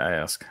afraid to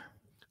ask.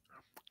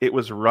 It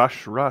was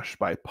Rush Rush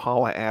by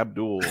Paula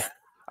Abdul.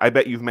 I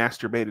bet you've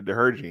masturbated to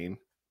her, Gene.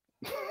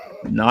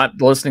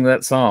 Not listening to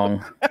that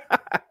song.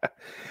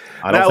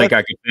 I don't think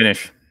I can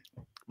finish.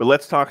 But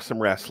let's talk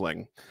some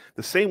wrestling.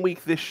 The same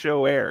week this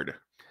show aired,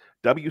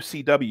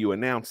 WCW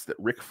announced that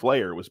Ric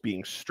Flair was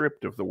being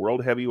stripped of the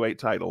World Heavyweight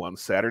title on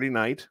Saturday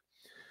night.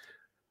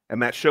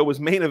 And that show was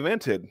main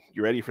evented.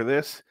 You ready for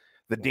this?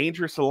 The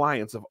Dangerous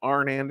Alliance of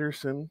Arn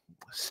Anderson,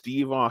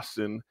 Steve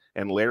Austin,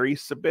 and Larry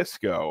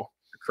Sabisco.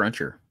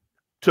 Cruncher.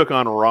 Took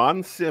on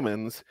Ron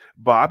Simmons,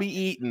 Bobby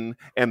Eaton,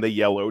 and the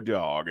Yellow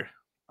Dog.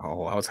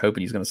 Oh, I was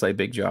hoping he's going to say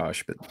Big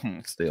Josh, but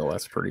still,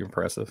 that's pretty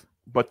impressive.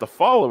 But the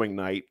following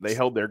night, they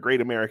held their Great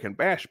American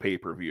Bash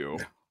pay-per-view,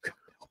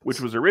 which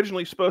was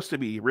originally supposed to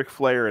be Ric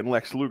Flair and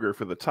Lex Luger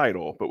for the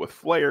title, but with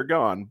Flair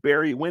gone,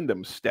 Barry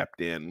Windham stepped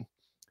in,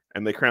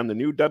 and they crowned the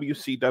new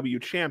WCW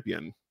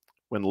champion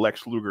when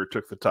Lex Luger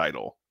took the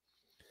title.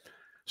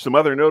 Some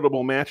other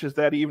notable matches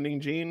that evening,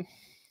 Gene?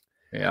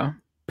 Yeah.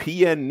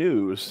 PN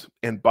News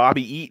and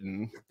Bobby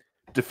Eaton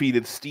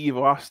defeated Steve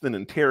Austin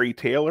and Terry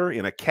Taylor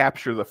in a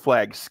Capture the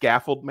Flag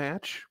scaffold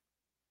match.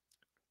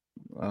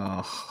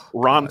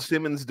 Ron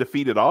Simmons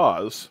defeated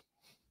Oz.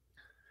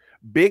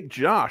 Big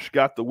Josh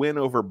got the win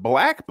over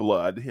Black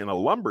Blood in a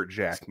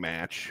lumberjack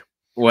match.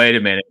 Wait a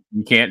minute.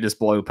 You can't just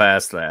blow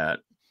past that.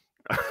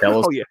 Tell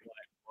us what Black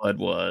Blood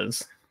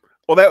was.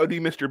 Well, that would be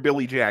Mr.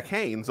 Billy Jack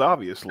Haynes,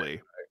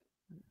 obviously.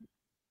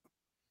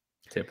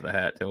 Tip of the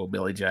hat to old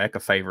Billy Jack, a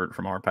favorite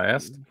from our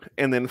past.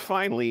 And then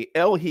finally,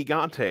 El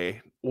Gigante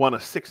won a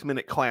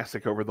 6-minute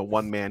classic over the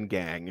one-man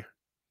gang.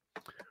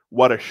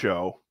 What a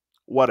show.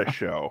 What a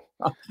show.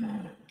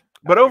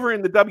 But over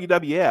in the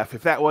WWF,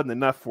 if that wasn't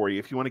enough for you,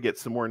 if you want to get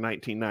some more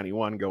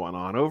 1991 going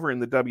on, over in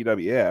the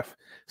WWF,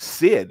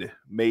 Sid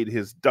made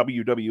his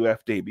WWF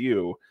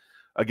debut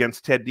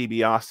against Ted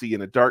DiBiase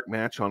in a dark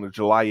match on a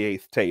July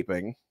 8th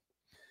taping.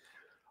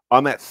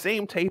 On that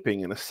same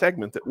taping, in a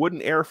segment that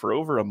wouldn't air for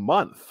over a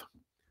month,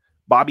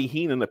 Bobby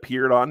Heenan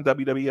appeared on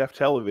WWF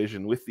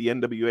television with the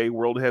NWA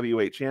World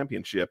Heavyweight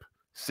Championship,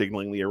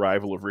 signaling the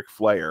arrival of Ric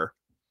Flair.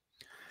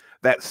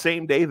 That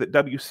same day that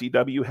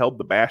WCW held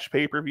the Bash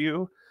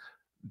pay-per-view,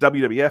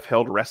 WWF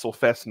held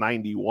WrestleFest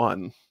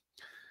 91.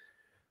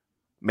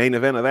 Main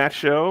event of that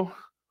show,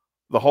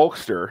 the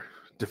Hulkster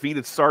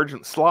defeated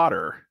Sergeant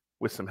Slaughter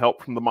with some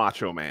help from the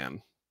Macho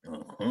Man.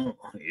 Yeah.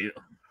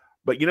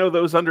 But you know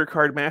those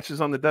undercard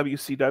matches on the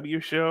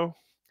WCW show?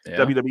 Yeah.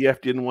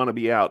 WWF didn't want to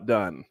be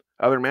outdone.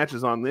 Other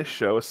matches on this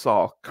show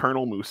saw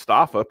Colonel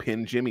Mustafa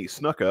pin Jimmy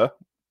Snuka.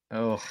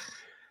 Oh.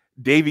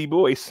 Davey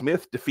Boy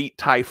Smith defeat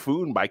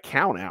Typhoon by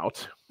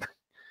countout.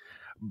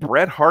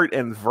 Bret Hart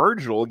and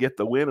Virgil get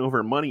the win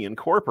over Money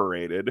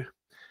Incorporated.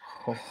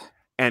 Oh.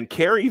 And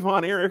Kerry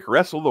Von Erich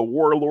wrestle the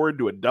Warlord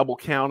to a double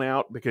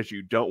countout because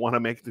you don't want to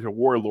make the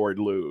Warlord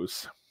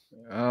lose.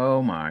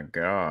 Oh my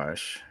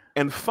gosh.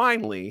 And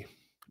finally,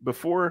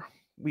 before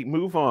we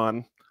move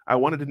on, I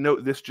wanted to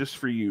note this just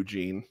for you,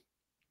 Gene.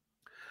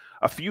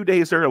 A few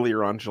days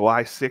earlier on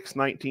July 6,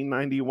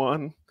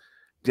 1991,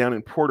 down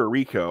in Puerto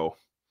Rico,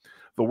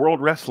 the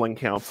World Wrestling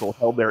Council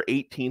held their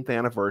 18th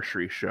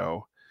anniversary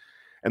show.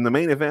 And the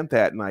main event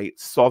that night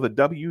saw the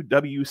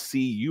WWC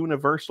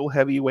Universal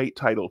Heavyweight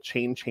title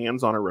change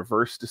hands on a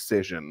reverse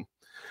decision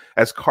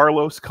as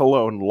Carlos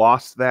Colon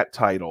lost that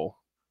title.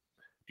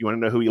 Do you want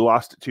to know who he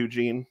lost it to,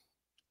 Gene?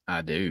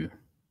 I do.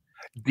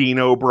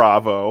 Dino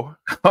Bravo.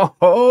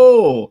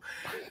 Oh,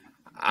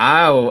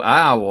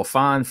 I will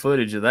find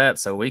footage of that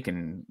so we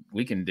can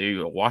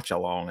do a watch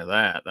along of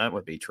that. That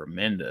would be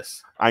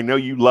tremendous. I know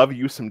you love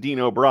you some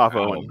Dino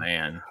Bravo. Oh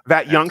man,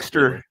 that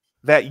youngster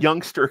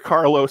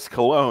Carlos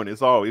Colon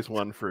is always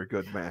one for a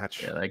good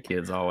match. Yeah, that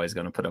kid's always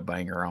going to put a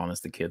banger on,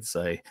 as the kids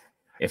say.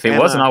 If it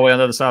wasn't all the way on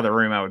the other side of the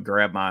room, I would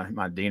grab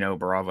my Dino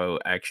Bravo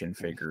action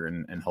figure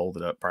and hold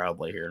it up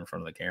proudly here in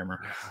front of the camera.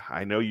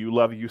 I know you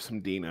love you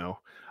some Dino.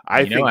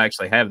 I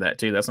actually have that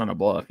too. That's not a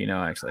bluff.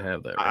 I actually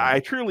have that. Right? I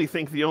truly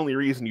think the only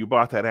reason you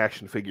bought that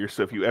action figure,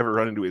 so if you ever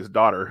run into his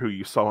daughter, who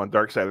you saw on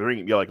Dark Side of the Ring,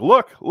 you'd be like,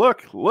 look,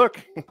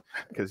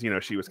 because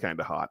she was kind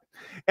of hot.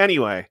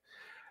 Anyway,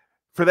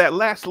 for that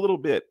last little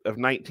bit of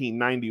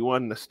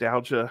 1991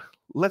 nostalgia,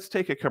 let's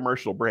take a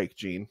commercial break,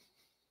 Gene.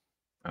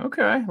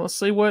 Okay, let's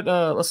see what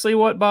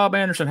Bob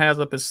Anderson has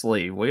up his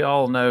sleeve. We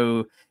all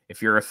know,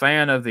 if you're a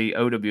fan of the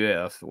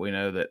OWF, we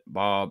know that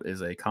Bob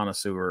is a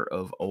connoisseur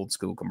of old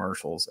school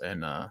commercials,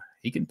 and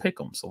he can pick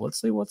them. So let's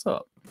see what's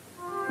up.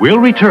 We'll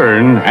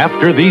return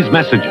after these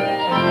messages.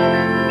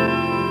 I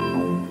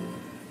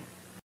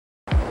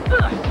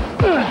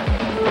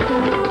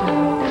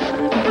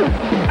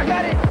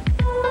got it.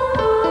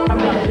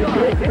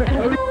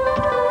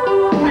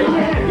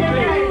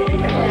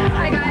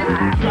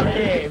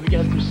 Hey, we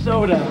got some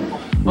soda.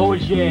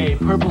 OJ,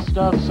 purple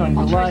stuff, Sunny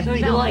Delight.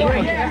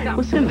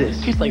 What's in this?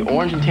 Tastes like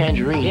orange and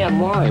tangerine. Yeah,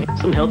 lime.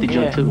 Some healthy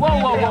junk too.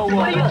 Whoa.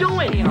 What are you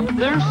doing? I'm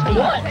thirsty.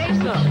 What?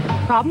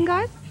 Problem,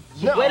 guys?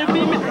 No. Way to be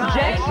Mr.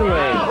 Jackson.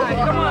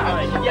 Come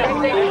on.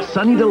 Yes,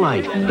 Sunny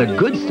Delight, the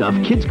good stuff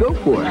kids go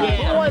for.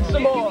 I want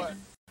some more.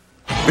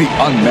 The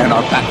Unmen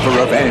are back for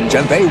revenge,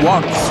 and they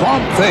want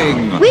Swamp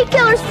Thing. Weed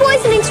Killer's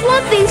poisoning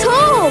Swamp Thing's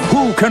home.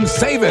 Who can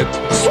save it?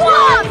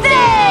 Swamp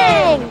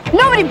Thing!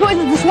 Nobody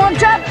poisons the swamp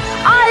trap.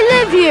 I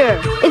live here.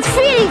 It's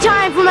feeding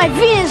time for my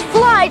Venus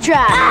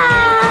flytrap.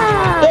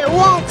 Ah! It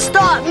won't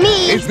stop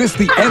me. Is this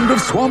the end of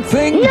Swamp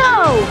Thing?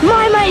 No!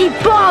 My mighty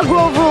Bog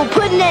Rover will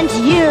put an end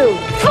to you.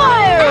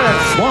 Fire!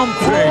 Swamp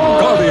Thing,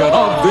 guardian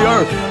of the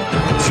earth.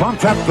 Swamp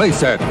Trap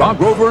playset,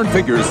 Bog Rover, and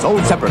figures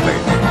sold separately.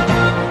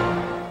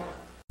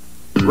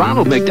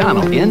 Ronald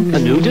McDonald in a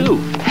new do.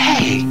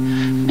 Hey,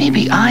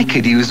 maybe I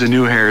could use a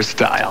new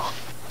hairstyle.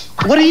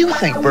 What do you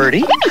think,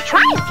 Bertie? Let me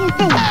try a few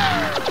things.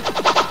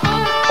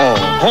 Oh,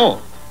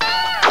 cool.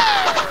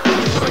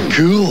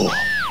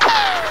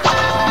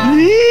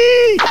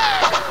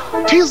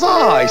 Tis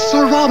I,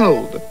 Sir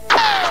Ronald.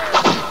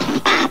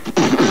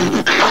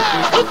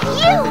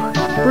 It's you.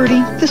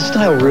 Bertie, this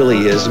style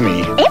really is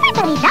me.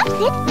 Everybody loves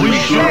it. We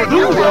sure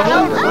do,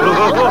 Ronald.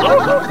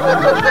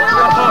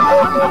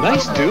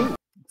 Nice dude.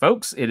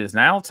 Folks, it is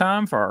now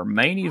time for our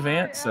main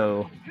event,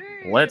 so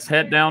let's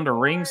head down to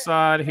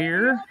ringside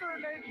here.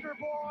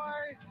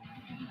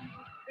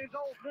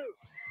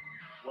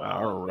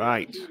 All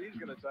right.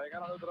 Let's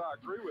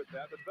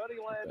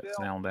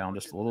sound down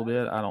just a little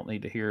bit. I don't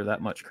need to hear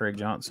that much Craig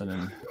Johnson.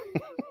 And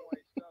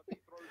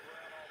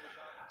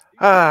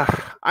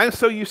I'm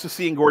so used to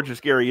seeing gorgeous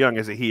Gary Young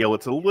as a heel.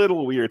 It's a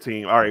little weird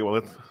seeing. All right,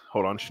 well,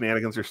 hold on.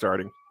 Shenanigans are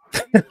starting.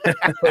 Look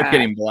at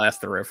him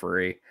blast the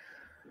referee.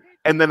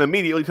 And then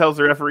immediately tells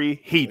the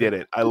referee he did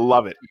it. I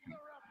love it.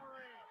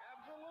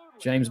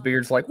 James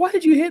Beard's like, why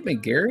did you hit me,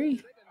 Gary?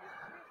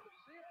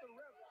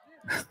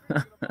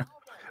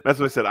 That's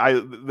what I said.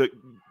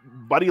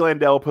 Buddy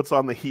Landel puts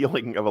on the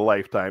healing of a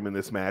lifetime in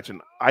this match. And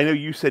I know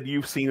you said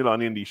you've seen it on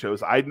indie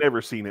shows. I'd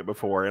never seen it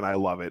before, and I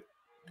love it.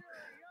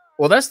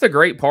 Well, that's the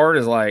great part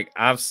is, like,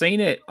 I've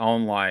seen it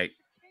on, like,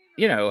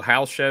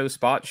 house shows,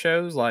 spot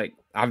shows. Like,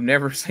 I've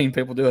never seen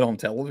people do it on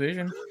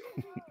television.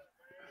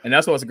 And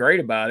that's what's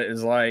great about it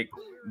is, like,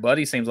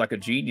 Buddy seems like a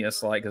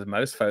genius, like, because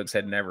most folks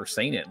had never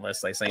seen it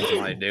unless they seen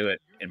somebody do it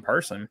in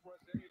person.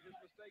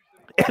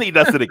 And he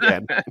does it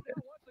again.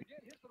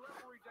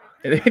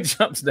 And he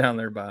jumps down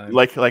there by him.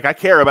 Like I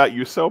care about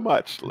you so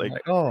much. Like,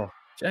 oh,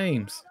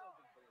 James.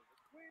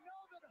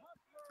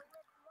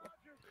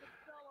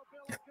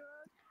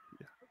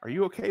 Are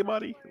you okay,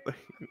 buddy?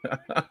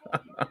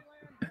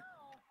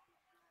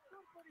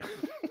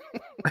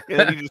 And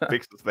then he just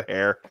fixes the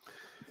hair.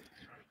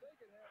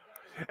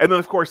 And then,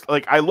 of course,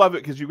 like, I love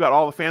it because you've got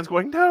all the fans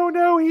going,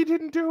 no, he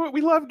didn't do it.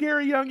 We love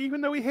Gary Young,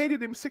 even though we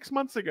hated him 6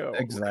 months ago.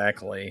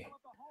 Exactly.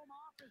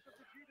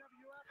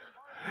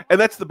 And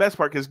that's the best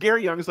part because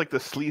Gary Young is like the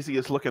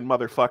sleaziest looking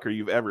motherfucker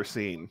you've ever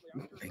seen.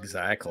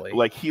 Exactly.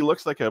 Like, he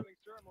looks like a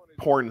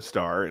porn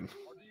star or an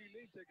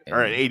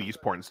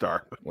 80s porn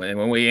star.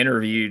 When we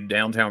interviewed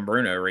Downtown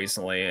Bruno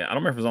recently, I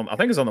don't remember if it was on, I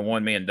think it was on the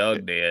one me and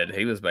Doug did.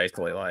 He was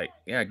basically like,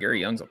 yeah, Gary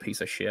Young's a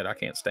piece of shit. I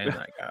can't stand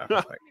that guy. I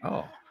was like,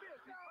 oh.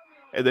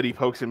 And then he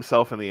pokes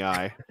himself in the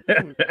eye.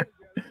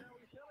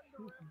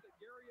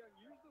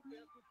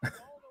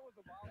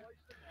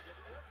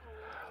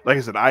 Like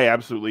I said, I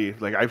absolutely,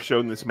 like, I've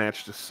shown this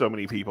match to so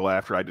many people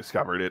after I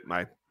discovered it.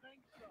 And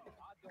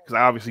because I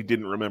obviously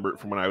didn't remember it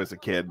from when I was a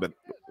kid, but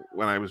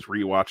when I was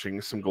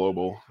rewatching some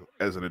Global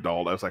as an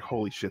adult, I was like,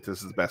 holy shit,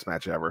 this is the best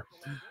match ever.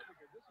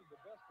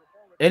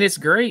 And it's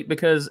great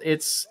because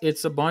it's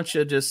a bunch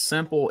of just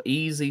simple,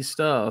 easy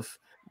stuff.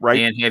 Right.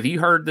 And have you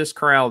heard this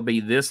crowd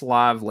be this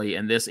lively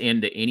and this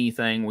into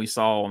anything we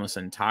saw on this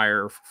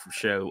entire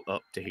show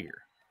up to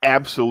here?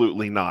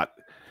 Absolutely not.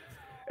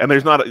 And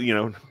there's not,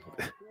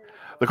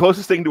 the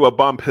closest thing to a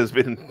bump has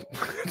been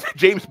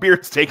James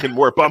Beard's taken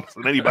more bumps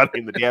than anybody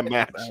in the damn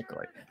match.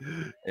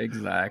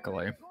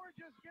 Exactly.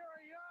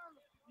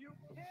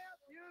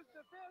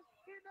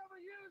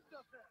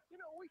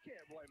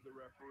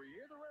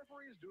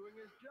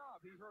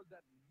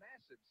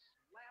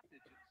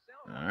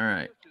 All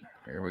right,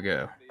 here we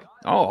go.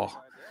 Oh,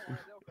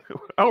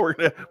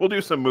 we'll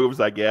do some moves,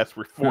 I guess.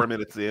 We're 4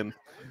 minutes in.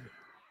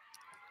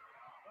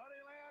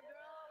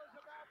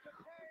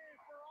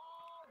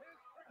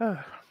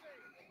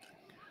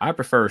 I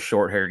prefer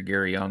short-haired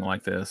Gary Young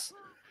like this.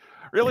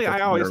 Really, I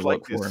always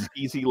like this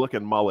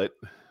easy-looking mullet.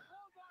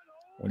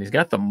 When he's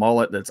got the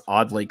mullet that's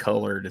oddly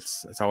colored,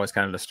 it's always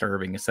kind of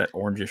disturbing. It's that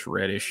orangish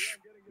reddish.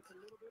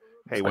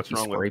 Hey, what's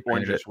wrong with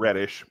orangish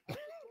reddish?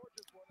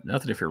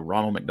 Nothing if you're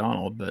Ronald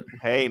McDonald, but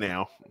hey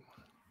now.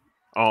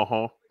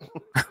 But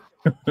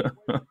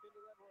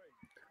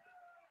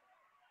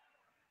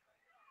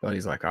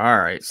he's like, all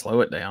right,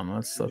 slow it down.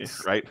 Let's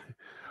right.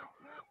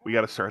 We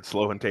got to start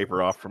slow and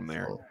taper off from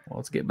there. Well,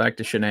 let's get back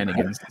to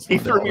shenanigans. He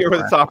threw me over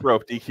the top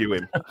rope, DQ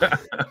him.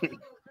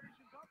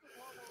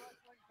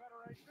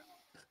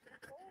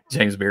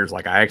 James Beard's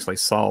like, I actually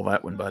saw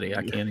that one, buddy.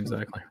 I can't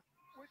exactly.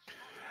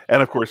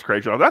 And of course,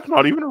 Craig John, that's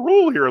not even a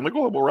rule here in the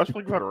Global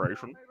Wrestling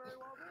Federation.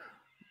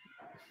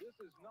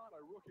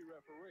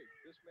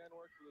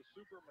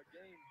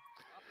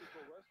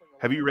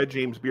 Have you read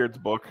James Beard's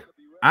book?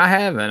 I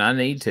haven't. I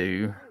need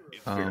to.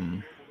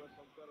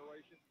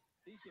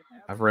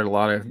 I've read a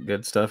lot of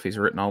good stuff he's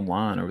written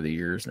online over the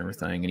years and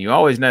everything. And you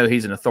always know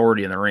he's an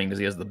authority in the ring because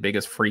he has the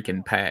biggest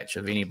freaking patch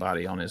of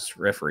anybody on his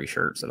referee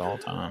shirts at all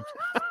times.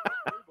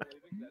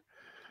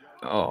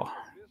 Oh.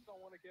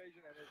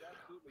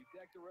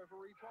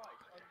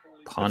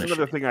 That's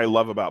another thing I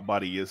love about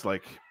Buddy is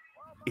like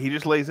he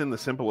just lays in the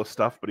simplest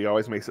stuff, but he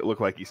always makes it look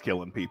like he's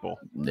killing people.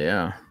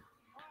 Yeah.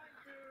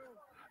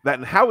 That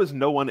and how has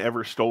no one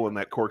ever stolen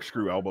that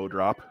corkscrew elbow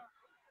drop?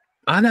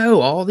 I know,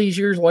 all these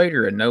years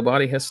later, and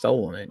nobody has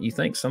stolen it. You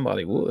think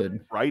somebody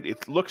would, right?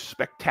 It looks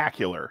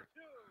spectacular.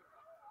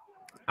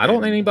 I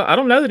don't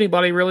know that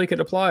anybody really could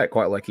apply it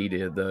quite like he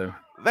did, though.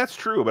 That's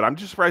true, but I'm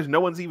just surprised no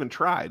one's even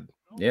tried.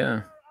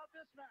 Yeah,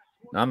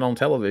 not on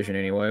television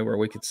anyway, where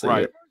we could see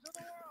it.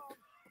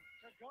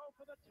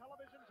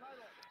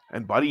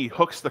 And Buddy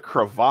hooks the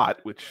cravat,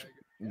 which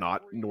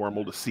not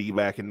normal to see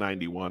back in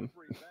 '91.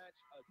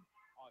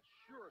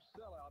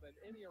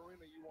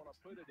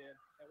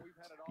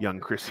 Young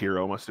Chris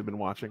Hero must have been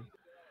watching.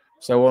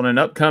 So on an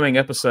upcoming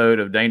episode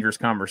of Dangerous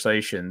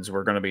Conversations,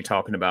 we're going to be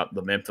talking about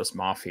the Memphis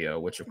Mafia,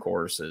 which of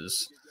course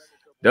is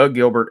Doug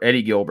Gilbert,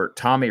 Eddie Gilbert,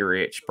 Tommy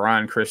Rich,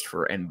 Brian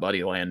Christopher, and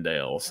Buddy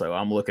Landel. So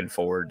I'm looking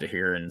forward to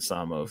hearing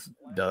some of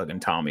Doug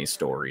and Tommy's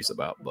stories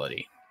about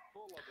Buddy.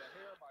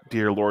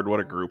 Dear Lord, what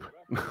a group.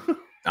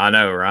 I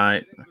know,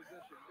 right?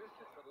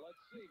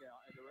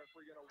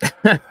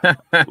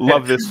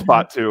 Love this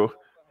spot too.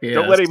 Yes.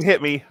 Don't let him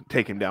hit me.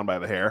 Take him down by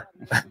the hair.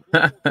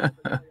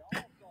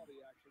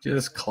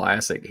 Just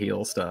classic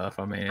heel stuff.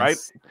 I mean, right?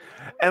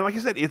 And like I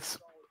said, it's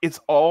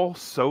all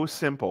so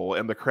simple,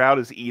 and the crowd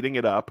is eating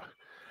it up.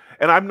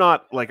 And I'm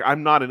not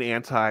an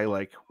anti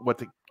like what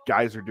the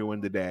guys are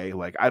doing today.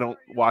 Like I don't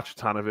watch a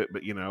ton of it,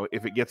 but you know,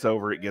 if it gets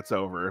over, it gets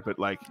over. But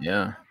like,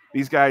 yeah,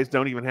 these guys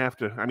don't even have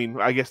to. I mean,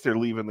 I guess they're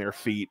leaving their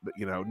feet, but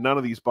you know, none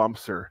of these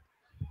bumps are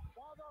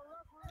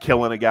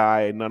killing a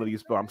guy. None of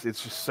these bumps.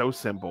 It's just so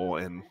simple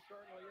and.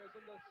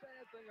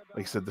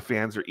 Like I said, the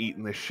fans are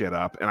eating this shit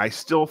up. And I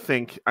still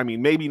think, I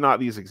mean, maybe not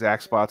these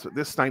exact spots, but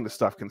this kind of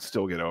stuff can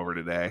still get over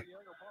today.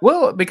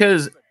 Well,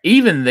 because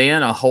even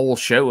then, a whole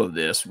show of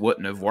this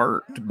wouldn't have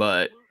worked.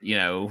 But, you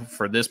know,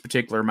 for this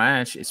particular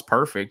match, it's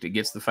perfect. It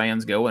gets the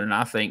fans going. And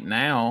I think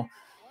now,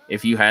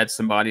 if you had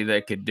somebody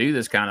that could do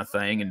this kind of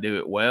thing and do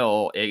it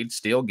well, it'd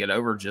still get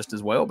over just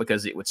as well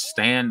because it would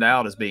stand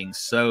out as being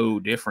so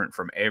different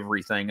from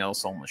everything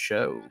else on the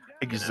show.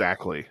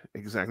 Exactly.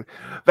 Exactly.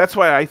 That's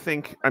why I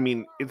think, I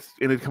mean, it's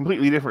in a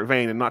completely different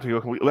vein and not to go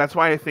completely. That's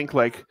why I think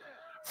like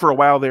for a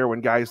while there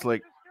when guys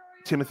like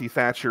Timothy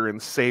Thatcher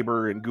and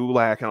Sabre and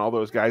Gulak and all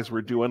those guys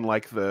were doing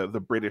like the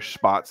British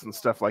spots and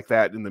stuff like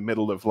that in the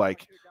middle of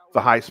like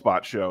the high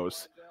spot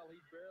shows.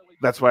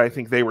 That's why I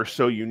think they were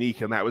so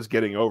unique and that was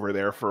getting over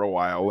there for a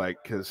while. Like,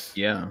 cause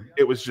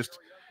it was just,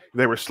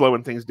 they were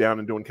slowing things down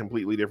and doing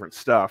completely different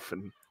stuff.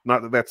 And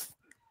not that that's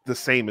the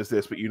same as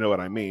this, but you know what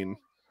I mean?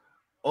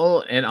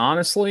 Well, and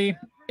honestly,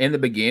 in the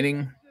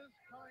beginning,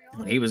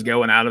 when he was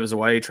going out of his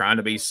way, trying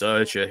to be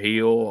such a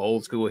heel,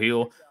 old school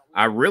heel,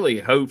 I really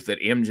hoped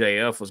that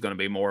MJF was going to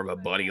be more of a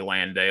Buddy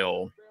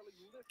Landel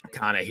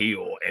kind of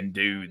heel and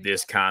do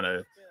this kind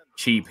of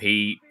cheap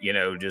heat, you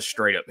know, just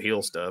straight up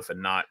heel stuff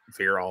and not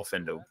veer off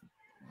into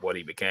what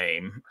he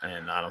became.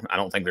 And I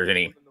don't think there's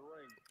any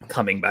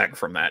coming back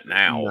from that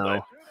now. No.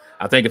 But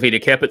I think if he'd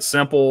have kept it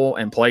simple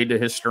and played to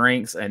his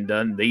strengths and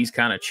done these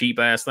kind of cheap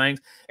ass things,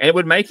 and it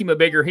would make him a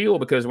bigger heel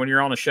because when you're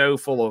on a show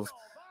full of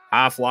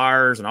high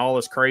flyers and all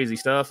this crazy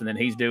stuff, and then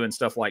he's doing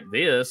stuff like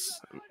this,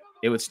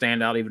 it would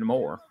stand out even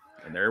more.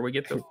 And there we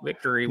get the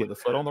victory with a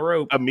foot on the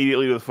rope.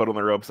 Immediately with a foot on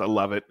the ropes. I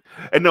love it.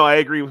 And no, I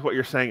agree with what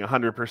you're saying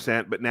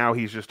 100%, but now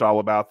he's just all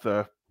about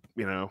the,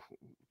 you know,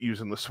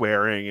 using the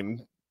swearing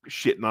and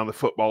shitting on the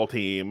football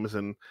teams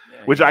and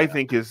which I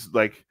think is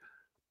like,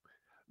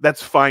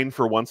 that's fine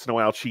for once in a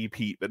while cheap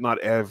heat, but not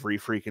every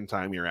freaking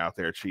time you're out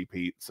there cheap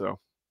heat. So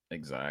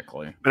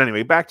Exactly. But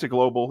anyway, back to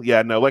Global.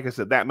 Yeah, no, like I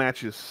said, that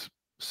match is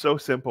so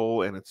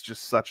simple, and it's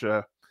just such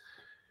a,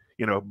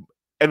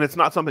 and it's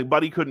not something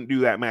Buddy couldn't do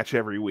that match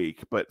every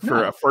week, but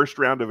for a first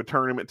round of a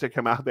tournament to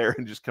come out there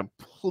and just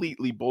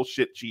completely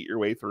bullshit cheat your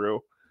way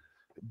through,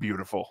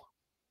 beautiful.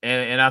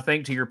 And I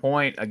think, to your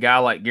point, a guy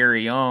like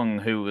Gary Young,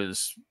 who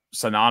is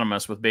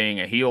synonymous with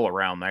being a heel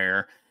around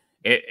there,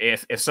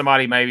 if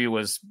somebody maybe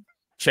was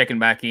checking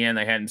back in,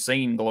 they hadn't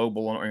seen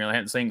Global, or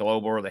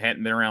they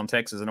hadn't been around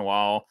Texas in a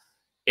while,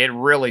 it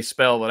really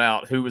spelled it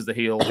out who was the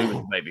heel, who was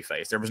the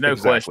babyface. There was no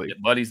question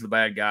that Buddy's the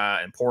bad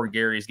guy and poor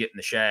Gary's getting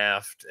the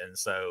shaft. And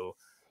so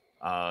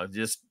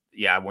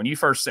when you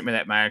first sent me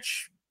that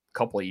match a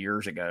couple of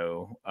years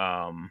ago,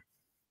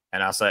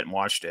 and I sat and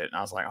watched it, and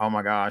I was like, oh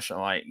my gosh, I'm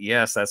like,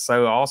 yes, that's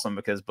so awesome,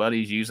 because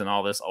Buddy's using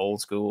all this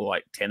old school,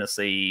 like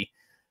Tennessee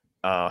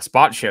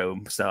spot show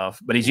stuff,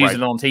 but he's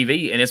using it on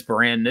TV, and it's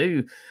brand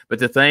new. But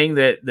the thing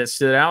that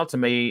stood out to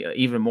me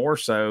even more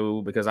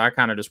so, because I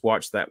kind of just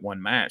watched that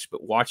one match,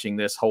 but watching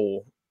this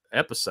whole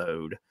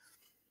episode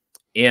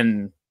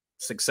in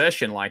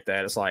succession like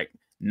that, it's like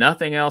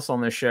nothing else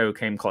on this show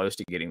came close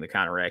to getting the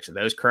kind of reaction.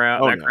 That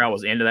crowd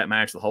was into that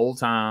match the whole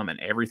time, and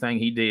everything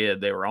he did,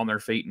 they were on their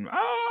feet and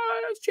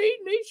he's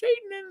cheating,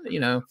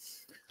 and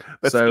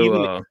That's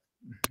so.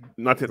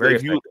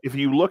 If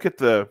you look at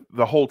the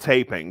whole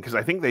taping, because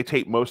I think they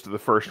taped most of the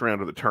first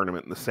round of the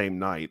tournament in the same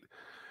night.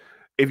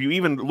 If you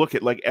even look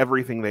at like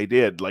everything they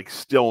did, like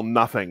still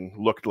nothing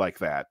looked like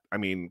that. I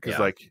mean, because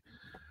like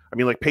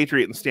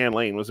Patriot and Stan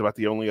Lane was about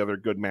the only other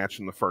good match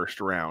in the first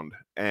round,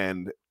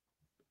 and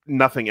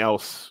nothing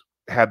else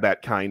had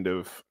that kind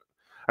of.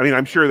 I mean,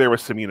 I'm sure there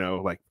was some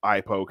like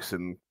eye pokes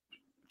and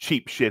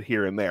cheap shit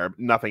here and there. But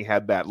nothing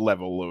had that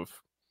level of.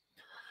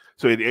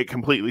 So it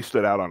completely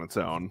stood out on its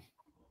own.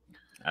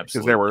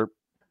 Absolutely. Because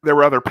there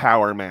were other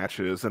power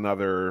matches and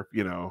other,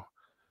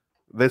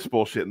 this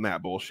bullshit and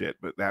that bullshit,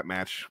 but that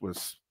match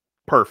was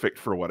perfect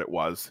for what it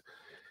was.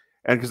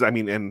 And because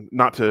and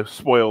not to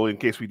spoil in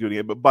case we do it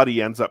again, but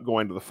Buddy ends up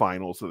going to the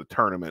finals of the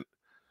tournament,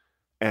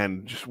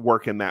 and just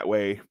working that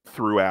way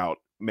throughout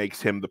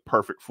makes him the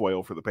perfect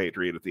foil for the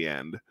Patriot at the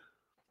end.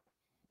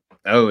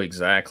 Oh,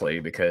 exactly.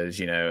 Because,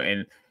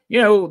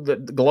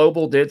 the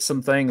Global did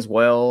some things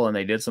well, and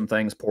they did some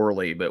things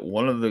poorly. But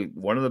one of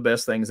the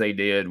best things they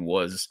did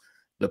was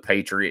the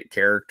Patriot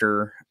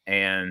character,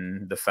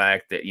 and the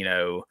fact that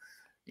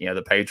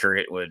the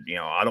Patriot would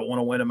I don't want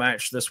to win a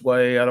match this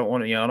way. I don't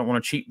want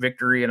a cheap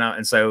victory,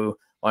 and so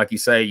like you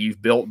say,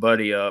 you've built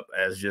Buddy up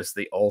as just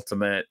the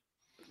ultimate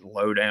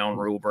low-down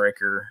rule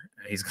breaker.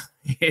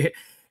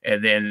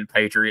 And then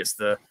Patriot's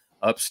the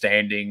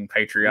upstanding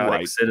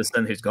patriotic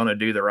citizen who's going to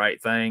do the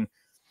right thing.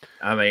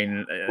 I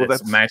mean,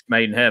 it's a match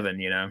made in heaven,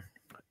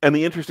 And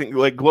the interesting,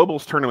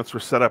 Global's tournaments were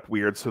set up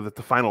weird so that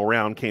the final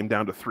round came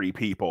down to 3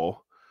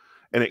 people.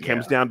 And it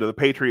comes down to the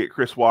Patriot,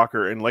 Chris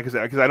Walker, and like I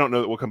said, because I don't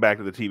know that we'll come back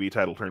to the TV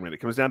title tournament. It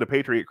comes down to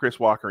Patriot, Chris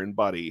Walker, and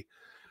Buddy.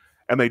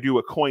 And they do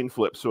a coin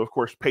flip. So, of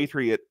course,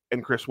 Patriot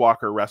and Chris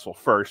Walker wrestle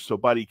first. So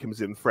Buddy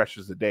comes in fresh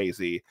as a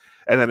daisy.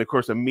 And then, of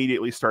course,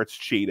 immediately starts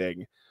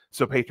cheating.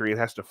 So Patriot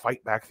has to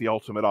fight back the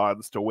ultimate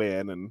odds to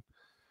win. And,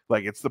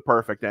 it's the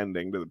perfect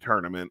ending to the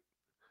tournament.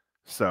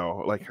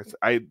 So,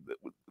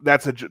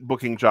 that's a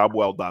booking job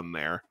well done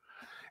there.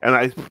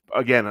 And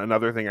again,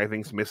 another thing I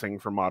think is missing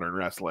from modern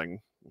wrestling.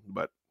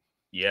 But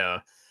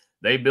yeah,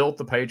 they built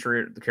the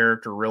Patriot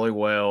character really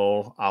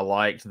well. I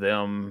liked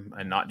them,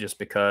 and not just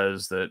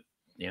because that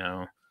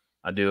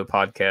I do a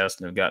podcast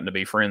and have gotten to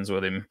be friends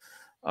with him.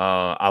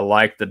 I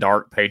like the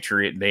Dark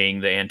Patriot being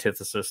the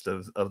antithesis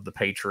of the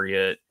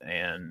Patriot,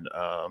 and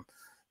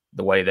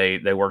the way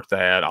they worked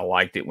that. I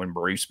liked it when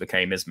Bruce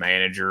became his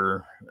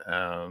manager.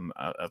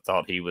 I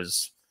thought he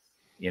was,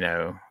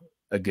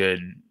 a good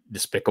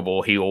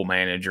despicable heel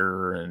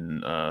manager,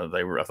 and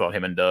I thought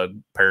him and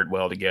Doug paired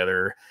well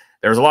together.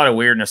 There was a lot of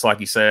weirdness, like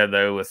you said,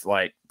 though, with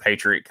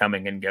Patriot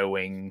coming and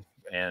going,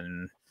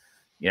 and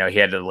he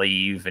had to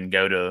leave and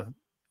go to,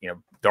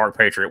 Dark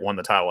Patriot won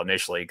the title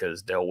initially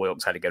because Del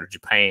Wilkes had to go to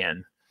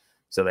Japan,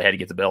 so they had to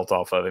get the belt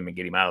off of him and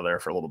get him out of there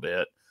for a little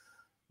bit.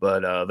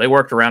 But they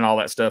worked around all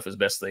that stuff as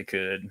best they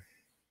could.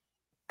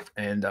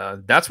 And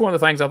that's one of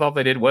the things I thought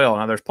they did well.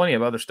 Now, there's plenty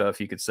of other stuff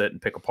you could sit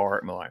and pick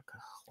apart and be like,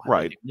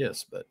 why did they do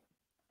this? But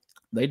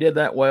they did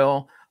that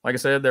well. Like I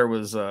said, there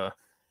was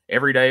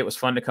every day it was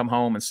fun to come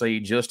home and see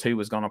just who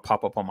was going to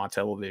pop up on my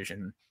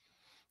television.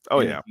 Oh,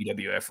 yeah.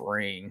 UWF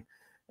ring.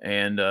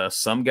 And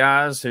some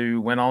guys who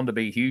went on to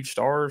be huge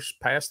stars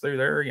passed through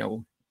there.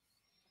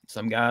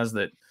 Some guys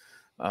that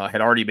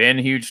had already been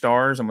huge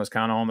stars and was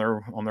kind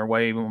of on their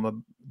way on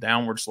the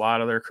downward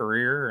slide of their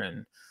career.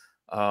 And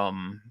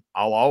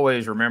I'll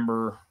always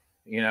remember,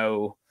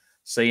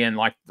 seeing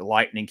the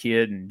Lightning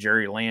Kid and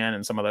Jerry Lynn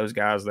and some of those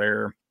guys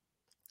there,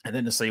 and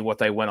then to see what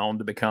they went on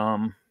to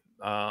become.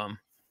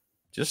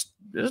 Just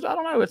I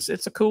don't know.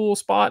 It's a cool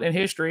spot in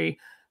history.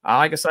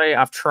 Like I say,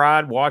 I've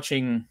tried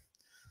watching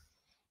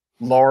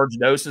large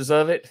doses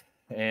of it,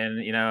 and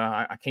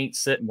I can't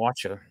sit and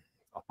watch a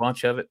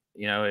bunch of it.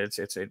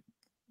 It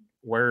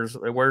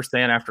wears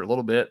thin after a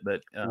little bit,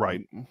 but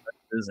right.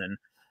 places, and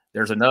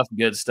there's enough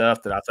good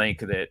stuff that I think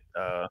that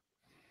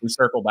we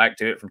circle back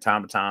to it from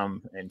time to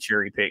time and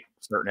cherry pick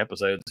certain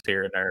episodes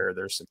here and there.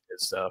 There's some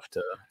good stuff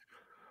to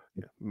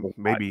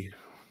maybe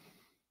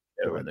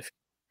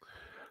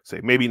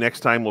maybe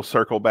next time we'll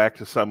circle back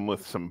to some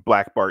with some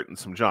Black Bart and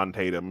some John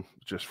Tatum,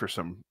 just for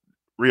some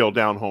real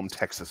down home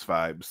Texas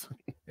vibes.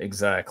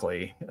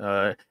 Exactly.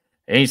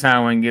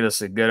 Anytime we can get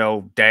us a good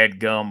old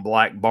dadgum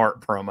Black Bart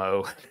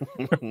promo.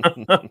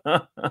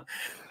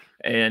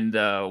 And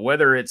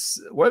whether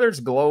it's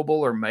global,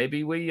 or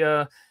maybe we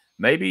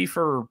maybe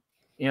for,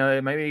 you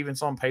know, maybe even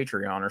some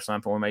Patreon or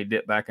something, we may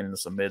dip back into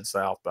some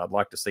Mid-South, but I'd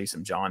like to see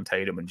some John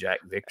Tatum and Jack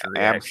Victory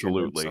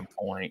absolutely at some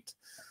point.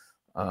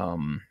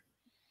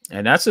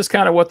 And that's just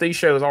kind of what these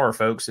shows are,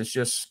 folks. It's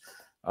just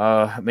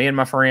me and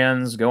my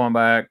friends going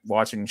back,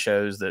 watching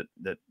shows that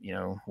you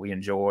know, we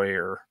enjoy,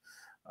 or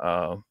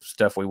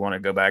stuff we want to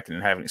go back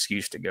and have an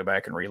excuse to go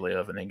back and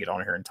relive, and then get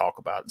on here and talk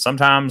about it.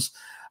 Sometimes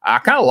I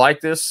kind of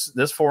like this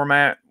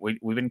format. We've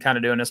been kind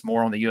of doing this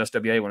more on the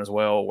USWA one as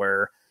well,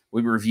 where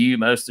we review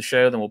most of the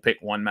show, then we'll pick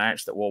one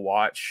match that we'll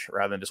watch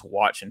rather than just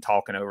watch and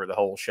talking over the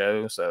whole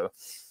show. So,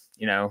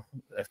 you know,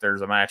 if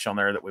there's a match on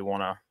there that we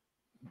want to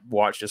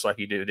watch, just like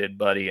you did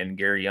Buddy and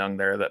Gary Young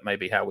there, that may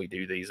be how we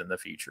do these in the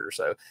future.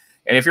 So,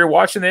 and if you're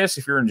watching this,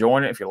 if you're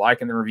enjoying it, if you're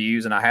liking the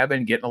reviews, and I have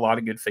been getting a lot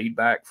of good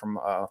feedback from,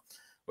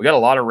 we got a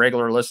lot of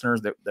regular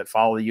listeners that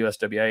follow the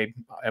USWA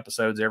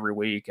episodes every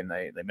week, and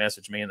they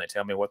message me and they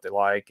tell me what they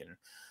like, and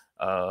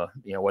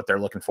you know, what they're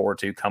looking forward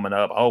to coming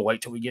up. Oh,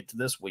 wait till we get to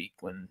this week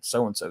when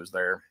so-and-so's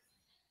there.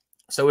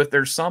 So if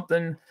there's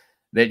something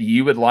that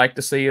you would like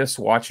to see us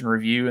watch and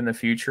review in the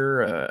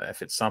future,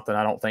 if it's something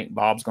I don't think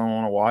Bob's going to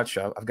want to watch,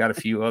 I've got a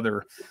few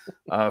other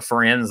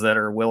friends that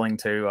are willing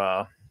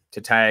to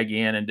tag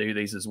in and do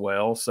these as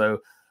well. So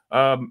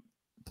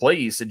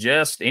please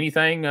suggest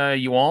anything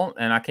you want,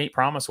 and I can't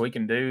promise we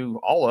can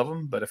do all of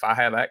them, but if I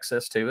have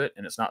access to it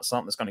and it's not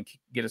something that's going to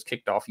get us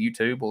kicked off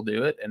YouTube, we'll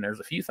do it. And there's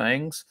a few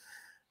things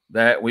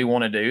that we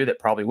want to do that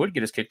probably would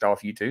get us kicked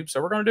off YouTube, so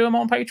we're going to do them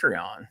on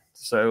Patreon.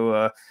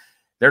 So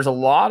there's a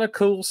lot of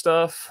cool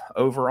stuff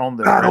over on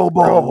the Battle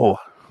Bowl.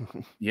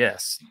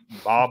 Yes,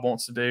 Bob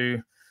wants to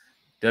do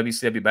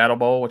WCW Battle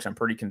Bowl, which I'm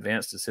pretty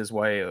convinced is his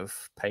way of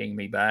paying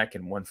me back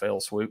in one fell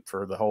swoop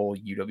for the whole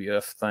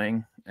UWF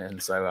thing.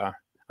 And so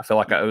I feel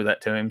like I owe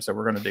that to him, so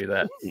we're going to do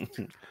that.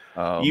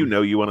 You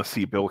know, you want to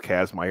see Bill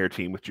Kazmaier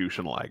team with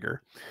Jushin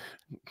Liger.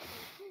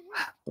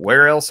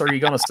 Where else are you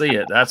going to see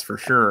it? That's for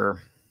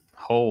sure.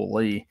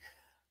 Holy.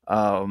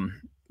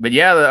 But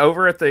yeah,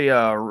 over at the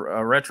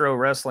Retro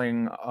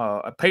Wrestling,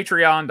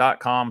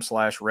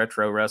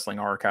 patreon.com/Retro Wrestling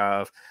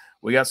Archive,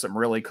 we got some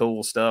really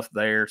cool stuff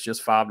there. It's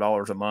just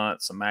 $5 a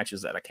month. Some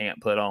matches that I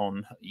can't put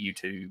on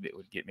YouTube. It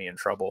would get me in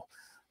trouble.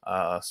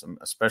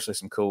 Especially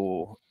some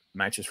cool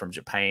matches from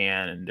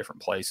Japan and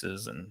different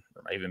places. And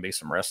there may even be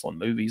some wrestling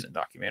movies and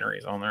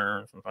documentaries on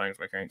there. Some things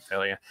we can't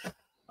tell you.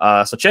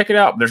 So check it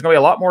out. There's going to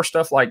be a lot more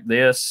stuff like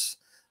this.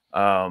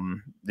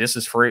 This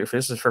is free.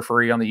 This is for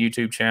free on the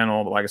YouTube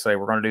channel. But like I say,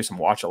 we're going to do some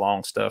watch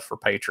along stuff for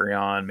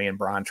Patreon. Me and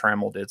Brian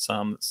Trammell did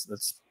some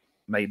that's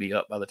maybe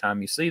up by the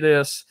time you see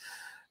this.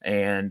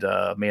 And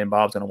me and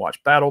Bob's going to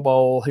watch Battle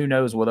Bowl. Who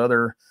knows what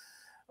other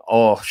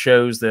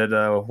shows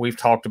that we've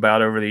talked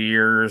about over the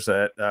years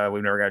that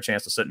we've never got a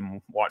chance to sit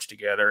and watch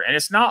together. And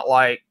it's not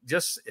like,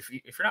 just if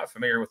you're not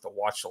familiar with the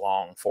watch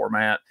along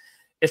format,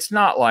 it's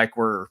not like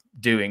we're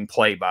doing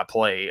play by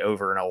play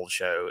over an old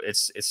show.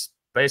 It's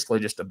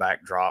basically just a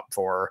backdrop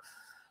for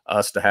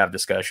us to have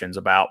discussions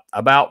about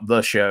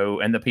the show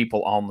and the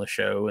people on the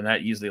show. And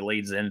that usually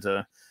leads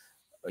into,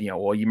 you know,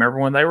 well, you remember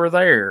when they were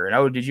there, and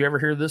oh, did you ever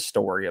hear this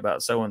story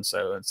about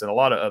so-and-so? And so a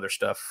lot of other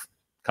stuff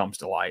comes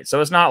to light.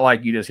 So it's not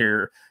like you just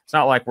hear, it's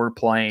not like we're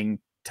playing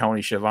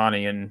Tony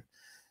Schiavone and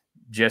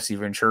Jesse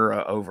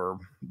Ventura over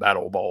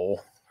Battle Bowl,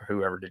 or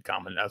whoever did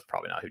comment. That's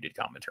probably not who did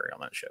commentary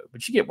on that show,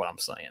 but you get what I'm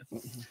saying.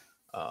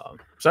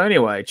 So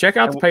anyway, check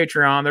out the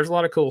Patreon. There's a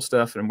lot of cool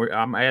stuff, and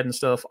I'm adding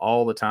stuff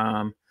all the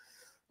time.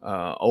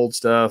 Old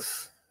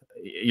stuff.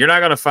 You're not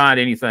going to find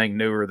anything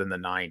newer than the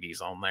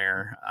 90s on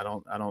there. I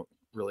don't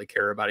really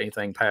care about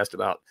anything past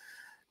about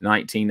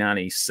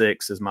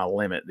 1996 is my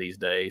limit these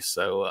days.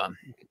 So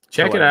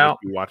check it out.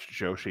 You watched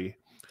Joshi.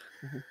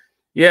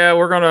 Yeah,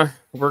 we're gonna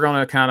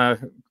kind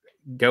of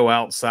go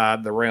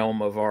outside the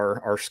realm of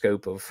our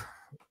scope of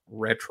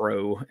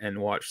retro and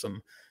watch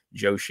some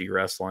Joshi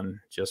wrestling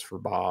just for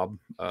Bob.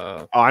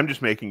 I'm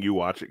just making you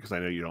watch it because I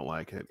know you don't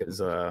like it.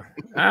 Because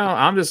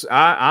I'm just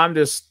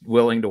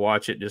willing to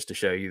watch it just to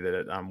show you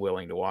that I'm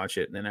willing to watch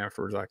it, and then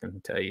afterwards I can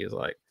tell you is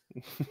like,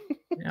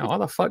 yeah, why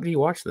the fuck do you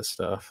watch this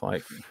stuff?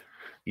 Like,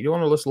 you don't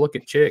want to just look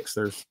at chicks.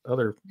 There's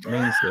other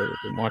means that have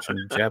been watching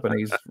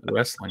Japanese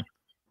wrestling,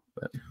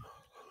 but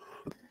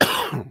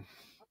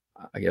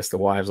I guess the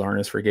wives aren't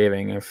as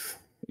forgiving if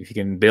you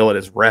can bill it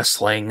as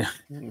wrestling.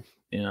 You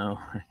know,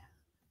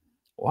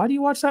 why do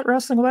you watch that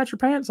wrestling without your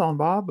pants on,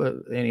 Bob? But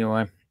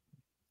anyway,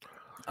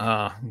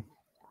 I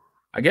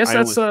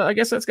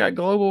guess that's got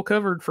global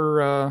covered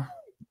for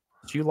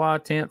July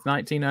 10th,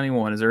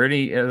 1991. Is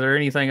there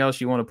anything else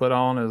you want to put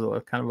on as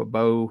a kind of a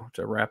bow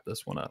to wrap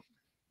this one up?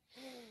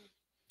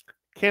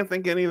 Can't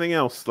think of anything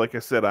else. Like I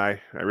said, I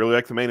really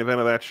like the main event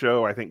of that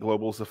show. I think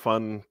Global's a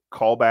fun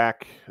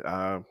callback.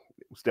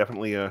 It was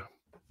definitely a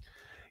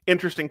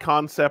interesting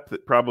concept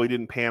that probably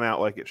didn't pan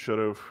out like it should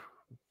have.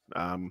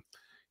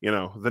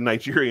 The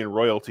Nigerian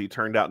royalty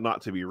turned out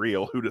not to be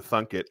real. Who'd have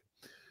thunk it?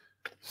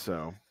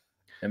 So,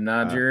 and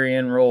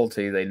Nigerian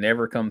royalty, they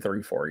never come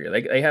through for you.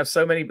 They have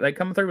so many. They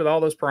come through with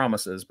all those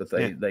promises, but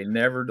they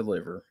never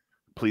deliver.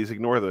 Please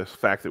ignore the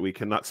fact that we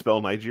cannot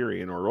spell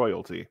Nigerian or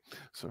royalty.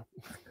 So.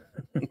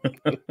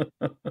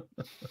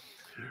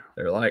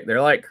 They're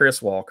like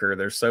Chris Walker.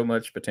 There's so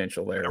much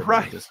potential there,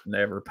 right? It just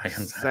never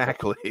pans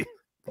exactly. out.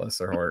 Bless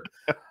their heart.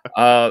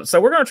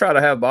 So we're going to try to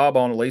have Bob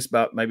on at least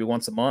about maybe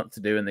once a month to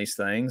doing these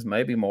things,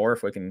 maybe more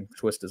if we can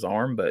twist his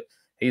arm. But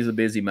he's a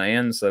busy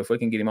man, so if we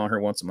can get him on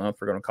here once a month,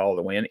 we're going to call it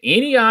a win.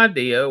 Any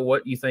idea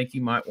what you think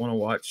you might want to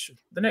watch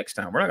the next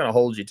time? We're not going to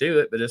hold you to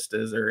it, but just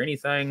is there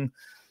anything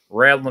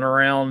rattling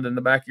around in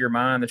the back of your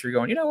mind that you're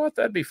going, you know what,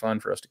 that'd be fun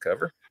for us to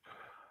cover?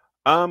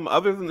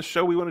 Other than the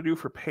show we want to do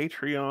for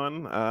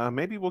Patreon,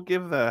 maybe we'll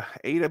give the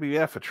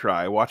AWF a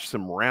try. Watch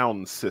some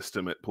round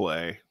system at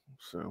play.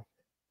 So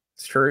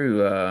it's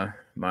true.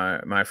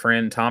 My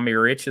friend Tommy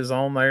Rich is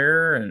on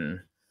there, and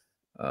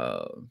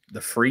the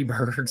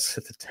Freebirds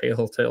at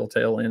the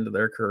tail end of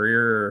their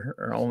career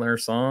are on there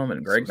some,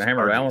 and Greg the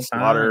Hammer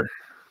Valentine.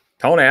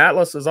 Tony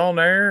Atlas is on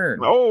there.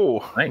 Oh,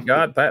 thank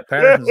God Pat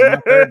Patterson's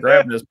not there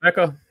grabbing his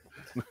pecker,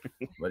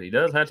 but he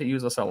does have to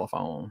use a cell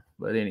phone.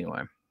 But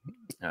anyway.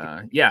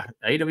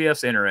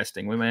 AWF's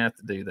interesting. We may have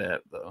to do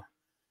that though.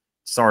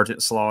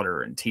 Sergeant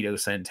Slaughter and Tito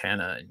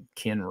Santana and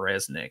Ken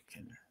Resnick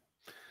and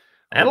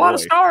had a lot of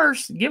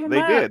stars. Give them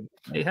that. Did.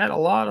 They had a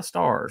lot of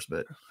stars,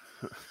 but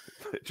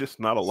just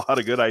not a lot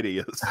of good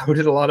ideas. So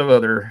did a lot of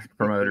other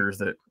promoters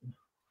that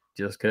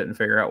just couldn't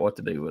figure out what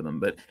to do with them.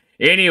 But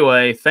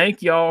anyway,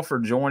 thank y'all for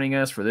joining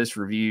us for this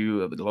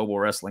review of the Global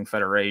Wrestling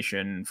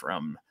Federation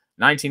from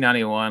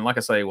 1991. Like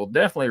I say, we'll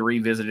definitely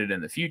revisit it in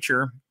the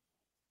future.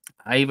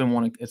 I even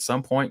want to, at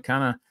some point,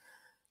 kind of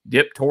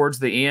dip towards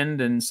the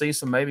end and see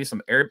maybe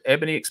some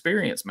Ebony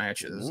Experience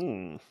matches.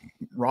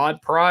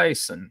 Rod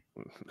Price and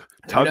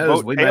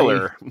Tugboat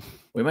Taylor.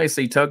 We may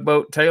see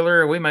Tugboat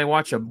Taylor. We may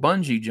watch a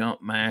bungee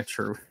jump match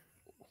or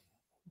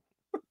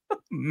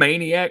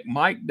Maniac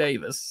Mike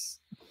Davis.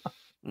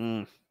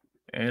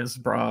 As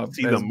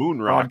the moon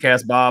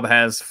Broadcast Bob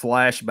has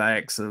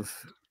flashbacks of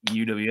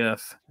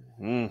UWF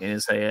in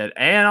his head.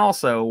 And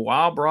also,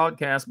 while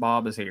Broadcast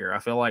Bob is here, I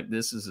feel like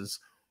this is as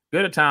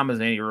good a time as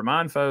any.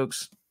 Remind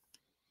folks,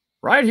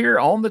 right here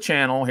on the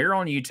channel, here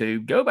on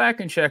YouTube, go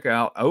back and check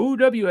out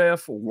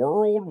OWF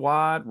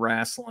Worldwide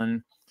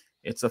Wrestling.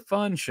 It's a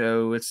fun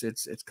show.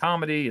 It's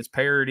comedy, it's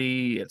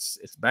parody, it's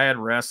bad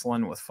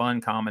wrestling with fun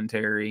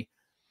commentary.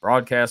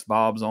 Broadcast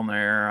Bob's on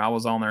there. I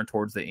was on there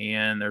towards the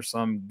end. There's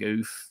some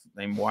goof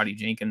named Whitey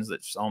Jenkins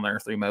that's on there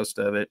through most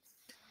of it.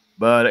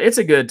 But it's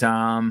a good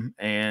time,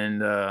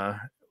 and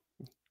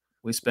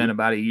we spent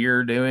about a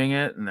year doing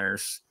it, and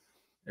there's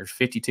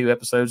 52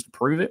 episodes to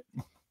prove it.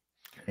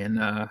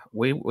 And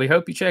we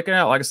hope you check it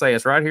out. Like I say,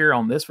 it's right here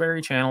on this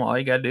very channel. All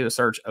you got to do is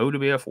search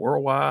OWF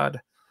Worldwide,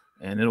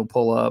 and it'll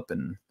pull up.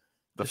 And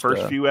the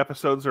first few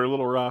episodes are a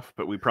little rough,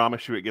 but we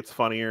promise you it gets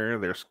funnier.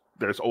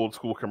 There's old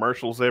school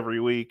commercials every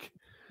week.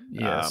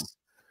 Yes.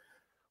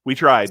 We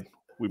tried.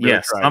 We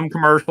really tried. Some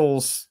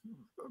commercials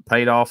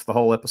paid off the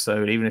whole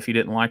episode, even if you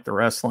didn't like the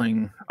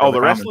wrestling. Oh,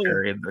 the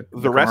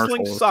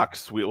wrestling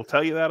sucks. We'll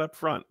tell you that up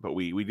front, but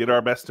we did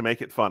our best to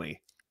make it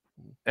funny.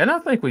 And I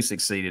think we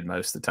succeeded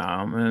most of the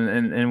time.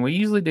 And we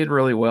usually did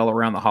really well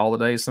around the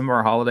holidays. Some of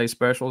our holiday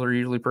specials are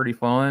usually pretty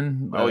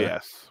fun. Oh,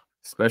 yes.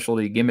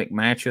 Specialty gimmick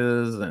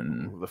matches.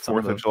 And the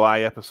 4th of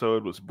July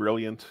episode was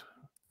brilliant.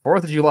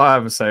 4th of July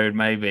episode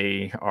may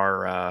be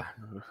our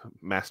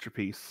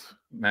masterpiece.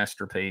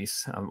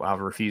 I've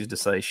refused to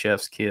say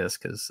chef's kiss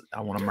because I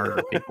want to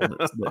murder people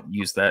that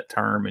use that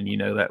term, and you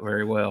know that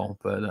very well.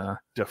 But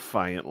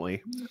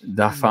defiantly.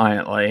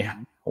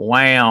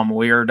 Wham,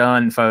 we are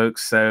done,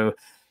 folks. So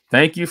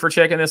thank you for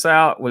checking this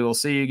out. We will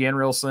see you again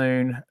real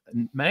soon.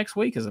 Next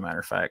week, as a matter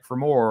of fact, for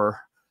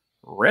more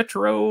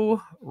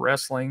Retro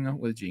Wrestling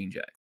with Gene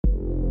Jack.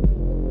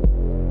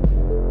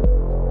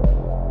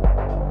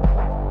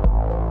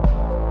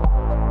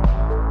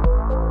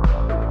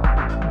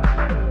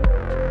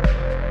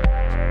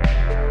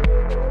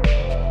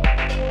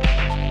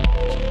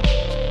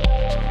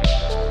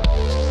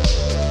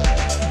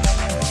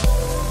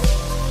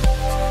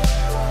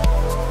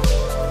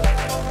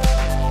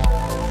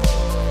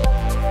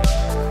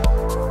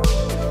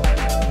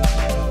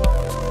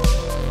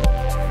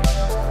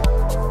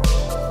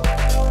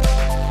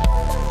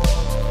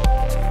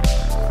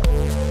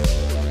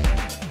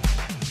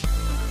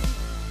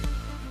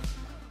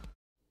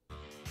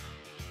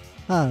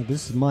 Hi,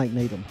 this is Mike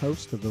Needham,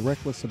 host of the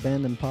Reckless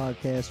Abandon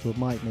Podcast with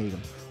Mike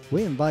Needham.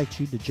 We invite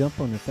you to jump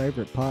on your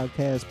favorite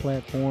podcast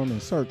platform and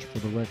search for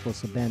the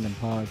Reckless Abandon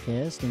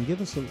Podcast and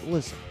give us a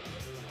listen.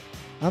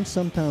 I'm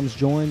sometimes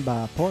joined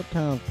by a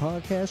part-time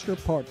podcaster,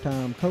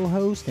 part-time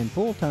co-host, and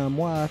full-time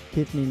wife,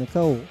 Tiffany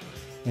Nicole.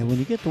 And when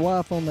you get the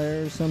wife on the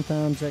air,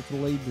 sometimes that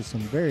can lead to some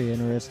very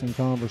interesting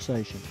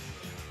conversation.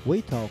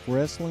 We talk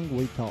wrestling,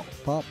 we talk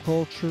pop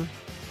culture,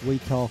 we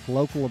talk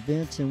local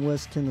events in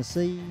West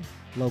Tennessee,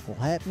 local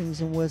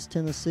happenings in West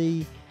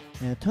Tennessee,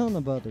 and a ton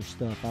of other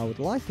stuff. I would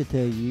like to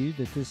tell you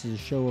that this is a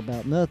show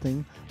about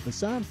nothing, but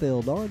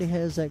Seinfeld already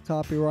has that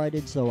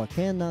copyrighted, so I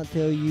cannot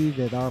tell you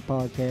that our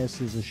podcast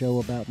is a show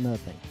about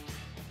nothing.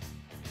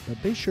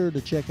 But be sure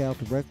to check out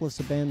the Reckless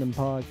Abandon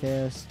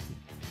podcast.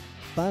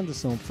 Find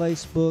us on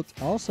Facebook.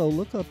 Also,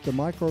 look up the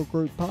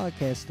Microgroup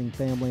Podcasting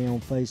family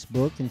on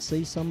Facebook and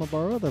see some of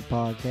our other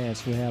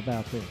podcasts we have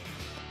out there.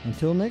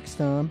 Until next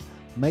time,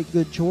 make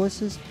good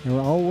choices, and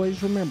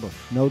always remember,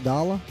 no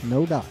dollar,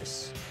 no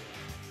dice.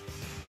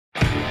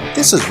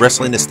 This is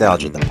Wrestling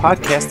Nostalgia, the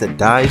podcast that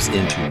dives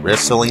into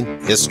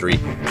wrestling history.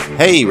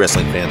 Hey,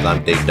 wrestling fans,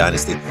 I'm Dave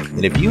Dynasty,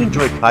 and if you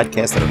enjoy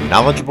podcasts that are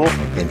knowledgeable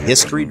and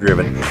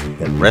history-driven,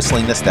 then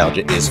Wrestling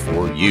Nostalgia is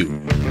for you.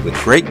 With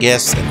great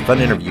guests and fun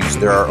interviews,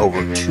 there are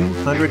over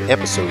 200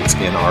 episodes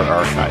in our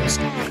archives.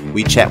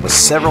 We chat with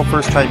several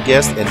first-time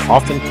guests and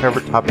often cover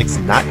topics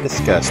not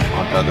discussed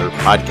on other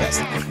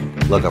podcasts.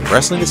 Look up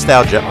Wrestling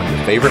Nostalgia on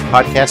your favorite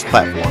podcast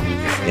platform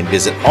and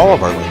visit all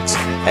of our links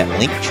at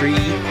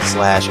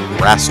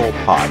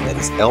linktree/RasslePod. That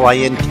is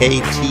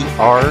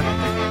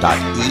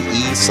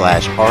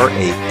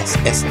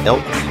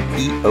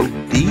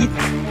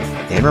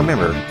linktr.ee/RASSLEPOD. And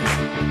remember,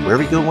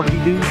 wherever you go, whatever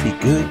you do, be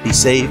good, be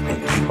safe,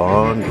 and keep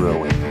on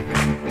growing.